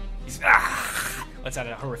 He's, let's add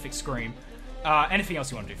a horrific scream. Anything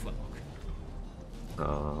else you want to do, Flintlock?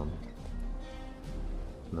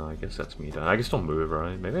 No, I guess that's me done. I guess don't move,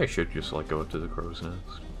 right? Maybe I should just like go up to the crow's nest.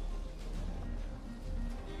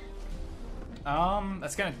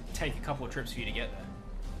 That's going to take a couple of trips for you to get there.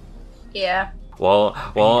 Yeah. Well,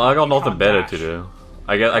 I got nothing can't better dash. to do.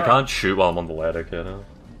 I can't shoot while I'm on the ladder, can I?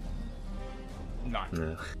 No.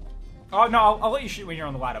 Yeah. Oh, no, I'll let you shoot when you're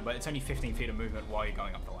on the ladder, but it's only 15 feet of movement while you're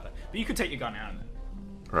going up the ladder. But you could take your gun out.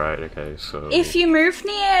 Right. Okay. So If you move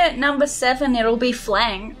near number 7, it'll be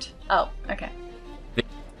flanked. Oh, okay. you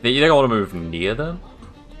think I want to move near them?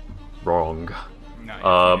 Wrong. No.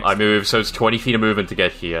 I move, so it's 20 feet of movement to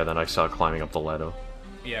get here, then I start climbing up the ladder.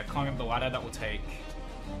 Yeah, climbing up the ladder, that will take...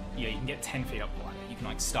 Yeah, you can get 10 feet up the ladder. You can,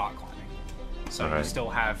 like, start climbing. So you Alright. still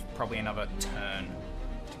have probably another turn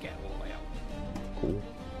to get all the way up. Cool.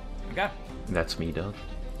 Okay. That's me done.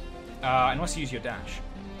 Unless you use your dash.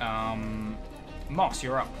 Moss,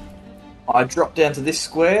 you're up. I drop down to this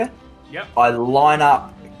square. Yep. I line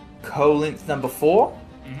up Colinth number 4.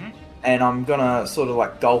 Mm-hmm. And I'm gonna sort of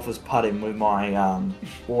like golfer's putt him with my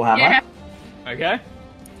Warhammer. Yeah. Okay,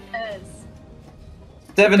 Yes.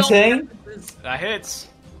 17. that hits.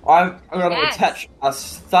 I'm going to Yes. attach a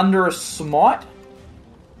Thunderous Smite.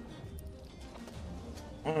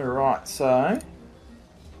 Alright, so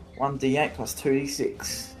 1d8 plus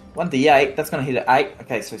 2d6. 1d8, that's going to hit at 8.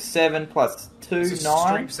 Okay, so 7 plus 2, It's a 9.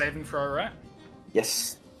 strength saving throw, right?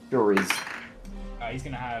 Yes, sure is. He's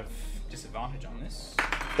gonna have disadvantage on this.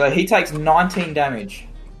 So he takes 19 damage.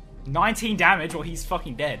 19 damage, or he's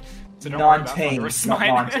fucking dead. So don't worry about 19, Thunderous not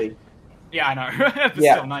Smite. 90. Yeah, I know. But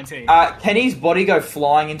Yeah. still, 19. Can his body go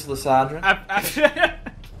flying into the sergeant?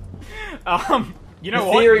 You know the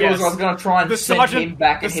what? theory Yes. was I was going to try and The send sergeant- him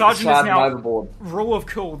back the and hit the sergeant is sergeant now- overboard. Rule of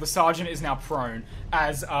cool, the sergeant is now prone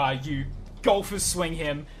as you golfers swing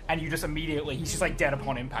him, and you just immediately, he's just like dead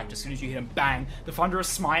upon impact. As soon as you hit him, bang, the Thunderous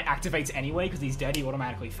Smite activates anyway because he's dead, he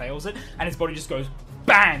automatically fails it, and his body just goes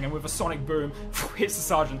bang, and with a sonic boom, hits the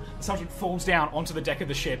sergeant. The sergeant falls down onto the deck of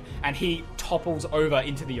the ship, and he topples over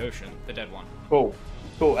into the ocean, the dead one. Cool.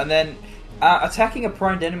 And then attacking a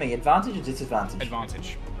prone enemy, advantage or disadvantage?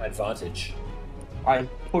 Advantage. Advantage. I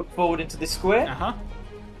put forward into this square, Uh-huh.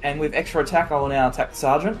 and with extra attack, I will now attack the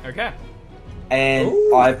sergeant. Okay. And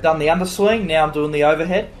Ooh. I've done the underswing. Now I'm doing the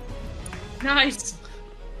overhead. Nice.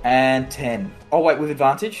 And 10. Oh wait, with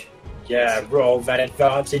advantage. Yeah, roll that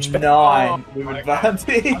advantage. 9 Oh, with my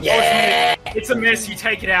advantage. Yeah! It's a miss, you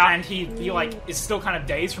take it out, and he like is still kind of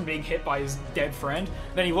dazed from being hit by his dead friend.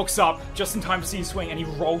 Then he looks up just in time to see you swing, and he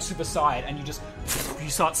rolls to the side, and you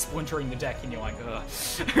start splintering the deck, and you're like, ugh.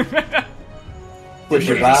 Push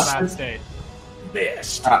You're your in a bastard. bad state.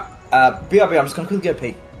 Best. BRB, I'm just going to quickly go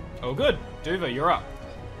pee. Oh, good. Duva, you're up.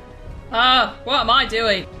 What am I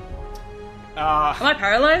doing? Am I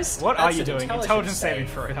paralyzed? What are That's you an doing? intelligence Intelligence saving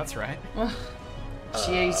save. throw, that's right.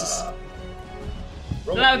 Jesus.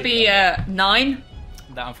 Roll That a would big be one. 9.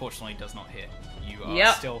 That unfortunately does not hit. You are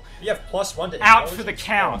Yep. still You have +1 to out for the intelligence.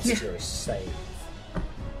 count. Oh, serious save.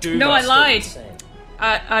 Duva. No, I Still lied. insane.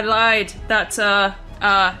 I lied. That's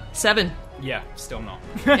 7. Yeah, still not.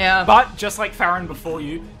 Yeah. But just like Farron before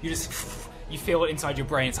you you feel it inside your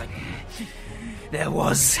brain. It's like, There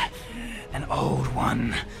was an old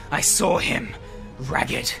one. I saw him.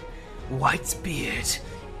 Ragged, white beard.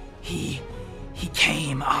 He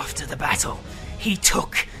came after the battle. He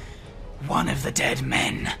took one of the dead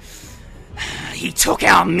men. He took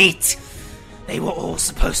our meat. They were all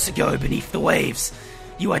supposed to go beneath the waves.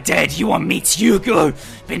 You are dead. You are meat. You go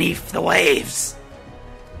beneath the waves.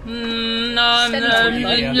 No.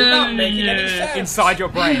 Not making any sense. inside your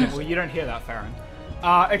brain. Well, you don't hear that, Farron.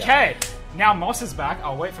 Okay, now Moss is back.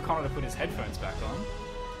 I'll wait for Connor to put his headphones back on.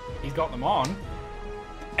 He's got them on.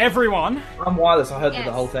 Everyone, I'm wireless, I heard through the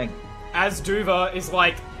Yes. whole thing. as Duva is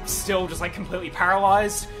like still just like completely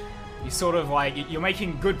paralyzed, you sort of like you're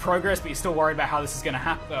making good progress, but you're still worried about how this is going to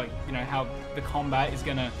happen. You know how the combat is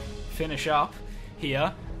going to finish up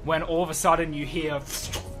here. When all of a sudden you hear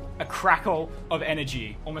a crackle of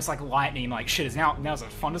energy, almost like lightning. Like shit, is now's a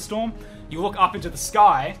thunderstorm. You look up into the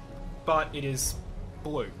sky, but it is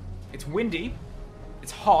blue. It's windy,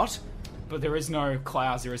 it's hot, but there is no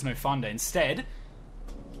clouds. There is no thunder. Instead,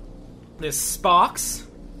 there's sparks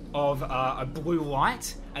of a blue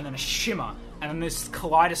light, and then a shimmer, and then this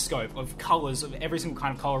kaleidoscope of colours of every single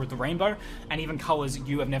kind of colour of the rainbow, and even colours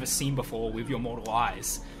you have never seen before with your mortal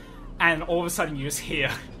eyes. And all of a sudden you just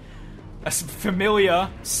hear a familiar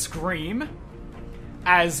scream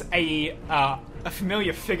as a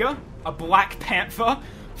familiar figure, a black panther,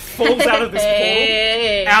 falls out of this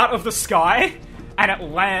portal, out of the sky, and it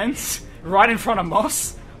lands right in front of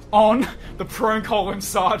Moss on the prone column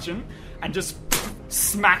sergeant, and just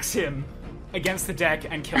smacks him against the deck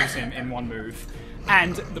and kills him in one move.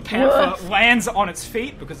 And the panther lands on its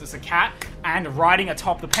feet because it's a cat, and riding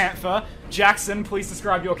atop the panther, Jackson, please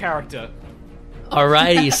describe your character.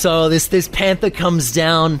 Alrighty, so this panther comes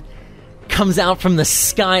out from the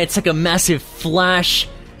sky. It's like a massive flash,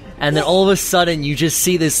 and then all of a sudden you just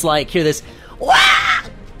see this, like, hear this, wah!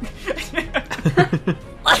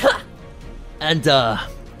 and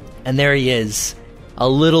there he is, a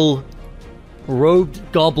little robed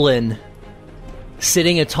goblin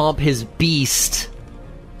sitting atop his beast,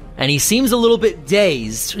 and he seems a little bit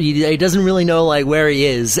dazed. He doesn't really know like where he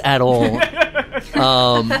is at all.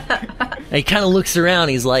 And he kind of looks around.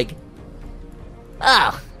 He's like,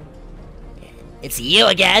 Oh, it's you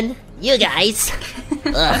again. You guys.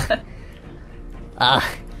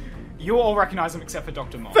 You all recognize him except for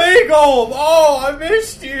Dr. Moss. Bagel! Oh, I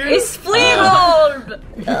missed you! It's Fleagold!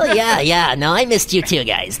 Oh, yeah. No, I missed you too,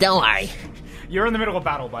 guys. Don't worry. You're in the middle of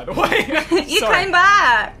battle, by the way. You Sorry. came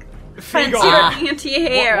back! Fancy Figure- ripping into your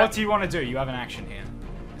hair. What do you want to do? You have an action here.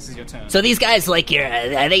 This is your turn. So these guys, like,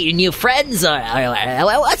 are they your new friends, or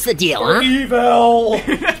what's the deal, huh? Evil!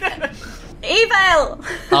 Evil!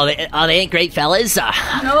 Oh, they ain't great fellas? No.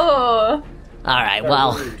 All right,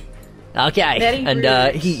 well, okay. Very And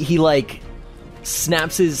rude. He like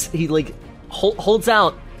snaps he like holds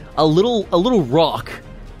out a little rock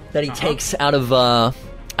that he takes out of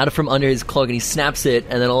from under his cloak, and he snaps it,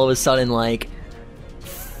 and then all of a sudden, like,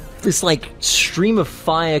 this like stream of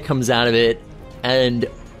fire comes out of it, and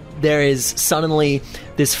there is suddenly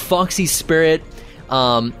this foxy spirit.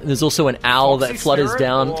 There's also an owl Foxy that flutters spirit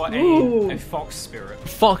down. Or a fox spirit.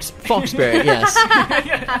 Fox spirit, yes.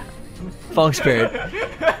 Fox spirit.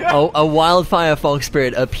 A wildfire fox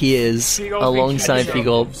spirit appears Seagull alongside thinks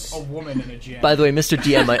Feagle. he's a woman in a gem. By the way, Mr.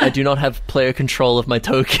 DM, I do not have player control of my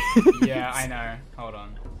token. Yeah, I know. Hold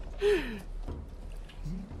on.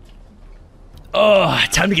 Oh,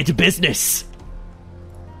 time to get to business.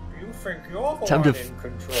 You think you're the Time to one in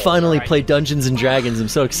control. finally Right. play Dungeons and Dragons. I'm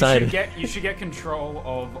so excited. You should get control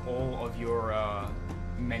of all of your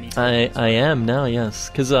many. I tokens. am now, yes,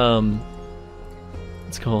 because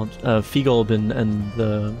it's called Feagle and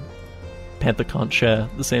the Panther can't share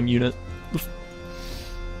the same unit.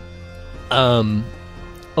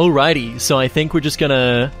 Alrighty, so I think we're just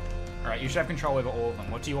gonna Alright, you should have control over all of them.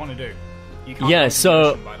 What do you want to do? You can't Yeah, roll the so-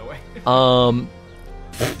 motion, by the way.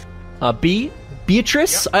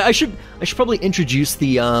 Beatrice. Yep. I should probably introduce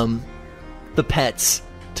the pets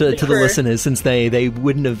to the listeners, since they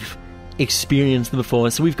wouldn't have experienced them before.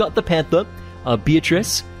 So we've got the panther,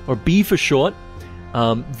 Beatrice, or B for short.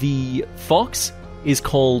 The fox is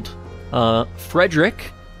called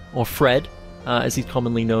Frederick, or Fred, as he's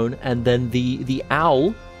commonly known, and then the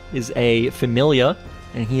owl is a familiar,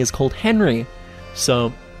 and he is called Henry.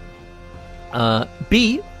 So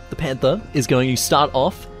B, the panther, is going to start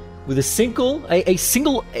off with a single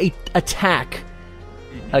attack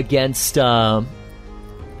against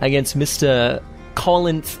Mr.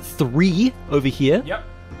 Colin 3 over here. Yep.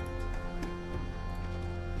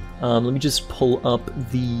 Let me just pull up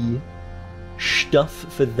the stuff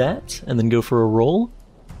for that, and then go for a roll.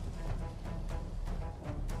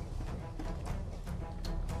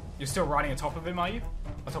 You're still riding on top of him, are you?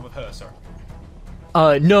 On top of her, sorry.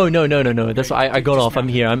 No. That's why I got Just off. I'm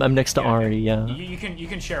here. I'm next to Yeah, Ari. okay. Yeah. You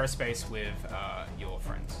can share a space with your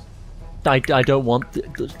friends. I don't want.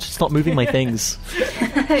 Stop moving my things.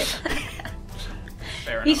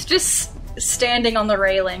 Fair He's enough. just standing on the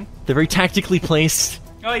railing. They're very tactically placed.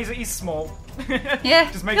 Oh, he's small. Yeah.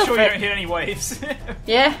 Just make he'll sure you fit. don't hit any waves.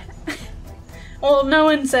 Yeah. Well, no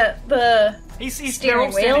one's at the. They're Steering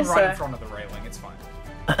all standing wheel, right in so- front of the railing. It's fine.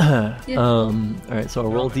 Yeah. All right. So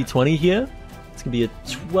I'll roll d20 here. It's gonna be a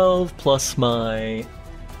 12 plus my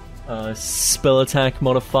spell attack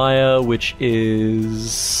modifier, which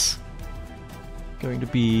is going to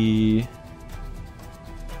be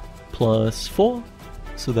plus 4.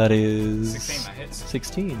 So that is 16, that hits.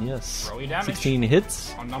 16, yes. Roll your damage. 16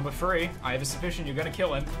 hits. On number 3, I have a suspicion you're going to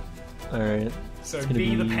kill him. Alright. So It's gonna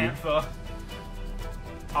B the be- Panther,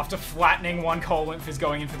 after flattening one Colinth, is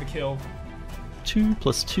going in for the kill. 2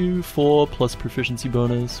 plus 2, 4 plus proficiency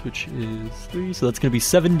bonus, which is 3. So that's going to be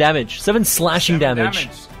 7 damage. 7 slashing 7 damage.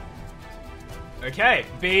 Okay,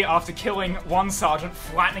 B, after killing one sergeant,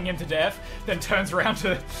 flattening him to death, then turns around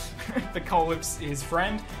to the Colinth, his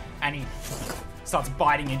friend, and he starts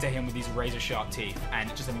biting into him with these razor-sharp teeth, and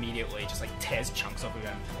just immediately just like tears chunks off of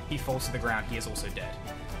him. He falls to the ground. He is also dead.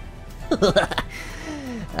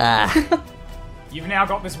 You've now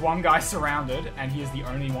got this one guy surrounded, and he is the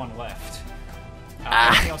only one left.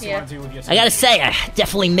 Anything else you Yeah. want to do with your I gotta say, I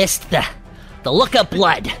definitely missed the look of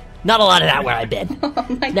blood. Not a lot of that where I've been.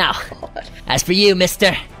 Now, as for you,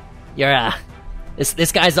 mister, you're,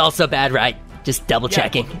 this guy's also bad, right? Just double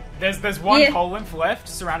checking. Yeah, there's one Yeah. Colinth left,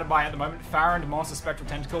 surrounded by, at the moment, Farron, Monster Spectral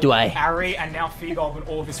Tentacle, Do I- Ari, and now Feagle and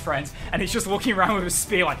all of his friends, and he's just walking around with a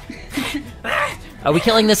spear like, Are we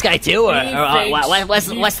killing this guy too, or, He what's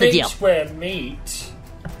thinks the deal? we're meat.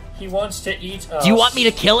 He wants to eat us. Do you want me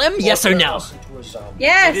to kill him? Yes or turn no? us into a zombie.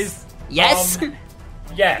 Yes. it is, Yes.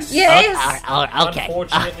 Yes. Yes. Okay.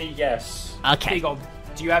 Unfortunately, yes. Okay. Feagle,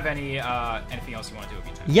 do you have anything else you want to do with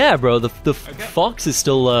your turn? Yeah, bro. The fox is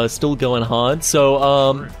still going hard.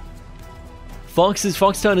 So Fox's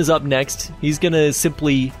turn is up next. He's gonna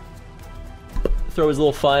simply throw his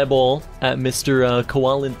little fireball at Mr.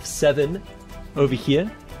 Koalinth 7 over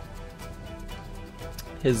here.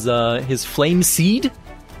 His flame seed. Is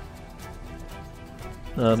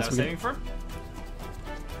that So a we're gonna- saving throw?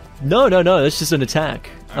 No, that's just an attack.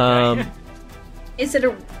 Okay. Is it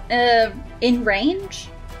in range?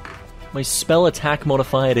 My spell attack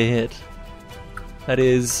modifier to hit. That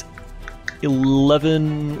is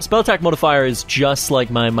 11. Spell attack modifier is just like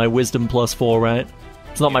my wisdom plus 4, right?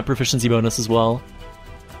 It's not my proficiency bonus as well.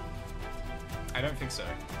 I don't think so.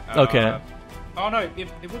 Okay. Oh no, it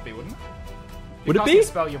would be, wouldn't it? Would it If be? you cast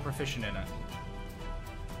a spell, you're proficient in it.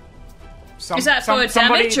 Is that for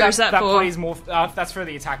somebody damage, or is that for- plays more? That's for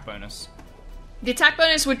the attack bonus. The attack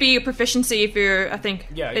bonus would be your proficiency if you're, I think.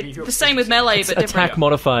 Yeah, if you're the same with melee, but different. Attack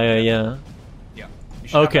modifier, yeah. Yeah. You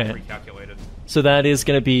should Okay. have that recalculated. So that is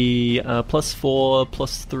going to be plus 4,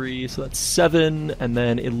 plus 3, so that's 7, and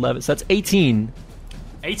then 11. So that's 18.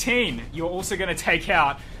 18. You're also going to take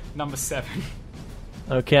out number 7.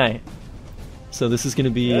 Okay. So this is going to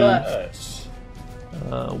be Yes.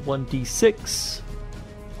 1d6.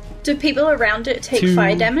 Do people around it take 2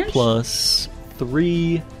 fire damage? plus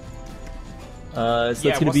 3. So that's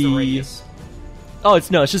Yeah, going to what's the be. radius? Oh, it's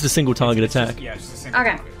just a single target It's attack. Just, it's a single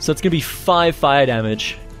Okay. target. So it's going to be 5 fire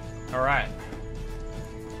damage. Alright.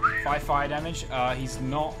 5 fire damage. He's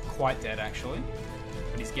not quite dead, actually.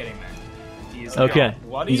 But he's getting there. He is Okay.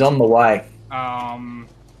 bloody. He's on the way.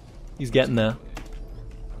 He's getting there.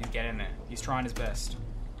 He's getting there. He's trying his best.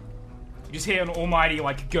 You just hear an almighty,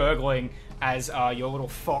 like, gurgling as your little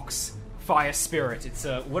fox fire spirit. It's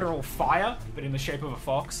a literal fire, but in the shape of a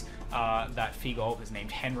fox. That Figolf is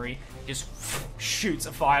named Henry. Just shoots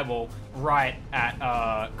a fireball right at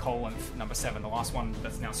Colinth, number 7, the last one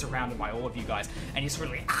that's now surrounded by all of you guys. And he just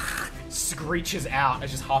really screeches out as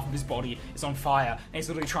just half of his body is on fire. And he's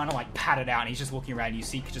literally trying to, like, pat it out. And he's just looking around. And you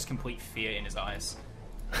see just complete fear in his eyes.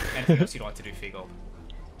 Anything else you'd like to do, Figolf?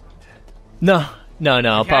 No.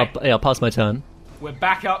 Okay. I'll pass my turn. We're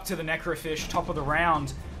back up to the Necrofish, top of the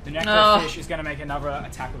round. The Necrofish is going to make another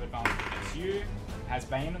attack of advantage against you. Has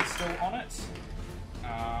Bane still on it.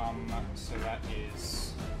 So that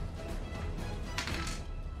is...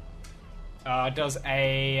 does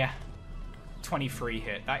a 23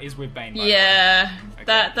 hit. That is with Bane, by the way. Yeah, Okay.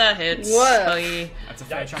 that hits. Whoa. Oh, yeah. That's a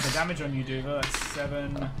fair chunk of damage on you, Duva. That's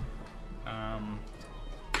 7.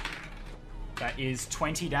 That is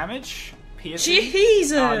 20 damage. Piercing.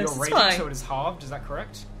 Jesus, You're it's raging, fine. so it is halved. Is that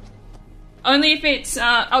correct? Only if it's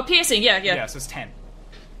piercing. Yeah. So it's 10.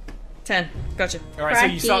 10. Gotcha. Alright, so you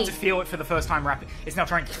Cracky. start to feel it for the first time rapid. It's now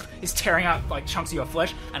it's tearing out like chunks of your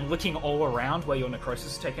flesh and licking all around where your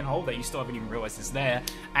necrosis has taken hold that you still haven't even realized is there.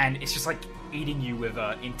 And it's just like eating you with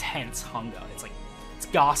intense hunger. It's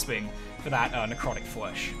gasping for that necrotic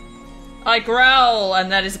flesh. I growl,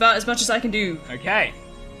 and that is about as much as I can do. Okay.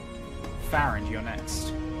 Farron, you're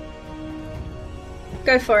next.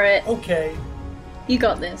 Go for it. Okay. You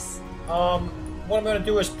got this. What I'm going to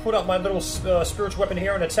do is put up my little spiritual weapon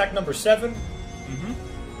here and attack number 7.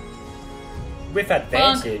 With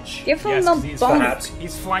advantage. Give him Yes, the 'cause he's bomb. perhaps.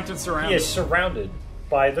 He's flanked and surrounded. He is surrounded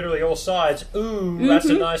by literally all sides. Ooh, that's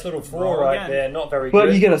a nice little 4 Roll right again. there. Not very But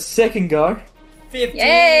good. you get a second go. 15. Yay!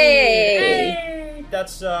 Yay!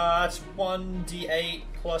 That's 1d8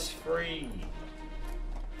 plus 3.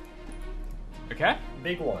 Okay.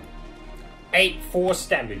 Big one. 8 force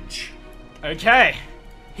damage. Okay.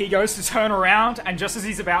 He goes to turn around, and just as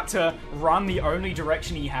he's about to run the only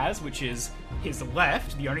direction he has, which is his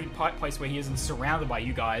left, the only place where he isn't surrounded by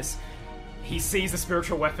you guys, he sees the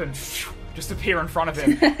spiritual weapon just appear in front of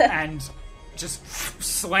him and just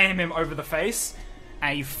slam him over the face,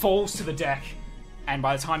 and he falls to the deck, and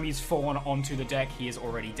by the time he's fallen onto the deck, he is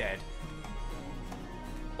already dead.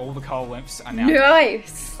 All the coal lymphs are now dead.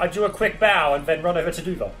 Nice. I do a quick bow and then run over to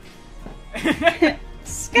Duva.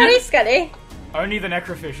 Scuddy. Only the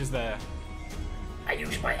necrofish is there. I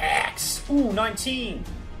use my axe. Ooh, 19.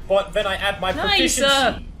 But then I add my Nice,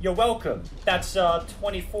 proficiency. You're welcome. That's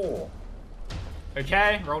 24.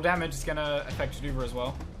 Okay, roll damage. It's gonna affect Duva as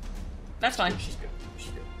well. That's fine. She's good.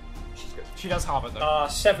 She's good. She's good. She does halve it though.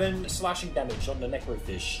 7 slashing damage on the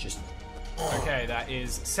necrofish. Just Okay, that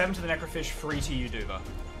is 7 to the necrofish, 3 to you, Duva.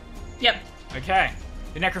 Yep. Okay,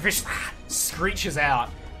 the necrofish screeches out,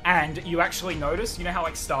 and you actually notice, you know how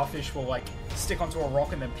like starfish will like stick onto a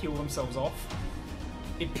rock and then peel themselves off?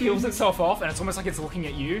 It peels itself off, and it's almost like it's looking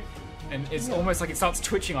at you, and it's almost like it starts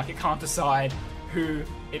twitching, like it can't decide who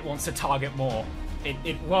it wants to target more.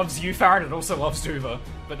 It loves you, Farron, it also loves Duva,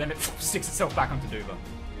 but then it sticks itself back onto Duva.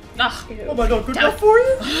 Ugh. oh my god, good enough for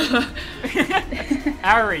you?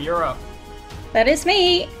 Ari, you're up. That is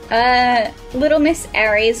me. Little Miss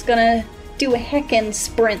Ari is gonna do a heckin'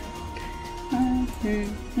 sprint.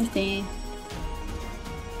 Let's see.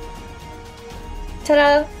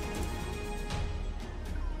 Ta-da!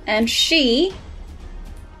 And she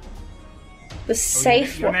was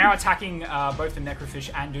safe. You're now attacking both the necrofish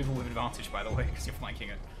and Duva with advantage, by the way, because you're flanking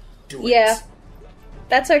it. Yeah.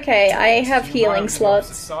 That's okay. I have You run over healing to the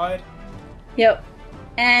opposite slots. Side. Yep.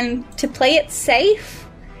 And to play it safe,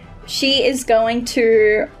 she is going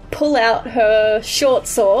to pull out her short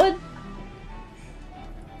sword.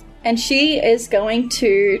 And she is going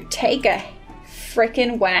to take a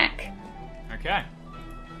frickin' whack. Okay.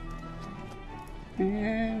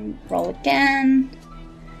 And roll again.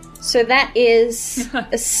 So that is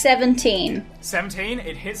a 17. 17,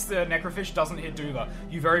 it hits the necrofish, doesn't hit Duva.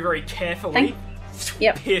 You very, very carefully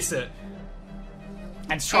pierce it.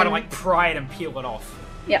 And try to, pry it and peel it off.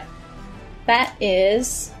 Yep. That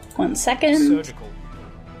is... 1 second. Surgical.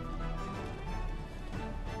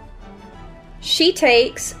 She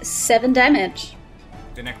takes 7 damage.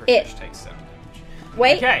 The necrofish takes 7 damage.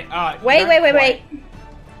 Wait. Okay, wait.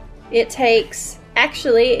 It takes...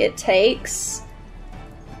 Actually, it takes...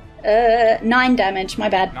 9 damage, my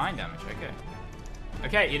bad. 9 damage, okay.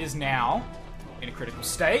 Okay, it is now in a critical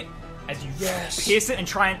state. As you pierce it and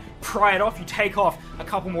try and pry it off, you take off a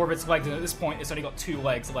couple more of its legs, and at this point, it's only got 2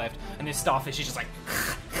 legs left, and this starfish is just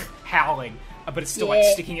howling, but it's still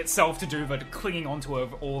sticking itself to Duva, clinging onto her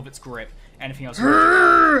with all of its grip. Anything else?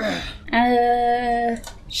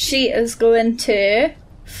 She is going to...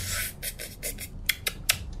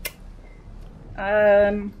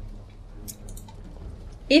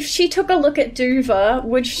 If she took a look at Duva,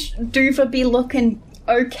 would Duva be looking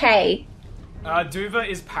okay? Duva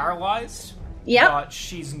is paralyzed. Yep. But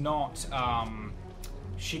she's not.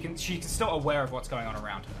 She's still aware of what's going on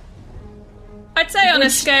around her. I'd say on a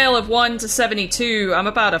scale of 1 to 72, I'm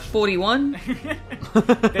about a 41.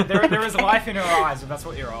 there is life in her eyes, if that's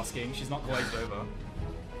what you're asking. She's not glazed over.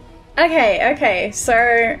 Okay,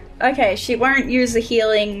 so... Okay, she won't use the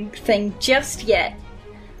healing thing just yet.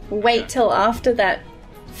 Wait till after that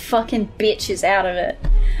fucking bitch is out of it.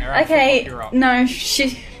 Right, okay, no,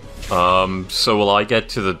 she... So will I get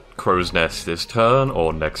to the crow's nest this turn,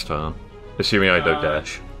 or next turn? Assuming I don't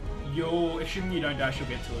dash. Assuming you don't dash, you'll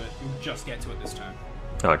get to it. You'll just get to it this turn.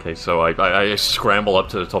 Okay, so I scramble up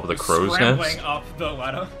to the top of the crow's Scrambling nest. up the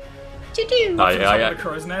ladder. To the top of the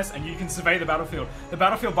crow's nest, and you can survey the battlefield. The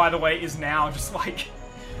battlefield, by the way, is now just like...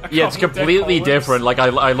 it's completely different. Like,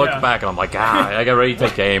 I look back and I'm like, I get ready to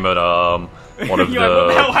take aim at, one of You're the... like, what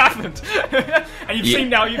the hell happened? And you've seen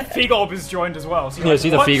now, Feegulb is joined as well. So see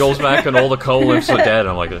the Feegul's back and all the coal imps are dead.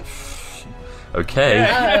 I'm like,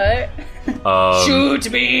 okay.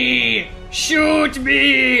 Shoot me! Shoot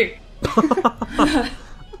me!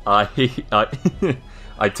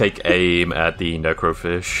 I take aim at the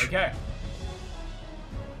necrofish. Okay.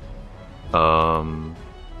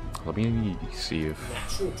 Let me see if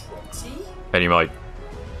any of my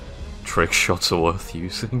trick shots are worth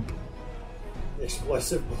using.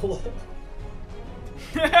 Explosive bullet.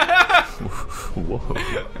 Whoa.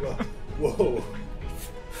 Whoa.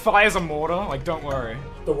 Fires a mortar, like, don't worry.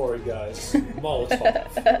 Don't worry, guys.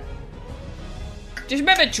 Molotov. Do you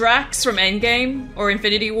remember Drax from Endgame or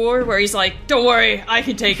Infinity War, where he's like, "Don't worry, I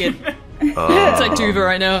can take it." It's like Duva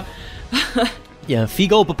right now. Yeah,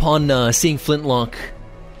 Feegulb, upon seeing Flintlock,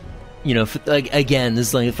 you know, again, this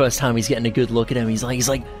is like the first time he's getting a good look at him. He's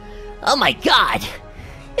like, "Oh my god!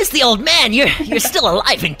 It's the old man! You're still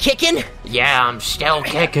alive and kicking?" Yeah, I'm still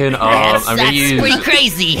kicking. That's I'm gonna use pretty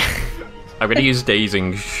crazy. I'm gonna use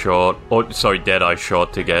Dazing Shot, Deadeye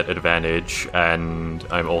Shot to get advantage, and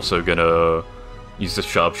I'm also gonna use the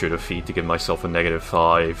Sharpshooter feat to give myself a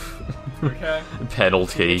 -5 Okay.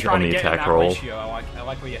 penalty on the attack roll. Ratio. I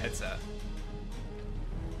like where your head's at.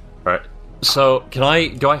 Alright, so do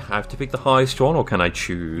I have to pick the highest one, or can I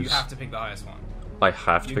choose? You have to pick the highest one. I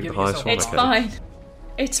have to pick the highest one? It's Okay. fine.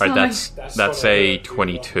 It's fine. That's a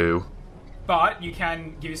 22. But you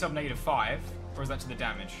can give yourself -5, or is that to the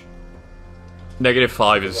damage?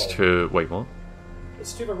 -5 is to... Wait, what?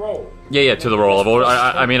 It's to the roll. Yeah, to the roll.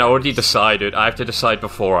 I already decided. I have to decide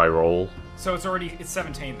before I roll. So it's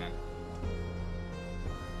 17 then.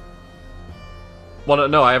 Well,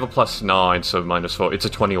 no, I have a +9, so -4. It's a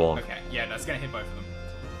 21. Okay, yeah, that's gonna hit both of them.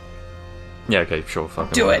 Yeah, okay, sure,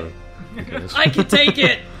 fucking Do it. I can take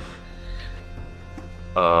it.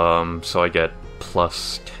 So I get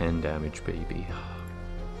 +10 damage, baby.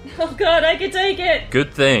 Oh god, I can take it.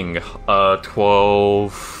 Good thing.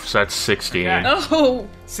 12. So that's 16. Okay. Oh,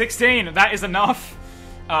 16. That is enough.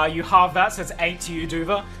 You halve that, so it's 8 to you,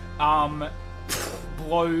 Duva.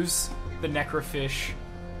 Blows the necrofish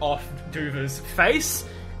off Duva's face,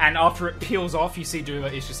 and after it peels off, you see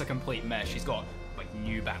Duva is just a complete mess. She's got like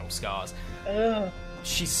new battle scars.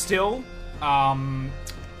 She's still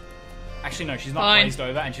actually no, she's not glazed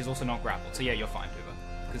over, and she's also not grappled. So yeah, you're fine, Duva,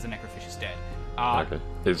 because the necrofish is dead. Okay.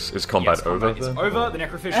 Is combat over? It's then? over. The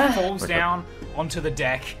necrofish falls down onto the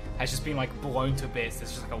deck. Has just been like blown to bits.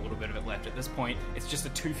 There's just like a little bit of it left at this point. It's just a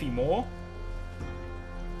toothy maw.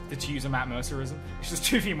 to use a Matt Mercerism. It's just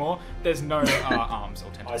 2 feet more. There's no arms or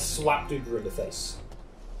I tentacles. slapped Uber in the face.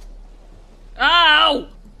 Ow!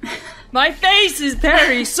 My face is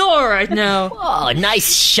very sore right now. Oh,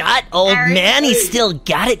 nice shot, old man. He's still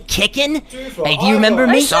got it kicking. Hey, do you remember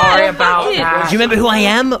me? Sorry about that. Do you remember who I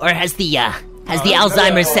am, or has the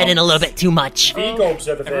Alzheimer's set in a little bit too much? Vigolb's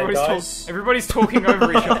over there, guys. Everybody's talking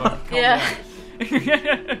over each other. Yeah.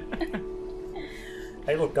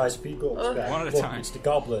 Hey, look, guys, Vigolb's back. One at a Look, time. it's the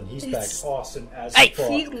goblin. He's back. Awesome as Hey,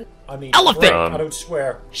 fuck. I mean, Elephant! great, I don't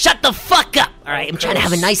swear. Shut the fuck up! Alright, I'm trying to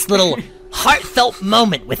have a nice little heartfelt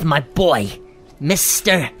moment with my boy,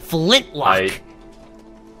 Mr. Flintlock.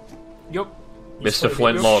 Yup. Mr. You're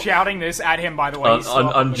Flintlock shouting this at him, by the way.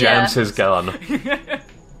 unjams his gun.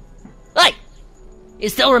 Hey! You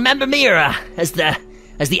still remember me, or has the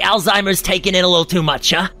Alzheimer's taken in a little too much,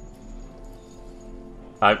 huh?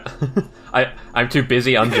 I'm too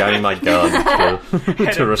busy unjamming my gun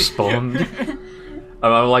to respond.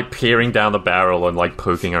 I'm like peering down the barrel and like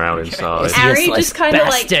poking around inside. Ari Useless just kind of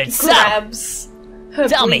like bastard. So, grabs her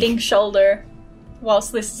tell me. bleeding shoulder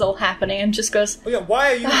whilst this is all happening and just goes, Oh, yeah,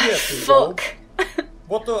 why are you here, Vigold? fuck.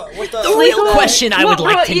 What the... The real question I would What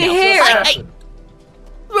like brought to you know. here?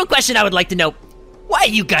 The real question I would like to know. Why are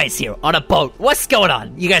you guys here on a boat? What's going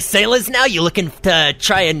on? You guys sailors now? You looking to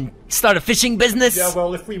try and start a fishing business? Yeah,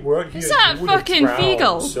 well, if we weren't here, Is that we would've fucking drowned,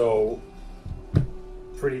 Vigol? So...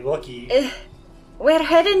 Pretty lucky. We're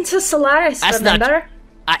heading to Solaris, That's remember?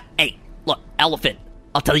 Hey, look, elephant.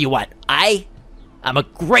 I'll tell you what. I'm a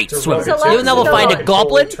great It's a swimmer. relative You'll never find a term.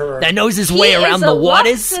 goblin that knows his way around the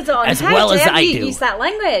waters as well as I do. Use that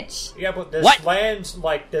language. Yeah, but there's What?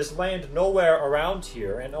 there's land nowhere around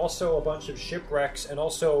here, and also a bunch of shipwrecks, and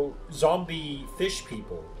also zombie fish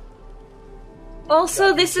people.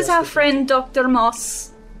 Also, this is our friend Dr.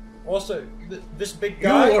 Moss. Also, this big You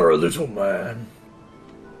guy. are a little man.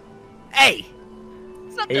 Hey,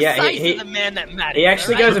 It's not the Yeah, size he- of the man that matters. He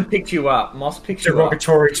actually alright? goes and picks you up. Moss picks you up.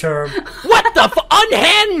 Derogatory term. what the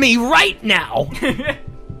unhand me right now!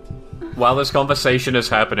 While this conversation is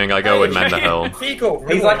happening, I go and mend the helm.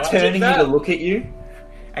 Vigol, He's like I did turning you that. to look at you,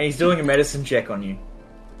 and he's doing a medicine check on you.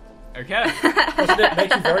 Okay. Doesn't it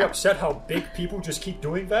make you very upset how big people just keep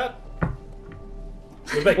doing that?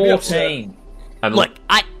 It make me upset. 14. And Look,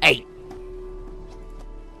 I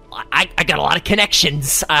got a lot of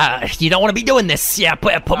connections. You don't want to be doing this. Yeah,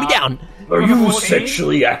 put me down. Are you 14?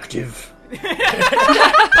 sexually active?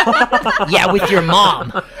 Yeah, with your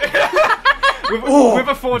mom. With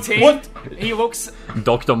a 14, he looks...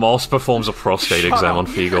 Dr. Moss performs a prostate exam on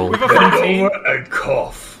Fiegel. With a Bend 14, over and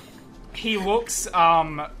cough. he looks,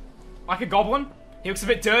 like a goblin. He looks a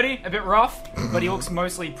bit dirty, a bit rough, but he looks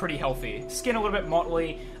mostly pretty healthy. Skin a little bit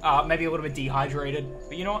motley, maybe a little bit dehydrated,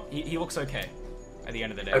 but you know what? He looks okay at the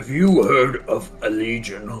end of the day. Have you heard of a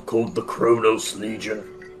legion called the Kronos Legion?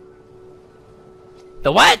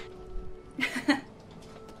 The what?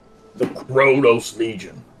 The Kronos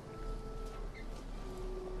Legion.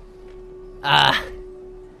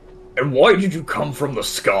 And why did you come from the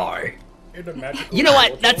sky? In a magical You know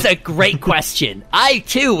what? world. That's a great question. I,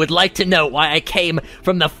 too, would like to know why I came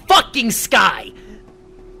from the fucking sky.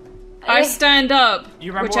 I stand up,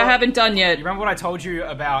 You remember which I what- haven't done yet. You remember what I told you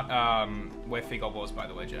about, where Figol was, by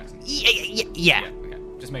the way, Jackson? Yeah. Yeah, okay.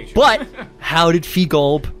 Just make sure. But how did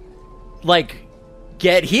Figolb,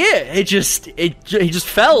 get here? He just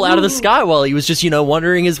fell out of the sky while he was just,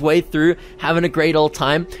 wandering his way through, having a great old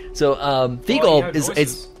time. So, Figolb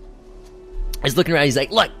is looking around. He's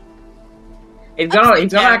like, look, He's gonna sitting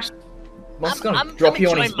there. actually. Moss is gonna drop you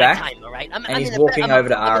on his enjoying my back, time, all right? and he's walking over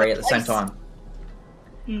to Ari at the same time.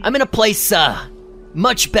 I'm in a place,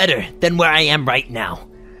 much better than where I am right now.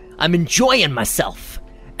 I'm enjoying myself.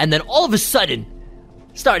 And then all of a sudden,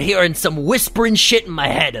 start hearing some whispering shit in my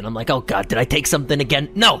head, and I'm like, oh god, did I take something again?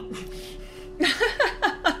 No.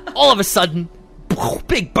 All of a sudden,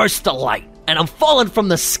 big burst of light, and I'm falling from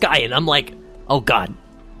the sky, and I'm like, oh god.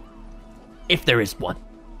 If there is one.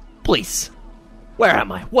 Please. Where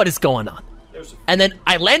am I? What is going on? And then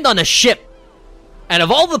I land on a ship, and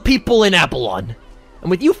of all the people in Apollon, I'm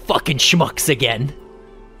with you fucking schmucks again.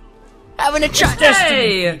 Having a try.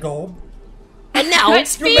 Hey! Vigol. And now,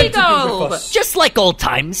 It's You're meant to be with Figol! us. just like old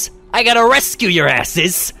times, I gotta rescue your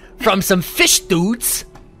asses from some fish dudes.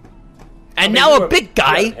 And now you a big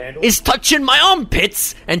guy you have handles. is touching my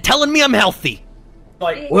armpits and telling me I'm healthy.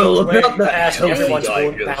 Like, Well, where about you that ask healthy everyone's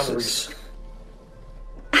own diagnosis. boundaries.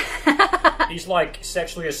 He's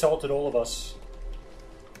sexually assaulted all of us.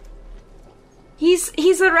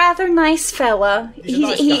 He's a rather nice fella. He's a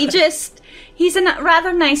nice guy. He's a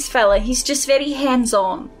rather nice fella. He's just very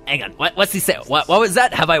hands-on. Hang on, what's he say? What was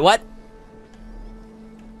that? Have I what?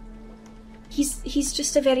 He's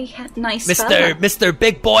just a very nice Mr. fella. Mr.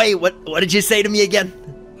 Big Boy, what did you say to me again?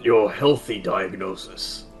 Your healthy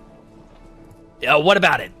diagnosis. What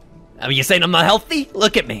about it? Are you saying I'm not healthy?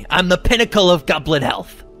 Look at me. I'm the pinnacle of goblin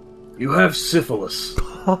health. You have syphilis.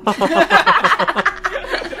 Oh,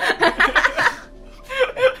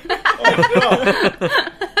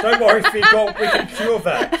 no. Don't worry, Figo. We can cure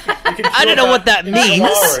that. I don't know what that means.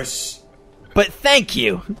 Solaris. But thank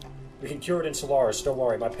you. We can cure it in Solaris. Don't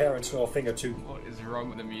worry. My parents know a thing or two. What is wrong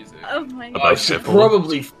with the music? Oh my About god. I should syphilis.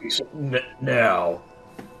 probably fix it now.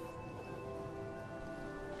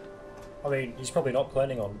 I mean, he's probably not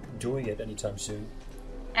planning on doing it anytime soon.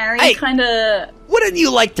 Ari Hey. kind of. Wouldn't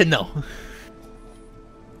you like to know?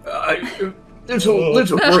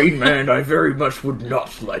 Little green man, I very much would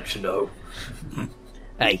not like to know.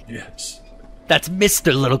 Hey, Yes. that's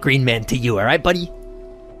Mr. Little Green Man to you, alright, buddy?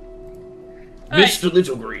 Mr.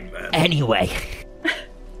 Little Green Man, Anyway,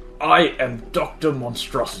 I am Dr.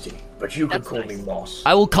 Monstrosity, but you can call me Moss.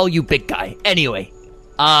 I will call you Big Guy. Anyway,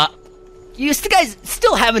 you guys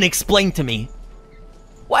still haven't explained to me.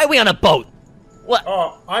 Why are we on a boat? What?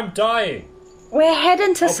 Oh, I'm dying. We're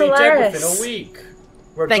heading to I'll be Solaris. dead within a week.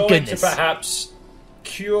 We're Thank going goodness. to perhaps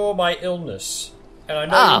cure my illness. And I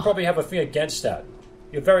know Ah. you probably have a thing against that.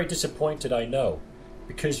 You're very disappointed, I know.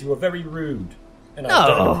 Because you were very rude. And I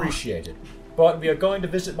No. don't appreciate it. But we are going to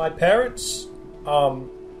visit my parents.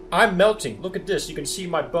 I'm melting. Look at this. You can see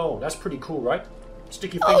my bone. That's pretty cool, right?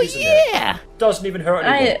 Stick your Oh, fingers in there. yeah! Doesn't even hurt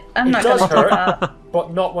anymore. I'm it not does gonna hurt, pop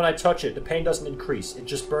but not when I touch it. The pain doesn't increase. It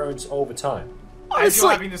just burns over time. As Honestly,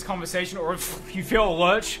 you're having this conversation, or if you feel a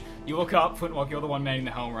lurch, you look up, Flintlock, you're the one manning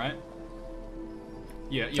the helm, right?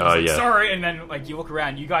 Yeah, you're just like, yeah. sorry, and then like you look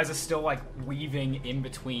around, you guys are still like weaving in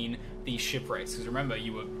between these shipwrecks, because remember,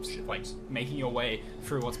 you were like making your way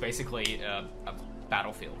through what's basically a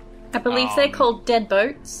battlefield. I believe they're called dead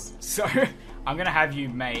boats. So, I'm gonna have you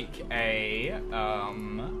make a,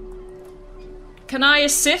 Can I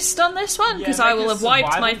assist on this one? Because I will have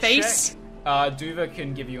wiped my face. Duva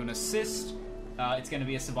can give you an assist. It's gonna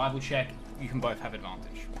be a survival check. You can both have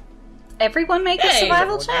advantage. Everyone make a Hey.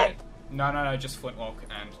 survival check. No, just Flintlock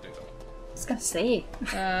and Duva. I was gonna say.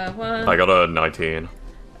 I got a 19.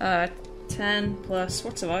 10 plus...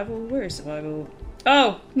 What's survival? Where is survival?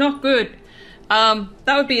 Oh, not good. That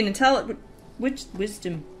would be an intelligence... Which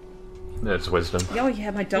wisdom? It's wisdom. Oh,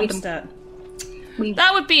 yeah, my dumb Wisdom. stat. We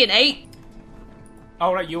That would be an 8.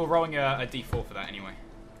 Oh, right, you were rolling a d4 for that anyway.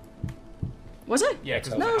 Was it? Yeah,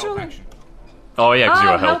 because it No, was I was a help rolling- action. Oh yeah, because you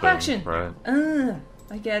Oh, were help helping. action. Right.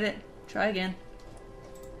 I get it. Try again.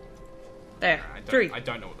 There. I don't, 3. I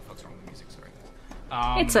don't know what the fuck's wrong with the music,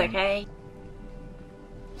 sorry. It's okay.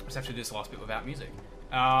 I just have to do this last bit without music.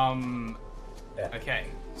 Yeah. Okay,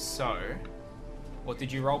 so... What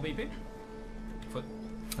did you roll, BP? For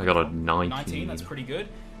I got a 19. 19, that's pretty good.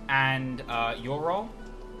 And your roll?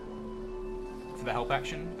 For the help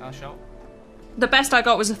action, Shell? The best I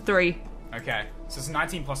got was a 3. Okay, so it's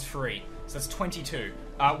 19 plus 3, so that's 22.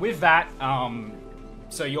 With that,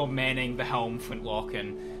 so you're manning the helm, Flintlock,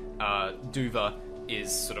 and Duva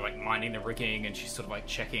is sort of like minding the rigging, and she's sort of like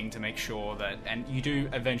checking to make sure that... And you do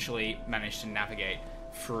eventually manage to navigate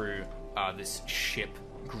through this ship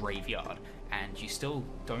graveyard, and you still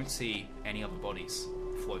don't see any other bodies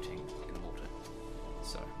floating in the water.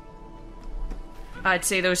 So... I'd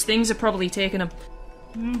say those things are probably taking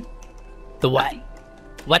them. the what?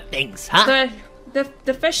 What things, huh?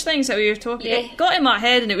 The fish things that we were talking... Yeah. It got in my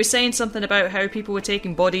head, and it was saying something about how people were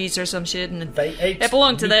taking bodies or some shit, and They ate it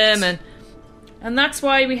belonged to meat. them, and that's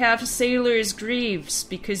why we have sailors' graves,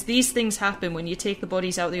 because these things happen when you take the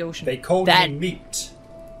bodies out of the ocean. They called That- me meat.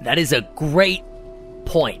 That is a great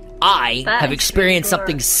point. I That have is experienced sure.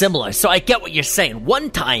 something similar, so I get what you're saying. One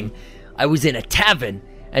time, I was in a tavern,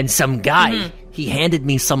 and some guy, he handed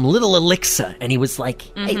me some little elixir, and he was like,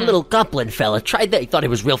 hey, little goblin fella, try that. He thought it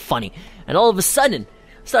was real funny. And all of a sudden,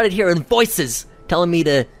 I started hearing voices telling me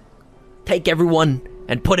to take everyone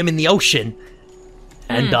and put him in the ocean.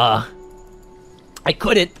 And, I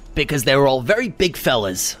couldn't, because they were all very big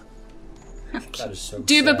fellas. That is so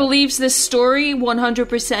Duba sad. believes this story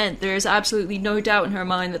 100%. There is absolutely no doubt in her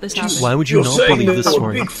mind that this happened. Why would you You're not saying believe that this they were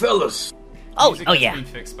story? big fellas. Oh, Music oh has yeah. been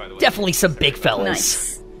fixed, by the way. Definitely some big fellas.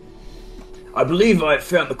 Nice. I believe I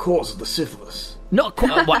found the cause of the syphilis. Not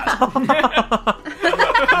quite. Wow.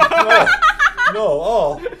 No,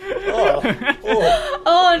 oh.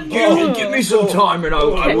 Oh no! Give me some time and I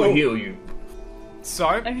will heal you.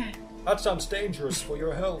 So, That sounds dangerous for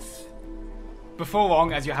your health. before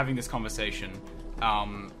long, as you're having this conversation,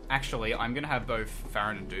 actually, I'm going to have both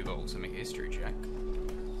Farron and Duva also make a history check.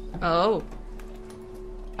 Oh.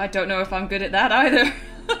 I don't know if I'm good at that either.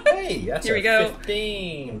 Hey, that's Here a we go.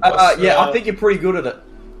 15. I think you're pretty good at it.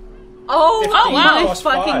 Oh, 15 wow. my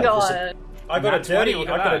fucking 5. god. I got a Nat 20, dirty. look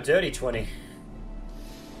I at got a that. dirty 20.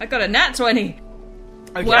 I got a nat 20.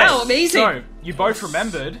 Okay, Wow, amazing. So, you both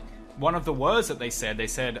remembered one of the words that they said. They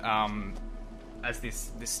said, as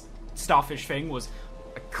this starfish thing was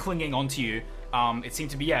clinging onto you, it seemed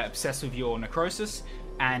to be, obsessed with your necrosis,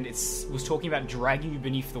 and it was talking about dragging you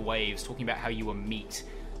beneath the waves, talking about how you were meat.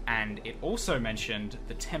 And it also mentioned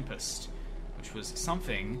the Tempest, which was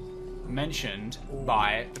something mentioned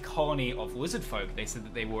by the colony of lizard folk. They said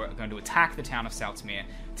that they were going to attack the town of Saltzmere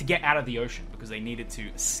to get out of the ocean because they needed to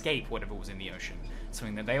escape whatever was in the ocean.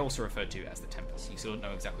 Something that they also referred to as the Tempest. You still don't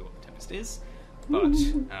know exactly what the Tempest is, but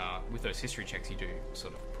with those history checks, you do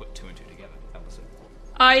sort of put two and two together. That was it.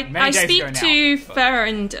 I days speak ago now, to but-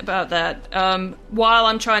 Farrand about that while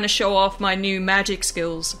I'm trying to show off my new magic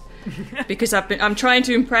skills. Because I'm trying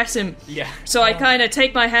to impress him. Yeah. So I kind of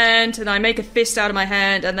take my hand and I make a fist out of my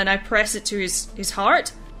hand and then I press it to his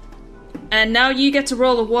heart. And now you get to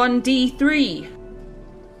roll a 1d3.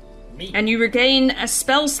 Me. And you regain a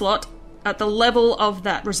spell slot at the level of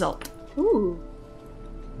that result. Ooh.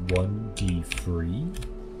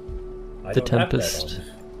 1d3. I The don't have that Tempest. on.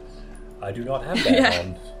 I do not have that Yeah.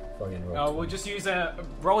 on. Fucking roll We'll just use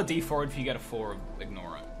roll a d4, and if you get a 4,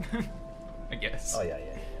 ignore it. I guess. Oh yeah.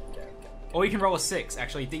 Okay. Or you can roll a 6,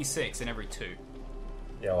 actually, d6 in every 2.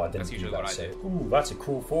 Yeah, well, I didn't That's do usually that. what I So, do. ooh, that's a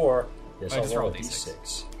cool 4. Yes, Oh, I'll just roll roll a a d6.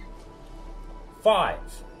 d6. 5.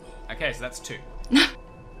 Okay, so that's 2.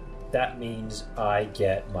 That means I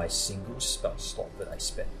get my single spell slot that I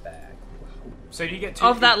spent back. So do you get 2...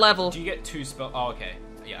 Of that level. Do you get 2 spell... Oh, okay.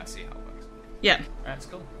 Yeah, I see how it works. Yeah. Alright, that's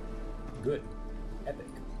cool. Good. Epic.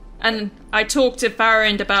 And I talk to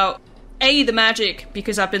Farrand about A, the magic,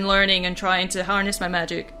 because I've been learning and trying to harness my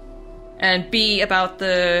magic. And B, about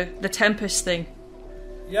the Tempest thing.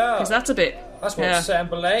 Yeah. Because that's a bit... That's what yeah. Sam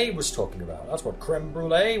Brulee was talking about. That's what Creme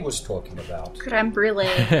Brulee was talking about. Creme brulee.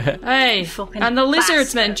 Hey, Fucking and the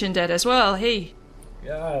lizards bastard. mentioned it as well, hey.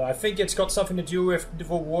 Yeah, I think it's got something to do with the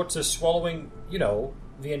water swallowing,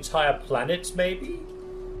 the entire planet, maybe?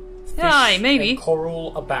 Aye, Fish maybe. and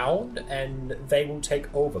coral abound, and they will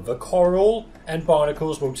take over. The coral and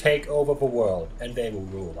barnacles will take over the world, and they will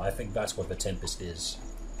rule. I think that's what the Tempest is.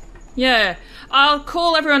 Yeah, I'll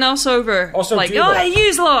call everyone else over. Also, like, do oh, that.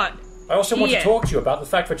 use lot. I also want Yeah. to talk to you about the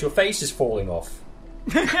fact that your face is falling off.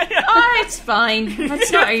 Oh, it's fine.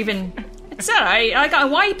 It's not even... It's alright. I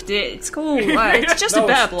wiped it. It's cool. It's just a bit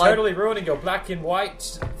of it's blood. totally ruining your black and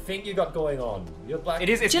white thing you got going on. Your black. It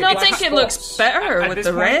is... It's Do you not black think it spots. looks better At with this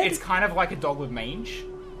the point, red? It's kind of like a dog with mange.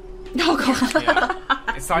 Oh, God.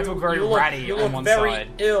 Yeah. It's starting to look very ratty you on look one very side.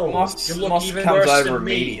 ill. Moss, you look Moss even comes worse over than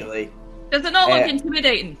me. immediately. Does it not look Yeah.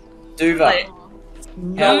 intimidating? Duva, Like,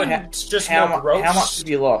 No, how, it's just how, more gross. how much have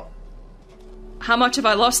you lost how much have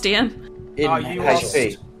I lost, DM? in You HP?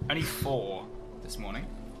 lost only 4 this morning.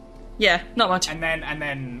 Yeah, not much. And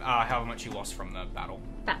then however much you lost from the battle.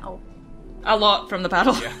 Battle. A lot from the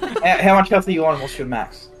battle. How much health are you on? What's your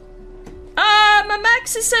max? My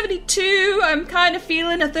max is 72. I'm kind of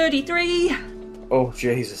feeling a 33. Oh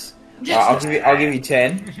Jesus! I'll give you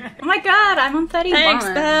 10, Oh my god, I'm on 31. Thanks,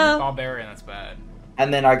 Belle. Barbarian, that's bad.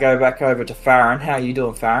 and then I go back over to Farron. How you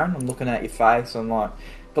doing, Farron? I'm looking at your face. I'm like,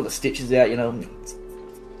 got the stitches out.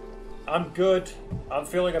 I'm good. I'm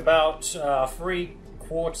feeling about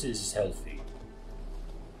 3/4 healthy.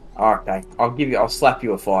 Okay, I'll slap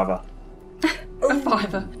you a 5. A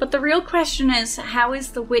fiver. But the real question is, how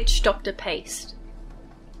is the witch doctor paced?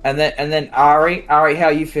 And then Ari, how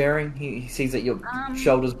are you faring? He sees that your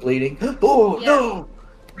shoulder's bleeding. Oh Yeah. no!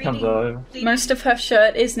 Comes over. Most of her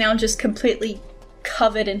shirt is now just completely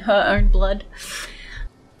covered in her own blood.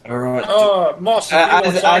 All right. Moss.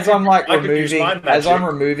 As I'm like I could use removing, my as I'm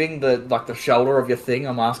magic. removing the shoulder of your thing,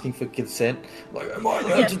 I'm asking for consent. Like, am I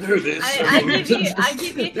allowed to do this? I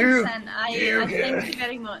give you consent. I thank you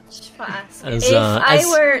very much for asking. As, If I as-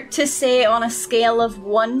 were to say on a scale of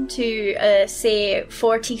 1 to say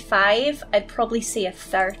 45, I'd probably say a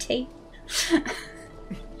 30.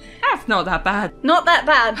 That's not that bad. Not that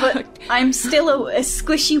bad, but I'm still a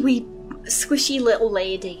squishy little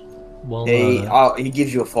lady. Well, He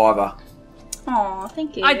gives you a 5. Aw,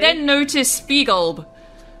 thank you. I then notice Spiegelb.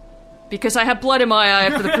 Because I had blood in my eye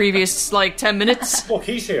for the previous, 10 minutes. Look,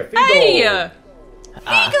 he's here. Hey! Fingal.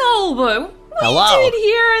 Spiegelb! What Hello. are you doing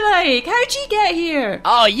here, How'd you get here?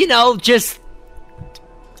 oh, just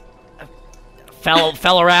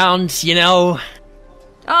fell around,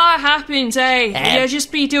 Oh, it happens, eh? Eh. You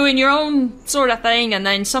just be doing your own sort of thing, and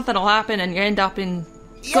then something will happen, and you end up in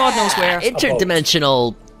God knows where.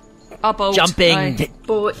 interdimensional A boat. jumping. Aye.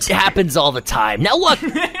 Boat. It happens all the time. Now look,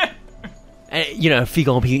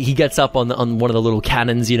 Figomp, he gets up on one of the little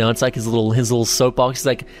cannons. It's like his little soapbox. He's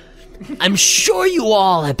like, I'm sure you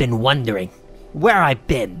all have been wondering where I've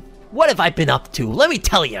been. What have I been up to? Let me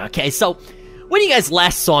tell you. Okay, so when you guys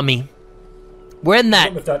last saw me, we're in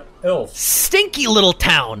that With that elf. stinky little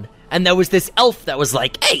town, and there was this elf that was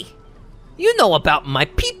like, hey, you know about my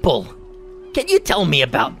people. Can you tell me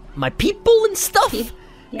about my people and stuff?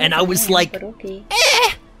 And I was like,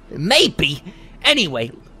 maybe.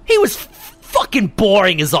 Anyway, he was fucking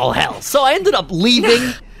boring as all hell, so I ended up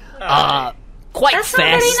leaving quite That's fast.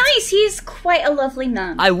 not very nice. He's quite a lovely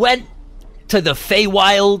man. I went to the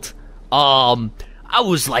Feywild. I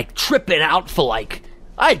was like tripping out for like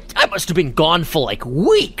I must have been gone for like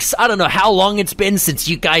weeks. I don't know how long it's been since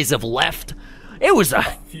you guys have left. It was a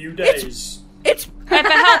Few days. It's If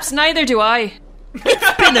it helps, neither do I.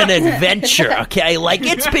 been an adventure, okay? Like,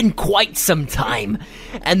 it's been quite some time.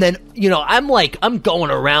 And then, I'm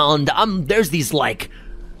going around, there's these, like,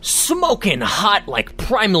 smoking hot, like,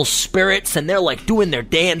 primal spirits, and they're, like, doing their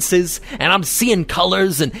dances, and I'm seeing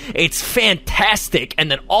colors, and it's fantastic.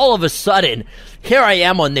 And then all of a sudden, here I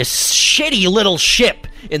am on this shitty little ship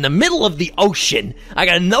in the middle of the ocean. I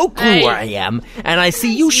got no clue Hey. where I am, and I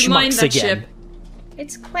see you Mind schmucks that again. ship.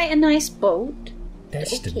 It's quite a nice boat.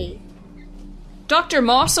 Destiny. Okay. Dr.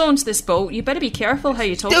 Moss owns this boat. You better be careful how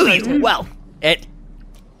you talk Do about you? it. Well,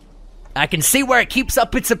 I can see where it keeps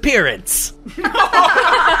up its appearance.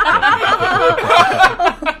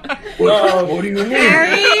 What do you mean?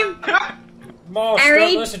 Harry, Moss, Harry-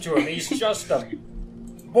 don't listen to him. He's just a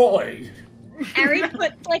boy. Harry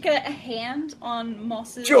puts like a hand on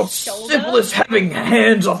Moss's Your shoulder. simple as having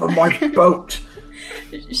hands off of my boat.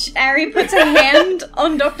 Harry puts a hand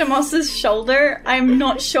on Dr. Moss's shoulder. I'm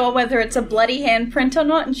not sure whether it's a bloody handprint or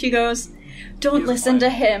not, and she goes, "Don't listen to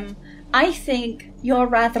him. I think you're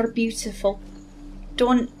rather beautiful.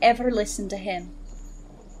 Don't ever listen to him."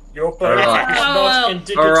 Your birth Alright. is not Well,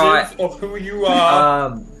 indicative alright. of who you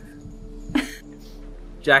are.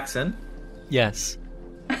 Jackson, Yes.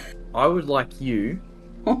 I would like you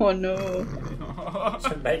Oh no.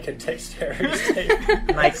 To make a dexterity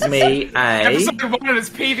save. make me a Episode 1 and it's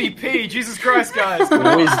PvP. Jesus Christ, guys.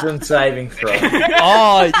 wisdom saving throw.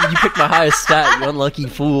 Oh, you picked my highest stat, you unlucky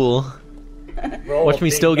fool. Roll Watch a me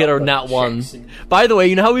big still get a number, nat 1. Jackson. By the way,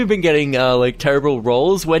 you know how we've been getting, terrible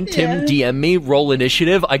rolls? When Tim DM'd me, roll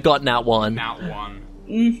initiative, I got nat 1. Nat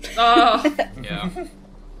 1. Oh, Yeah.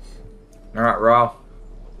 Alright, roll.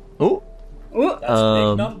 Oh, That's a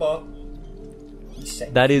big number. He's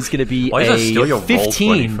saying that is gonna be Why is a that still your roll 20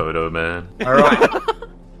 15. photo, man? Alright.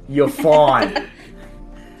 You're fine.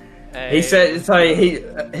 He said so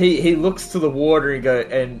he looks to the water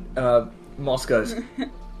and Moss goes,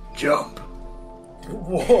 Jump.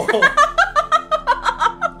 Whoa.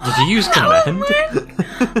 Did you use command?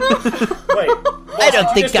 Wait. I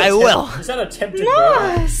don't think I will. Is that attempted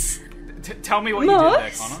murder? Moss! Tell me what you did there,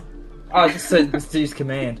 Moss? Connor. I just said let's use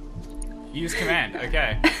command. Use command.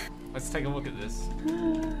 Okay. Let's take a look at this.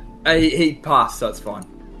 He passed, so it's fine.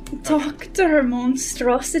 Dr.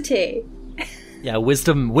 Monstrosity. Yeah,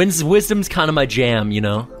 wisdom's kind of my jam, you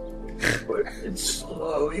know? But it's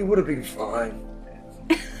slow. He would have been fine.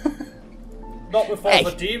 Not with all Hey.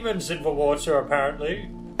 the demons in the water, apparently.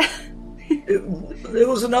 There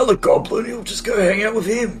was another goblin. He'll just go hang out with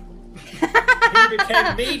him. He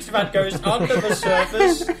became meat that goes under the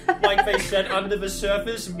surface. Like they said, under the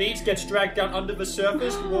surface. Meat gets dragged down under the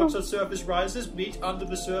surface. Water surface rises. Meat under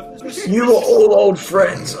the surface. You were all old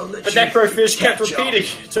friends. I'll let The you necrofish kept catch up. repeating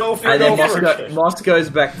it over And and then over again. Moss goes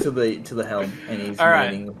back to the helm and he's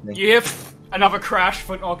Alright. meeting with me. You hear another crash.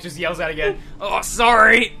 Footnock just yells out again, "Oh,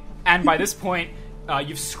 sorry!" And by this point,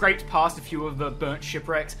 you've scraped past a few of the burnt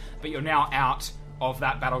shipwrecks, but you're now out of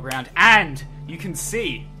that battleground, and you can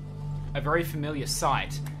see a very familiar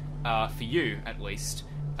sight, for you at least,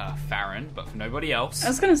 Farron, but for nobody else. I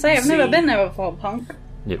was gonna say, I've never See- been there before, punk.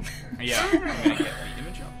 Yep. Yeah, I'm gonna get the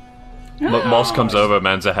image up. Moss comes over,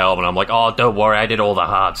 man's a helm, and I'm like, oh, don't worry, I did all the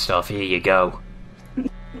hard stuff. Here you go.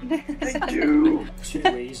 Thank you. Too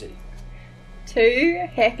easy. Too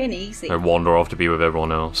heckin' easy. I wander off to be with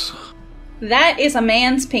everyone else. That is a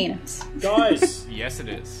man's penis. Guys, Yes, it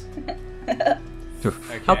is.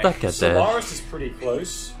 How'd that get there? Solaris is pretty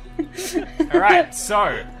close. Alright,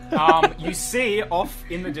 so, you see off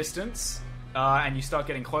in the distance, and you start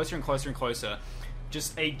getting closer and closer and closer,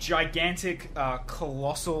 just a gigantic,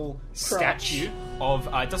 colossal statue of,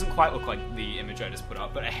 it doesn't quite look like the image I just put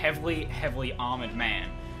up, but a heavily, heavily armoured man.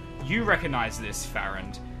 You recognize this,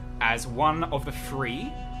 Farron, as one of the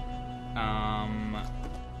free,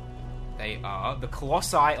 They are the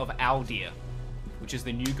Colossi of Aldir, which is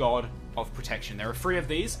the new god of protection. There are 3 of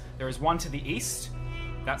these. There is one to the east.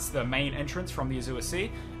 That's the main entrance from the Azure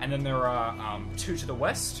Sea. And then there are 2 to the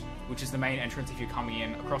west, which is the main entrance if you're coming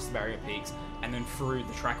in across the Barrier Peaks, and then through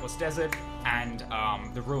the Trackless Desert and the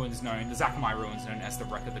Zakamai ruins known as the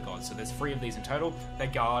Wreck of the Gods. So there's 3 of these in total. They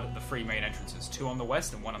guard the 3 main entrances, 2 on the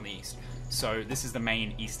west and 1 on the east. So this is the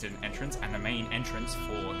main eastern entrance and the main entrance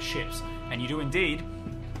for ships. And you do indeed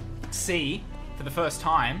see, for the first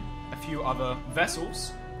time, a few other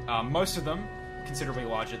vessels, most of them considerably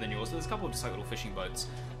larger than yours. There's a couple of just like little fishing boats,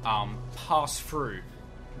 pass through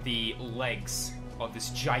the legs of this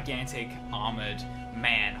gigantic armored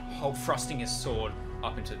man, thrusting his sword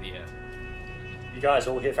up into the air. You guys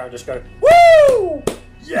all hear Farron just go, "Woo!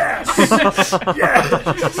 Yes!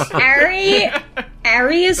 Yes!"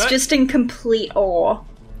 Ari is just in complete awe.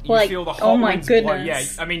 You Like, feel the hot oh my winds blow.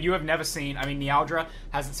 goodness. Yeah, I mean, you have never seen... I mean, Nialdra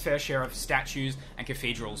has its fair share of statues and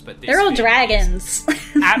cathedrals, but this They're all thing dragons.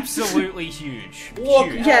 is absolutely huge. Look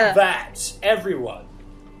Huge. at that, everyone.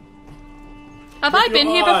 Have I been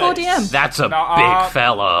here before, DM? That's a No, big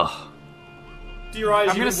fella. Do you realize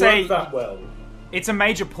I'm you gonna didn't say- work that well? It's a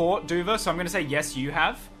major port, Duva, so I'm going to say yes, you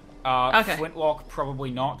have. Okay. Flintlock, probably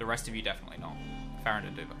not. The rest of you, definitely not. Farron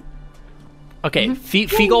and Duva. Okay,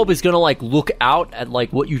 Figolb is gonna like look out at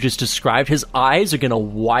like what you just described. His eyes are gonna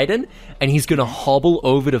widen, and he's gonna hobble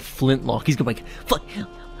over to Flintlock. He's gonna be like,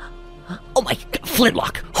 Oh my God,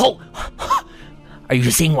 Flintlock! Oh, are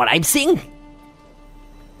you seeing what I'm seeing?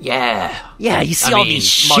 Yeah. Yeah, you see I all mean, these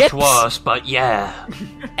ships. much worse, but yeah.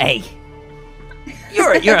 Hey,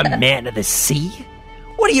 you're a man of the sea.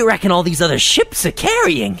 What do you reckon all these other ships are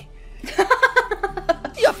carrying?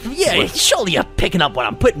 Yeah, surely you're picking up what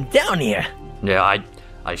I'm putting down here. Yeah,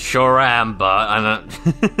 I sure am, but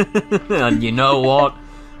and you know what?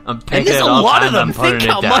 I'm And picking there's it a up lot of and them. I'm putting Think it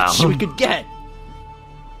how down. much we could get.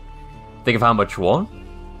 Think of how much what?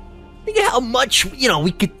 Think of how much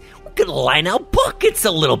we could line out buckets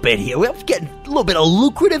a little bit here. We're getting a little bit of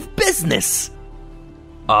lucrative business.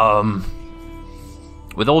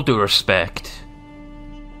 With all due respect,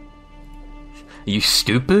 are you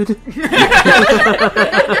stupid?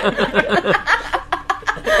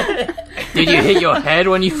 Did you hit your head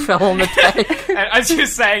when you fell on the deck? And as you're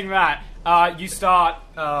saying that, you start,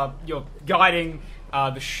 you're guiding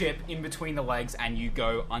the ship in between the legs, and you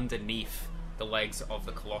go underneath the legs of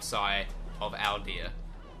the Colossi of Aldir.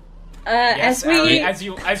 Yes, as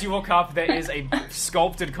you look up, there is a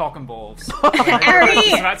sculpted cock and balls. I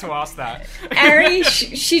was about to ask that. Ari,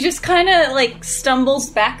 she just kind of like stumbles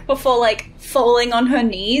back before like falling on her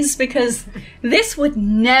knees because this would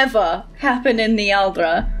never happen in the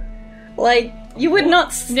Aldra. Like you would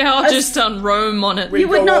not. Yeah, I'll just unroam on it. You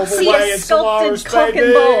would not see a sculpted cock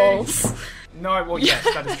and balls. No, well, yes,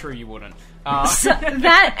 that is true. You wouldn't. So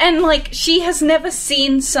that and like she has never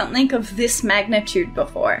seen something of this magnitude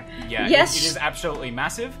before. Yeah, yes, it is absolutely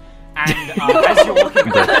massive. And as you're looking,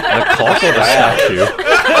 The cock or the statue?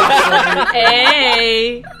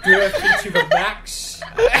 Hey! Drift into the max.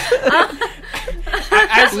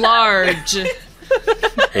 as Large.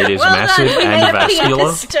 It is well massive done. We and made a vascular.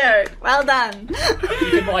 episode. Well done. You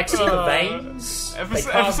can like see the veins. They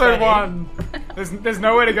carve episode that in. 1. There's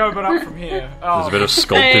nowhere to go but up from here. There's a bit of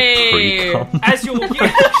sculpted Hey. pre-cum. As you're looking,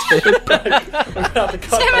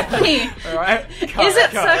 Timothy, alright, is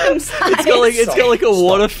it circumcised? it's got like a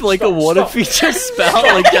water Stop. feature spout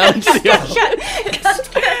like down to the ocean.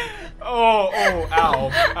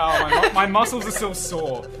 ow, my muscles are still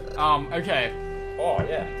sore. Okay. Oh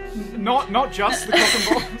yeah. Not just the cock and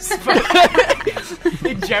balls, but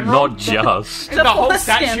in general. Not just. The whole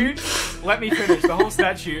foreskin. statute, let me finish, the whole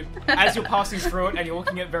statute, as you're passing through it and you're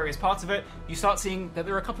looking at various parts of it, you start seeing that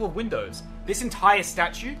there are a couple of windows. This entire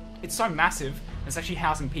statue, it's so massive, it's actually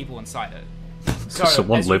housing people inside it. So,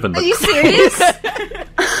 Someone as you- live in Are the you serious?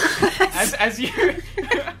 as you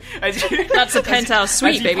That's a penthouse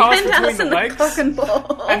suite, you baby. pass Penthouse between the and the legs, cock and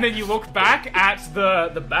ball. and then you look back at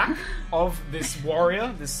the back of this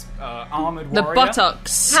warrior, this armored The warrior.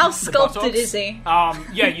 buttocks. How The sculpted buttocks. is he?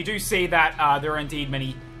 Yeah, you do see that there are indeed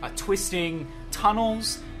many twisting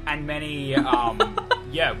tunnels and many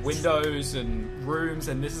windows and rooms,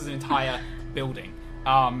 and this is an entire building.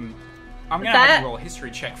 I'm gonna have That- you roll a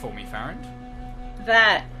history check for me, Farron.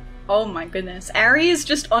 That. Oh my goodness. Ari is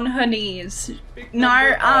just on her knees. No,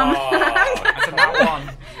 That's a nat 1.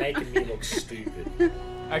 Making me look stupid.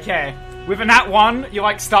 Okay, with a nat 1, you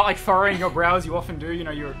start furrowing your brows. You often do. You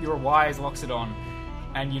know, your wise locks it on,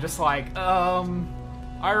 and you're just I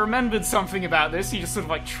remembered something about this. You just sort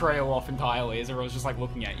of trail off entirely as everyone's just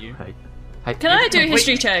looking at you. Hey, Can I do a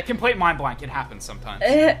history check? Complete mind blank. It happens sometimes.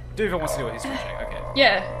 Duva wants to do a history check. Okay.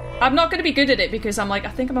 Yeah. I'm not going to be good at it because I'm like, I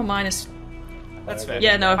think I'm a minus. That's fair.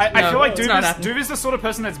 Yeah, no. I feel like it's not Duva's the sort of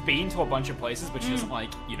person that's been to a bunch of places, but she doesn't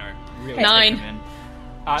really 9. take them in.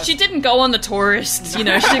 She didn't go on the tourist, she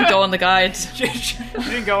didn't go on the guide. She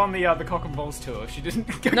didn't go on the Cock and Balls tour. She didn't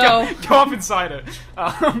go up inside it.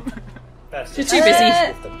 She's too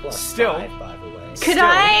busy. Still. Could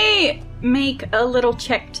I make a little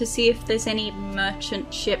check to see if there's any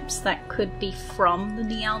merchant ships that could be from the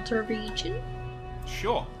Nialdra region?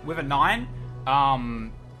 Sure. With a 9,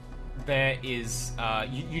 there is...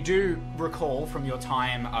 you do recall from your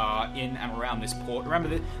time in and around this port.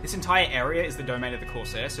 Remember, this entire area is the domain of the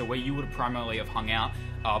Corsair, so where you would primarily have hung out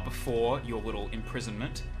before your little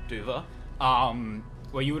imprisonment, Duva,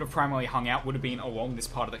 where you would have primarily hung out would have been along this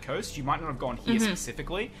part of the coast. You might not have gone here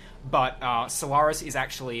specifically, but Solaris is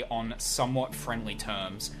actually on somewhat friendly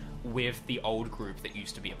terms with the old group that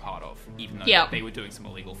used to be a part of, even though they were doing some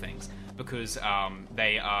illegal things. Because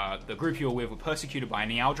the group you were persecuted by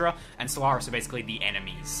Nialdra, and Solaris are basically the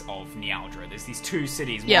enemies of Nialdra. There's these two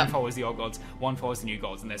cities, one follows the old gods, one follows the new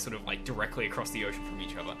gods, and they're sort of like directly across the ocean from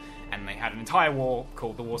each other. And they had an entire war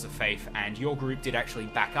called the Wars of Faith, and your group did actually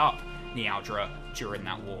back up Nialdra during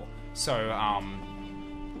that war. So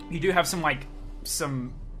you do have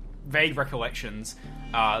some vague recollections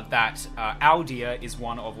that Aldia is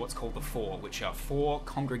one of what's called the Four, which are 4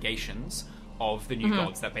 congregations of the new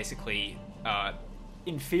gods that basically,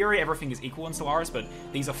 in theory, everything is equal in Solaris, but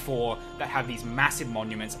these are 4 that have these massive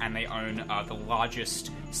monuments, and they own the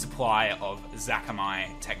largest supply of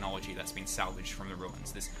Zakamai technology that's been salvaged from the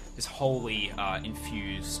ruins. This wholly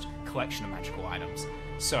infused collection of magical items.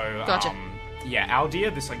 So, Gotcha.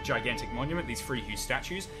 Aldia, this gigantic monument, these 3 huge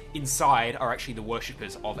statues, inside are actually the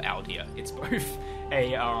worshippers of Aldia. It's both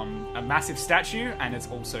a massive statue, and it's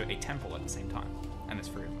also a temple at the same time. And there's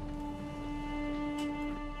 3 of them.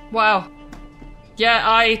 Wow. Yeah,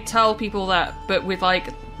 I tell people that, but with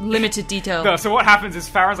limited detail. No, so what happens is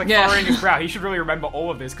Farron's furrowing his brow. He should really remember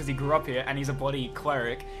all of this because he grew up here and he's a bloody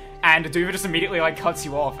cleric. And Duva just immediately cuts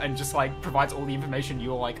you off and just provides all the information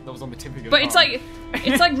you were that was on the tip of your tongue. But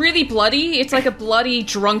it's really bloody. It's like a bloody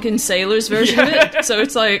drunken sailor's version of it. So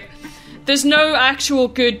it's there's no actual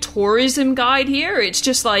good tourism guide here. It's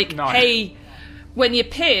just hey, when you're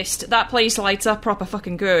pissed, that place lights up proper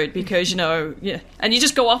fucking good because, and you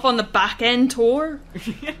just go off on the back end tour.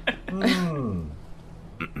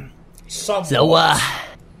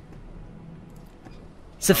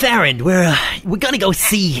 So Farron, we're gonna go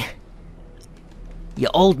see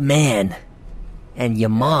your old man and your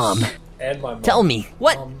mom. And my mom. Tell me,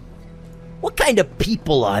 what kind of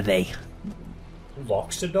people are they?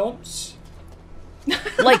 Loxodons?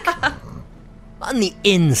 On the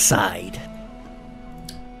inside.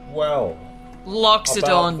 Well,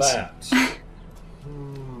 Loxodons. about that.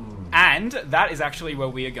 And that is actually where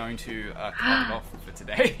we are going to cut it off for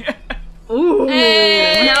today. Ooh!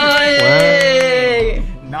 Hey!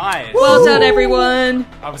 Nice. Well done, everyone.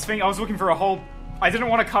 I was looking for a whole... I didn't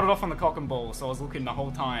want to cut it off on the cock and ball, so I was looking the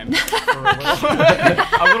whole time for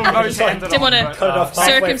a little note to end it Didn't on. want to cut it off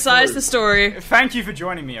halfway circumcise through. the story. Thank you for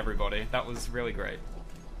joining me, everybody. That was really great.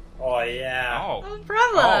 Oh, yeah. Oh. No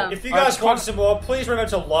problem. If you guys want some more, please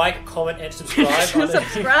remember to like, comment, and subscribe.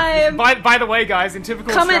 Subscribe. By the way, guys, in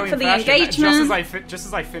typical Comment Australian for the fashion, engagement. just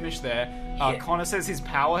as I finish there, Connor says his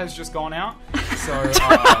power has just gone out. So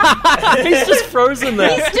He's just frozen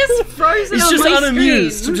there. He's just frozen He's on just my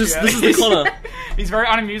unamused. screen. This is the Connor. he's very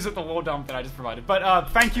unamused at the lore dump that I just provided. But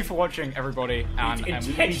thank you for watching, everybody, and we will be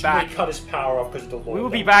Intentionally back. cut his power off because of the law. We will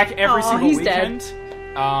be back every single he's weekend.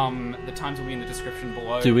 The times will be in the description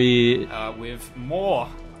below. Do we... with more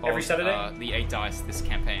of, Every Saturday? the 8 dice this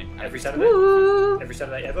campaign. Every Saturday? Woo. Every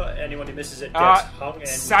Saturday ever? Anyone who misses it gets hung and...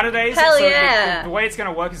 Saturdays. Hell so yeah. the way it's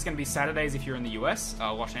going to work is going to be Saturdays if you're in the US,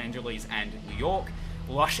 Los Angeles and New York.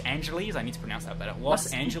 Los Angeles, I need to pronounce that better.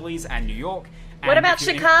 Los Angeles and New York. And What about if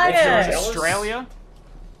you're Chicago? If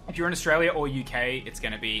you're in Australia, or UK, it's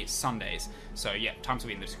going to be Sundays. So yeah, times will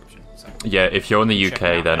be in the description. So Yeah, if you're in the Check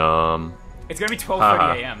it UK, then out. It's going to be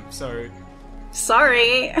 12:30 a.m. So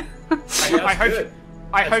Sorry.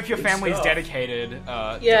 I hope your good family's stuff. dedicated.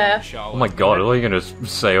 Yeah. To Charlotte. oh my god, all you're gonna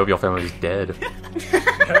say hope your family's dead.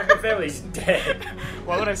 Your family's dead.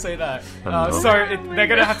 Why would I say that? I don't know. They're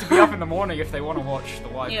going to have to be up in the morning if they want to watch the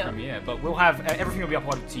live Yeah. premiere. But we'll have everything will be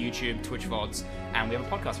uploaded to YouTube, Twitch VODs, and we have a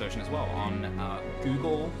podcast version as well on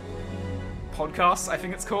Google Podcasts, I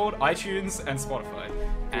think it's called, iTunes, and Spotify.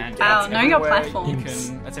 And Wow, that's know your everywhere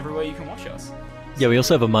platforms. That's everywhere you can watch us. Yeah, we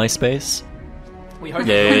also have a MySpace. We hope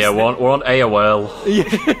Yeah, we're on AOL. you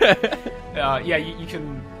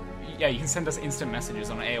can. yeah, you can send us instant messages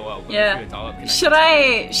on AOL. Yeah. Should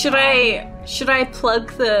I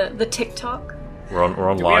plug the TikTok? We're on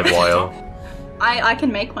Livewire. I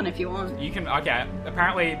can make one if you want. You can. Okay.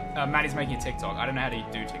 Apparently, Maddie's making a TikTok. I don't know how to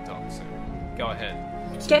do TikTok, so go ahead.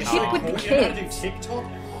 Get hip with the You do kids. TikTok?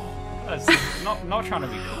 Not trying to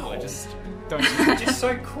be cool. I just don't. It's just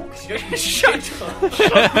so cool because you don't Shut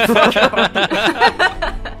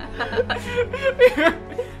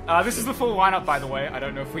this is the full lineup, by the way. I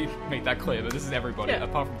don't know if we made that clear, but this is everybody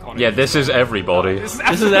apart from Connor. Yeah, this is everybody. This is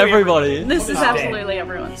everybody. This is absolutely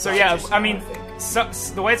everyone. So yeah, I mean,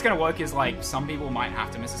 the way it's going to work is like some people might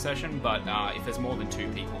have to miss a session, but if there's more than 2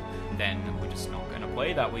 people, then we're just not going to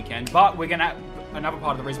play that weekend. But we're going to. Another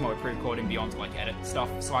part of the reason why we're pre-recording beyond to like edit stuff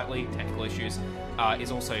slightly, technical issues,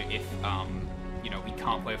 is also if we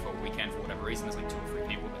can't play for a weekend for whatever reason, there's like 2 or 3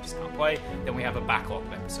 people that just can't play, then we have a backlog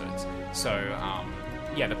of episodes. So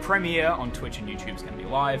yeah, the premiere on Twitch and YouTube is going to be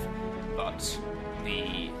live, but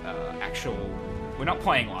the we're not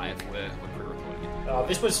playing live. We're pre-recording.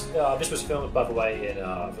 This was filmed, by the way, in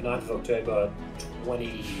the 9th of October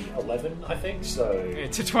 2011, I think. So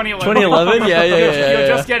It's a 2011. 2011? Yeah. You're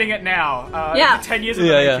just getting it now. Yeah. 10 years in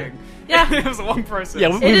the making. Yeah. It was a long process.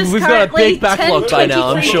 Yeah, is we've got a currently big backlog by now,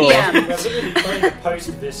 I'm 10:23 sure. PM. we're literally planning to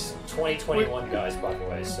post this 2021, guys. By the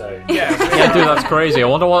way, so Yeah. Yeah, dude, that's crazy. I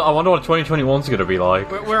wonder what 2021's gonna be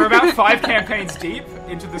like. We're about 5 campaigns deep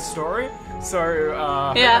into this story, so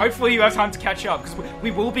hopefully you have time to catch up, because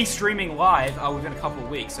we will be streaming live within a couple of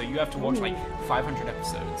weeks, so you have to watch like 500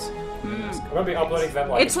 episodes. we're going to be uploading them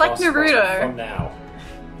like It's like Naruto. from now.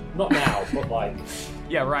 Not now, but like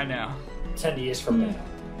Yeah, right now. 10 years from now.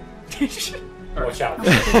 Watch out.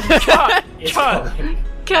 Cut! It's Cut! coming.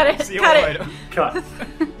 Cut it. See you Cut later. it. Cut.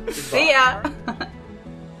 See ya.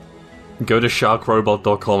 Go to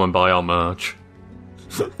sharkrobot.com and buy our merch.